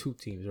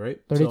 teams, right?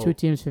 32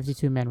 teams,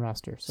 52-man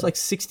roster. So. It's like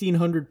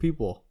 1,600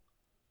 people.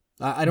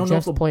 I don't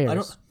just know if players. I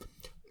don't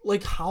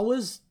like how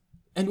is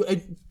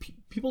and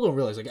people don't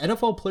realize, like,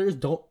 NFL players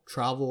don't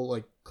travel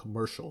like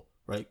commercial,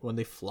 right? When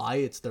they fly,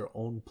 it's their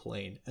own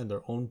plane and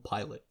their own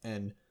pilot,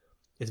 and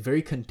it's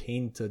very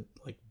contained to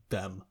like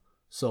them.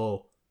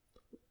 So,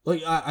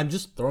 like, I'm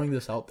just throwing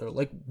this out there.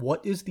 Like,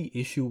 what is the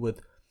issue with,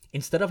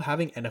 instead of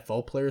having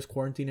NFL players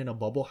quarantine in a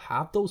bubble,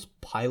 have those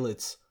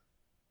pilots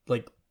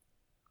like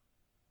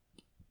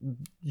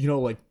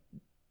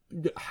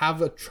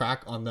have a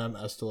track on them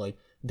as to like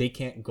they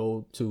can't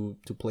go to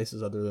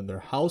places other than their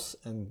house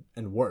and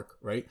work,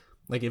 right?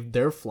 Like, if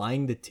they're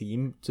flying the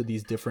team to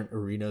these different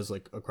arenas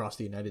like across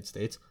the United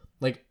States,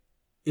 like,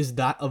 is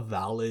that a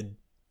valid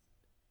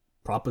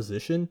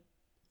proposition?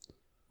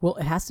 Well,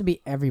 it has to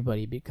be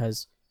everybody,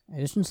 because in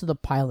addition to the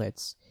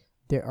pilots,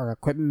 there are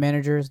equipment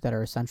managers that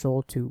are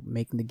essential to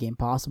making the game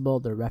possible.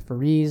 They're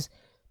referees,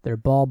 they're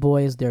ball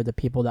boys, they're the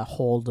people that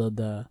hold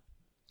the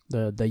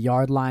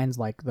yard lines,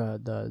 like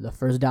the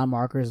first down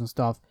markers and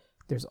stuff.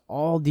 There's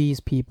all these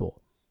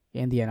people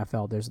in the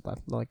NFL. There's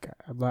like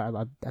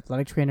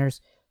athletic trainers,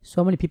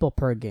 so many people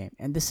per game.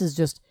 And this is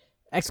just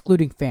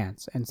excluding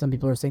fans. And some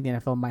people are saying the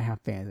NFL might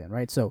have fans in,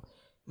 right? So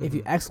if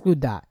you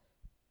exclude that,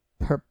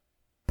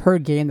 per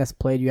game that's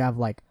played, you have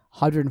like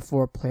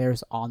 104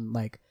 players on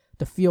like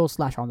the field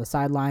 / on the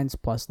sidelines,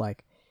 plus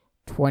like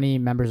 20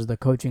 members of the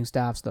coaching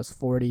staff. So that's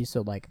 40.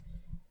 So like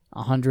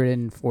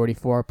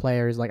 144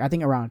 players. Like, I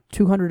think around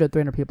 200 to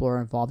 300 people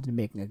are involved in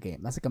making a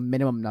game. That's like a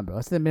minimum number.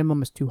 Let's say the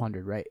minimum is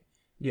 200, right?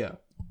 Yeah.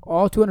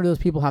 All 200 of those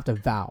people have to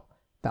vow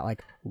that,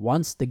 like,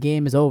 once the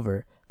game is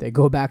over, they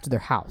go back to their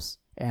house,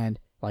 and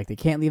like they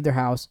can't leave their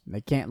house.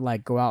 They can't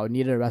like go out and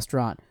eat at a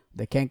restaurant.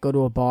 They can't go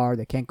to a bar.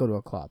 They can't go to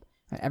a club.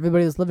 And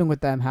everybody that's living with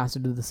them has to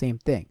do the same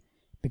thing,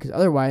 because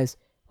otherwise,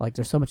 like,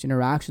 there's so much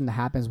interaction that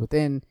happens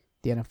within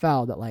the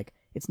NFL that, like,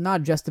 it's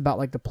not just about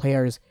like the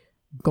players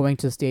going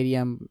to the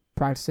stadium,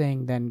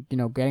 practicing, then,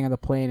 getting on the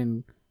plane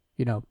and,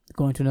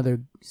 going to another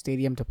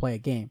stadium to play a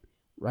game,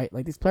 right?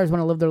 Like, these players want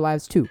to live their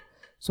lives too.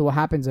 So what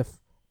happens if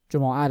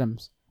Jamal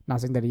Adams, not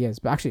saying that he is,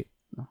 but actually,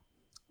 no.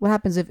 What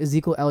happens if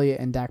Ezekiel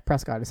Elliott and Dak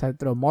Prescott decide to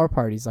throw more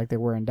parties like they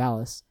were in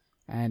Dallas,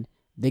 and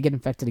they get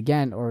infected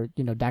again, or,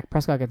 Dak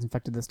Prescott gets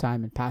infected this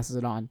time and passes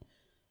it on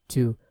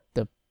to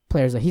the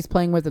players that he's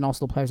playing with and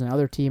also the players on the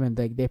other team, and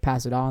they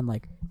pass it on?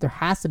 Like, there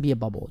has to be a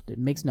bubble. It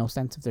makes no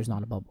sense if there's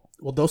not a bubble.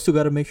 Well, those two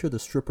got to make sure the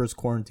strippers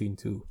quarantine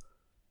too.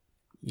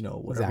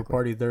 Whatever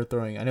party they're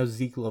throwing. I know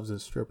Zeke loves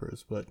his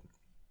strippers, but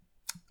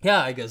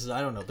yeah, I guess,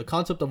 I don't know. The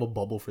concept of a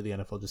bubble for the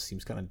NFL just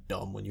seems kind of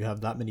dumb when you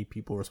have that many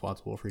people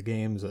responsible for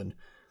games and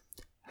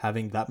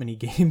having that many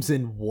games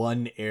in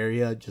one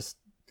area, just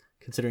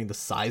considering the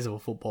size of a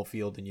football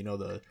field and,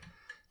 the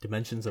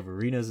dimensions of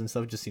arenas and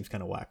stuff, just seems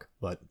kind of whack.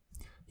 But,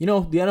 the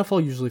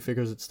NFL usually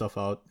figures its stuff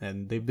out,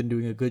 and they've been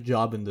doing a good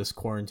job in this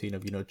quarantine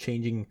of,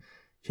 changing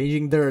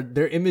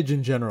their image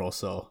in general.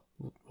 So,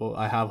 well,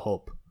 I have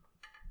hope.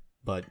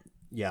 But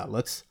yeah,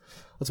 let's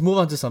move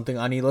on to something.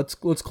 Ani, let's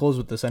close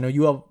with this. I know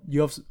you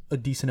have a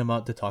decent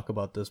amount to talk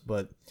about this,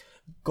 but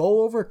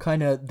go over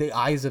kind of the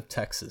eyes of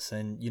Texas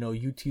and,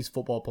 UT's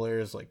football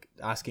players like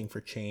asking for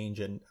change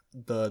and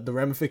the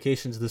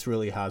ramifications this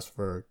really has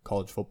for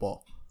college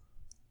football.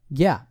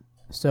 Yeah.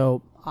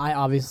 So I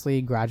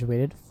obviously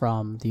graduated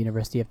from the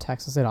University of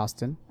Texas at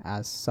Austin,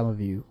 as some of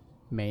you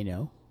may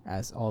know,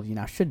 as all of you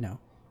now should know.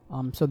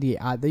 So the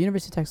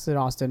University of Texas at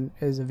Austin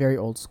is a very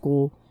old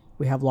school.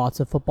 We have lots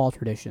of football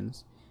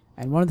traditions,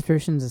 and one of the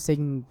traditions is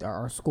singing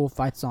our school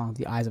fight song,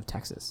 "The Eyes of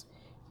Texas."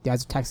 "The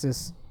Eyes of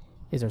Texas"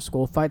 is our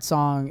school fight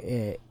song.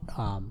 It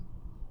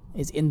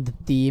is in the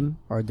theme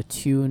or the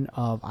tune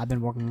of "I've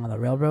Been Working on the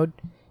Railroad,"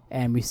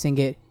 and we sing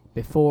it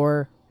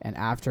before and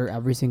after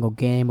every single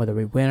game, whether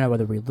we win or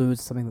whether we lose.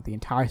 Something that the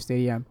entire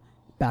stadium,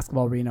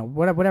 basketball arena,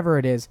 whatever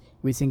it is,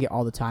 we sing it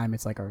all the time.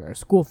 It's like our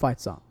school fight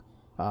song.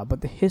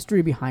 But the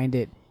history behind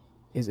it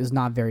is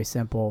not very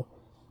simple,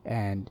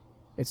 and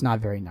it's not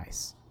very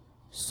nice.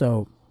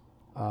 So,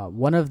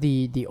 one of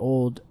the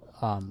old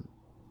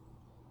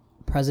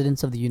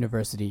presidents of the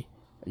university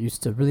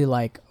used to really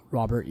like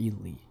Robert E.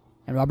 Lee.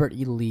 And Robert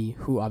E. Lee,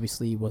 who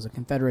obviously was a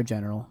Confederate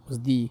general,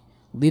 was the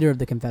leader of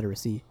the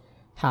Confederacy,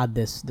 had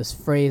this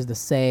phrase, the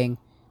saying,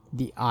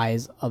 "The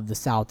eyes of the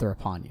South are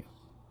upon you."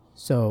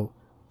 So,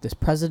 this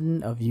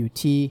president of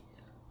UT,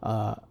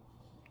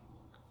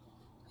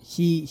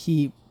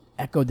 he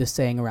echoed this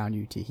saying around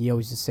UT. He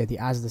always just say, "The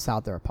eyes of the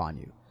South are upon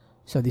you."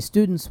 So the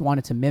students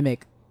wanted to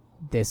mimic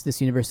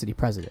this university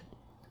president.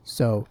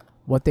 So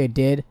what they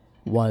did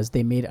was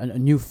they made a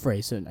new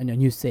phrase, a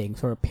new saying,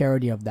 sort of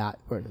parody of that,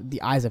 where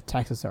 "the eyes of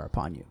Texas are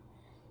upon you."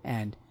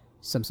 And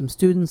some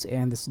students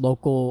and this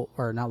local,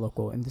 or not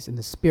local, in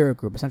this spirit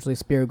group, essentially a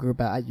spirit group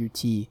at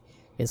UT,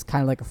 is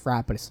kind of like a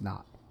frat, but it's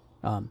not.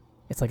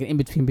 It's like an in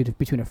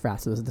between a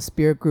frat. So there's the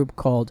spirit group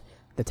called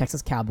the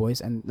Texas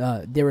Cowboys, and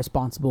they're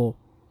responsible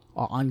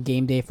on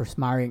game day for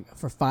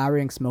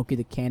firing Smokey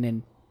the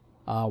Cannon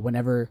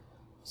whenever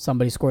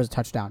somebody scores a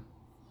touchdown,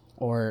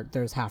 or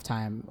there's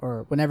halftime,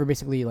 or whenever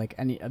basically like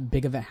a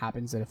big event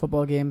happens at a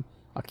football game.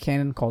 A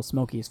cannon called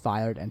Smokey is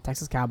fired, and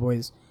Texas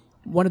Cowboys,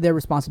 one of their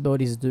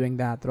responsibilities is doing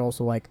that. They're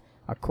also like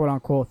a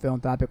quote-unquote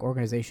philanthropic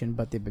organization,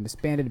 but they've been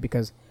disbanded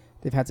because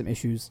they've had some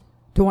issues.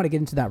 Don't want to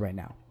get into that right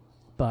now.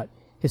 But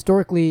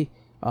historically,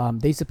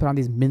 they used to put on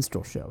these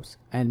minstrel shows.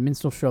 And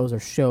minstrel shows are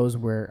shows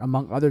where,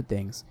 among other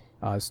things,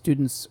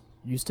 students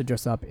used to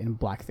dress up in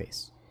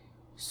blackface.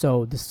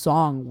 So the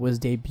song was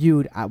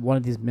debuted at one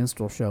of these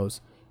minstrel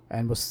shows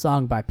and was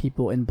sung by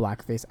people in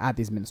blackface at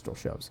these minstrel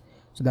shows.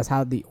 So that's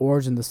how the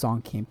origin of the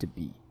song came to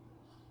be.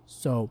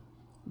 So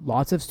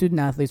lots of student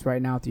athletes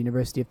right now at the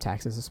University of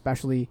Texas,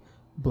 especially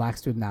black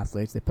student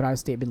athletes, they put out a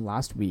statement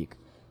last week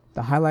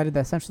that highlighted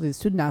that essentially the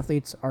student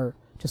athletes are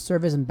to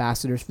serve as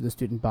ambassadors for the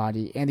student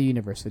body and the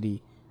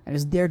university, and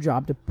it's their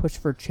job to push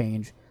for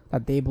change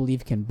that they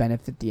believe can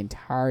benefit the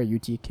entire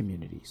UT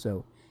community.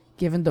 So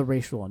given the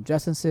racial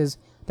injustices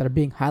that are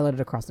being highlighted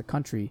across the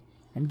country,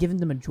 and given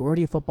the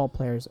majority of football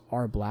players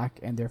are black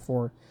and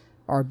therefore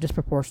are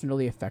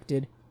disproportionately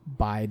affected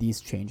by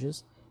these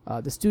changes,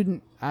 the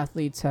student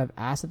athletes have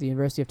asked that the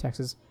University of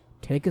Texas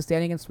take a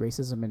stand against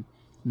racism and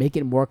make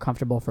it more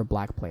comfortable for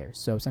black players.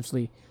 So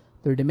essentially,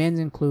 their demands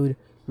include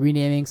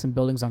renaming some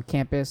buildings on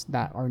campus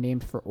that are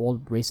named for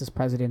old racist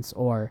presidents,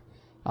 or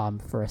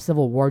for a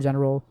Civil War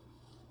general,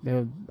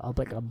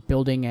 like a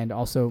building and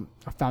also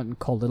a fountain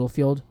called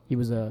Littlefield. He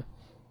was a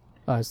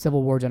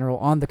Civil War general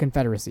on the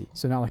Confederacy,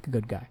 so not like a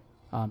good guy.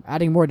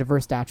 Adding more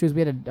diverse statues.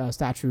 We had a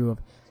statue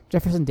of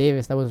Jefferson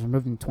Davis that was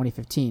removed in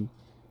 2015.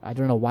 I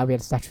don't know why we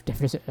had a statue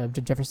of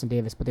Jefferson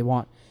Davis, but they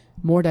want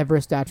more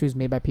diverse statues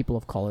made by people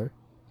of color.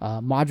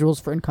 Modules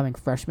for incoming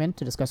freshmen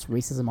to discuss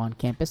racism on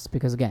campus,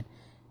 because again,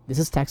 this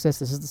is Texas,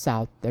 this is the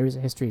South. There is a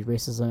history of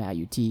racism at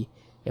UT.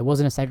 It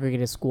wasn't a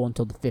segregated school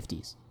until the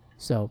 50s.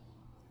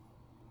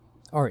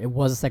 Or it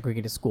was a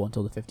segregated school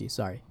until the 50s,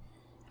 sorry.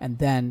 And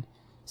then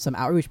some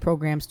outreach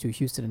programs to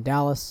Houston and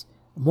Dallas,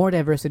 more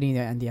diversity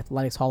in the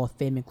Athletics Hall of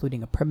Fame,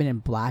 including a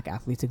permanent black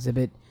athletes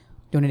exhibit,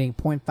 donating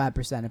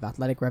 0.5% of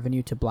athletic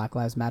revenue to Black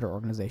Lives Matter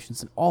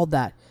organizations. And all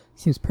that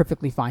seems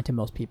perfectly fine to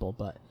most people,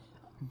 but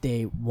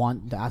the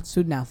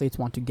student athletes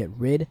want to get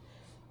rid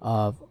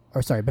of,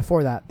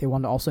 before that, they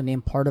want to also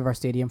name part of our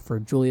stadium for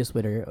Julius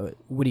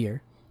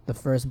Whittier, the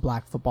first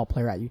black football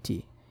player at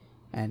UT.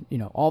 And,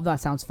 all of that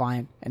sounds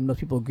fine, and most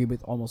people agree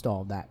with almost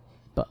all of that.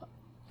 But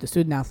the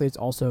student athletes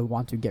also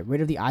want to get rid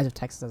of the Eyes of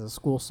Texas as a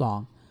school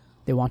song.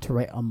 They want to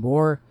write a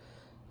more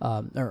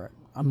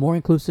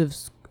inclusive,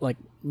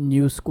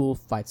 new school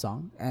fight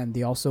song. And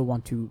they also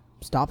want to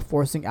stop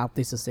forcing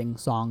athletes to sing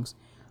songs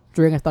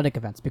during athletic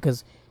events,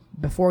 because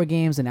before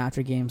games and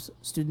after games,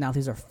 student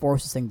athletes are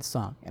forced to sing the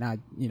song.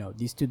 And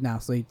these student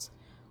athletes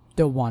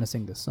don't want to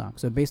sing this song.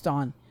 So based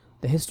on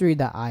the history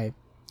that I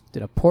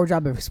did a poor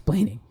job of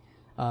explaining,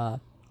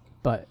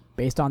 but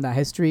based on that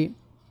history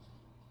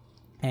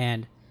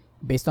and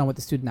based on what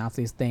the student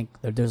athletes think,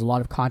 there's a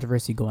lot of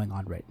controversy going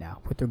on right now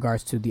with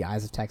regards to the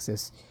Eyes of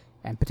Texas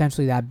and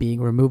potentially that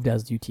being removed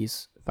as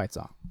UT's fight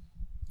song.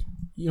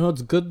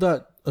 It's good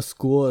that a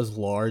school as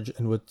large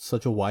and with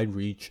such a wide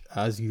reach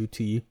as UT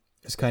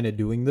is kind of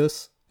doing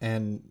this,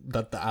 and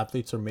that the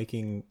athletes are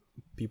making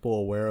people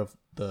aware of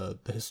the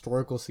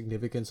historical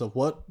significance of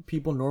what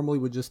people normally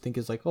would just think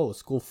is like, oh, a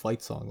school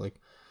fight song. Like,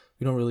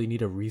 we don't really need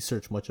to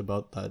research much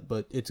about that,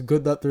 but it's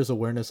good that there's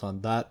awareness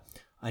on that.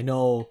 I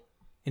know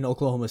in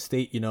Oklahoma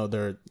State,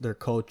 their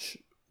coach.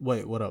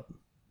 Wait, what up?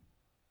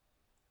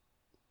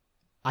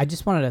 I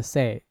just wanted to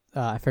say,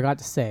 I forgot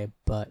to say,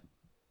 but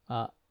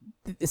uh,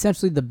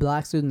 essentially the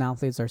black student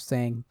athletes are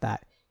saying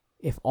that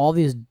if all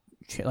these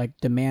like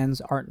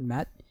demands aren't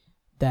met,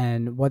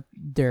 then what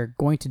they're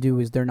going to do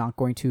is they're not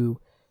going to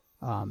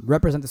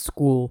represent the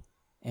school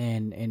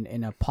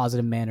in a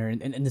positive manner,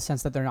 in the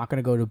sense that they're not going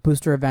to go to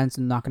booster events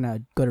and not going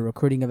to go to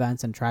recruiting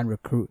events and try and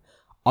recruit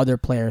other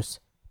players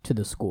to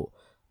the school.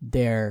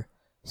 They're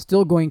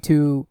still going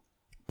to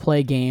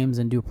play games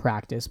and do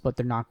practice, but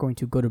they're not going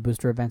to go to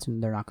booster events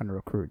and they're not going to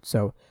recruit.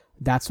 So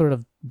that's sort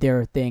of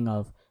their thing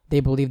of they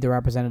believe they're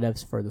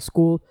representatives for the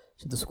school.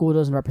 So if the school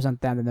doesn't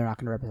represent them, then they're not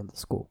going to represent the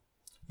school.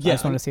 So I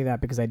just want to say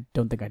that because I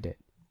don't think I did.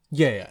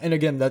 Yeah. And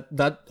again,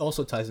 that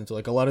also ties into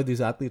like a lot of these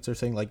athletes are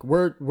saying like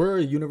we're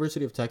a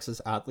University of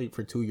Texas athlete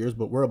for 2 years,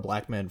 but we're a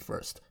black man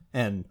first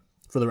and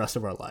for the rest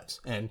of our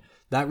lives. And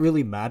that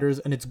really matters.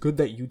 And it's good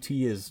that UT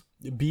is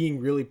being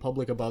really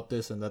public about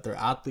this and that their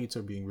athletes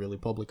are being really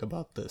public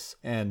about this.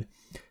 And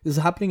this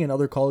is happening in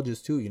other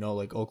colleges too. You know,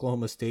 like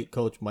Oklahoma State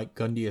coach Mike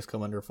Gundy has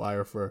come under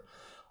fire for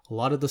a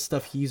lot of the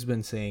stuff he's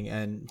been saying.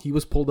 And he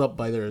was pulled up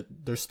by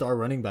their star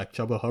running back,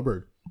 Chuba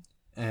Hubbard.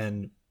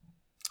 And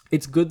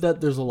it's good that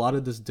there's a lot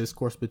of this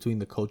discourse between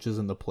the coaches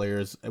and the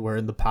players where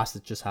in the past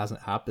it just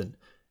hasn't happened.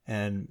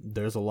 And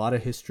there's a lot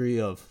of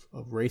history of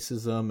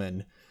racism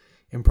and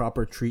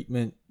improper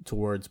treatment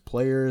towards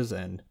players.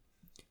 And,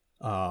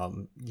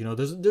 you know,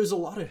 there's a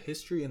lot of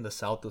history in the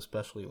South,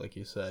 especially like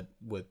you said,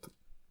 with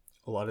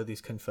a lot of these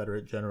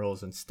Confederate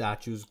generals and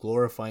statues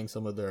glorifying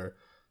some of their,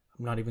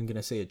 I'm not even going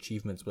to say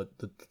achievements, but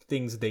the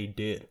things they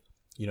did,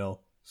 you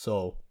know?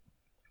 So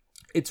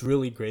it's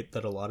really great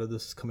that a lot of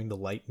this is coming to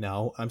light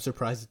now. I'm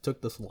surprised it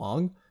took this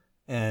long,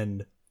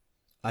 and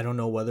I don't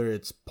know whether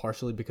it's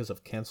partially because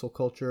of cancel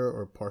culture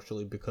or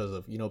partially because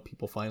of, you know,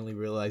 people finally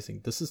realizing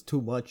this is too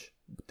much,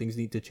 things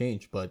need to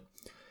change, but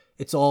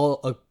it's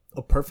all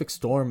a perfect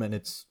storm, and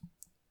it's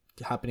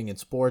happening in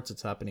sports,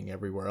 it's happening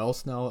everywhere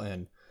else now,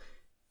 and,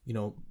 you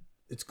know,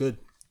 it's good.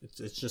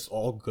 It's just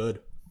all good.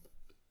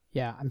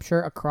 Yeah, I'm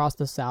sure across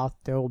the South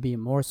there will be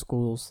more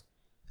schools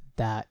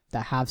that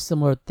have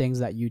similar things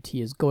that UT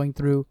is going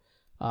through.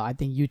 I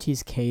think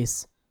UT's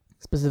case,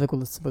 specifically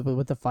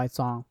with the fight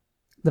song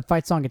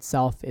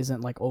itself isn't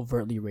like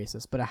overtly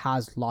racist, but it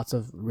has lots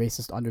of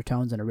racist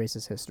undertones and a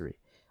racist history.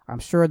 I'm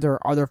sure there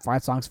are other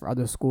fight songs for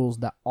other schools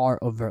that are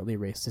overtly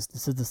racist.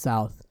 This is the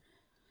South.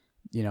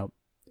 You know,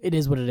 it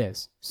is what it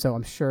is. So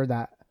I'm sure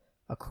that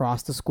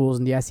across the schools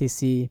in the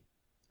SEC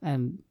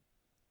and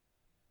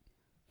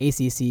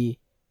ACC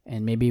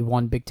and maybe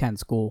one Big Ten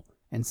school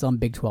and some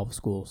Big 12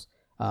 schools,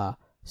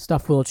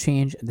 stuff will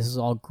change. This is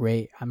all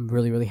great. I'm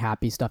really, really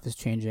happy stuff is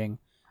changing.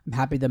 I'm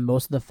happy that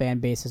most of the fan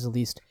base has at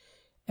least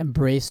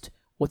embraced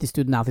what the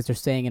student athletes are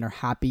saying and are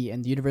happy,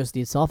 and the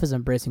university itself is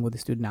embracing what the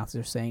student athletes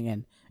are saying.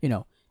 And, you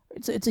know,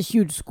 it's a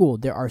huge school.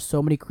 There are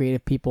so many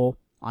creative people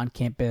on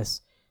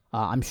campus.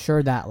 I'm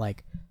sure that,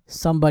 like,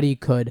 somebody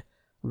could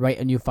write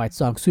a new fight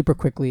song super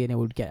quickly and it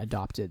would get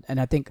adopted.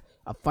 And I think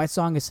a fight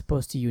song is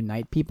supposed to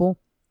unite people,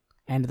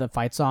 and the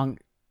fight song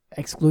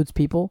excludes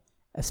people,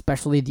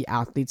 especially the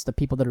athletes, the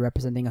people that are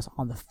representing us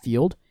on the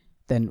field,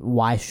 then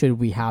why should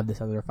we have this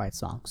other fight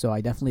song? So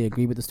I definitely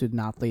agree with the student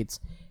athletes.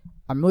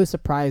 I'm really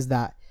surprised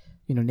that,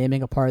 you know,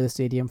 naming a part of the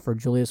stadium for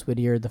Julius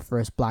Whittier, the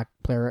first black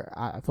player,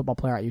 football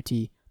player at UT,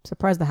 I'm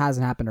surprised that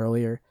hasn't happened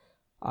earlier.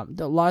 A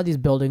lot of these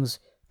buildings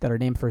that are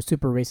named for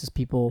super racist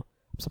people,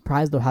 I'm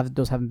surprised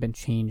those haven't been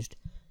changed.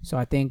 So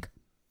I think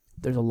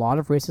there's a lot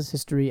of racist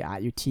history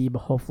at UT, but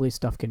hopefully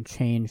stuff can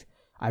change.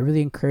 I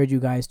really encourage you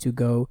guys to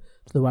go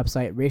to the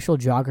website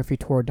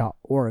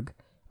racialgeographytour.org.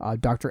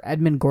 Dr.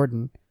 Edmund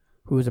Gordon,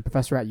 who is a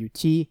professor at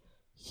UT,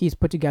 he's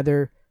put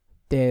together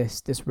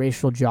this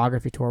racial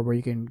geography tour where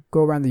you can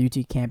go around the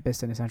UT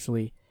campus and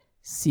essentially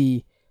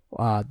see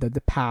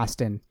the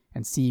past and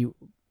see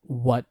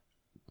what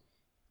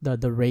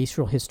the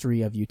racial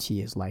history of UT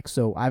is like.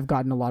 So I've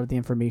gotten a lot of the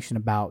information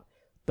about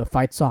the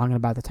fight song and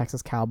about the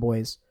Texas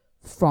Cowboys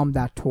from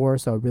that tour,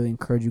 so I really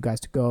encourage you guys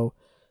to go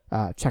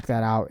check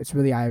that out. It's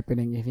really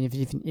eye-opening.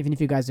 Even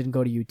if you guys didn't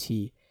go to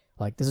UT,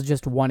 like, this is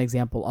just one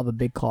example of a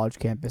big college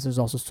campus. There's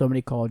also so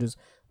many colleges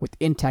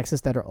within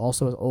Texas that are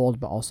also as old,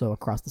 but also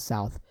across the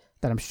South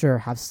that I'm sure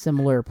have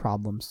similar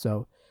problems.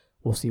 So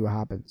we'll see what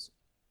happens.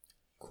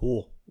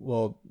 Cool.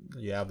 Well,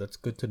 yeah, that's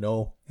good to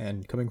know,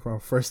 and coming from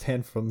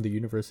firsthand from the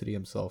university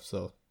himself.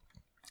 So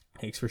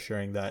thanks for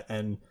sharing that.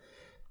 And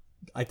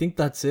I think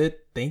that's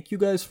it. Thank you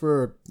guys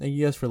for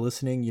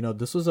listening. You know,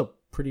 this was a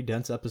pretty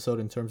dense episode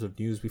in terms of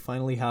news. We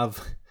finally have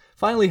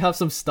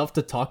some stuff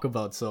to talk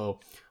about, so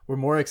we're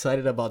more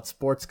excited about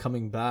sports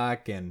coming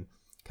back and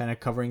kind of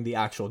covering the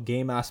actual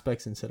game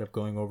aspects instead of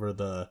going over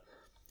the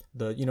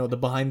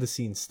behind the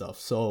scenes stuff.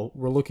 So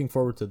we're looking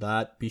forward to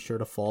that. Be sure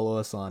to follow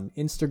us on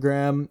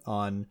Instagram,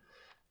 on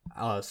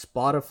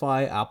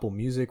Spotify, Apple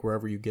Music,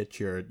 wherever you get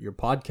your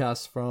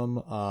podcasts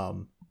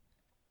from.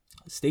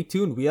 Stay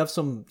tuned. We have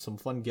some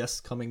fun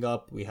guests coming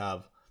up. We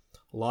have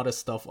a lot of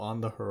stuff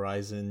on the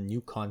horizon,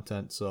 new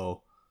content.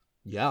 So,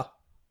 yeah.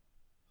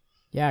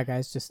 Yeah,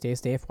 guys, just stay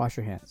safe. Wash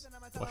your hands.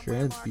 Wash your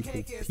hands, people.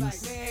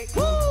 Peace.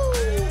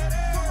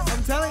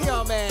 I'm telling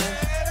y'all, man,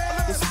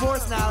 the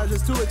sports knowledge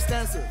is too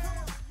extensive.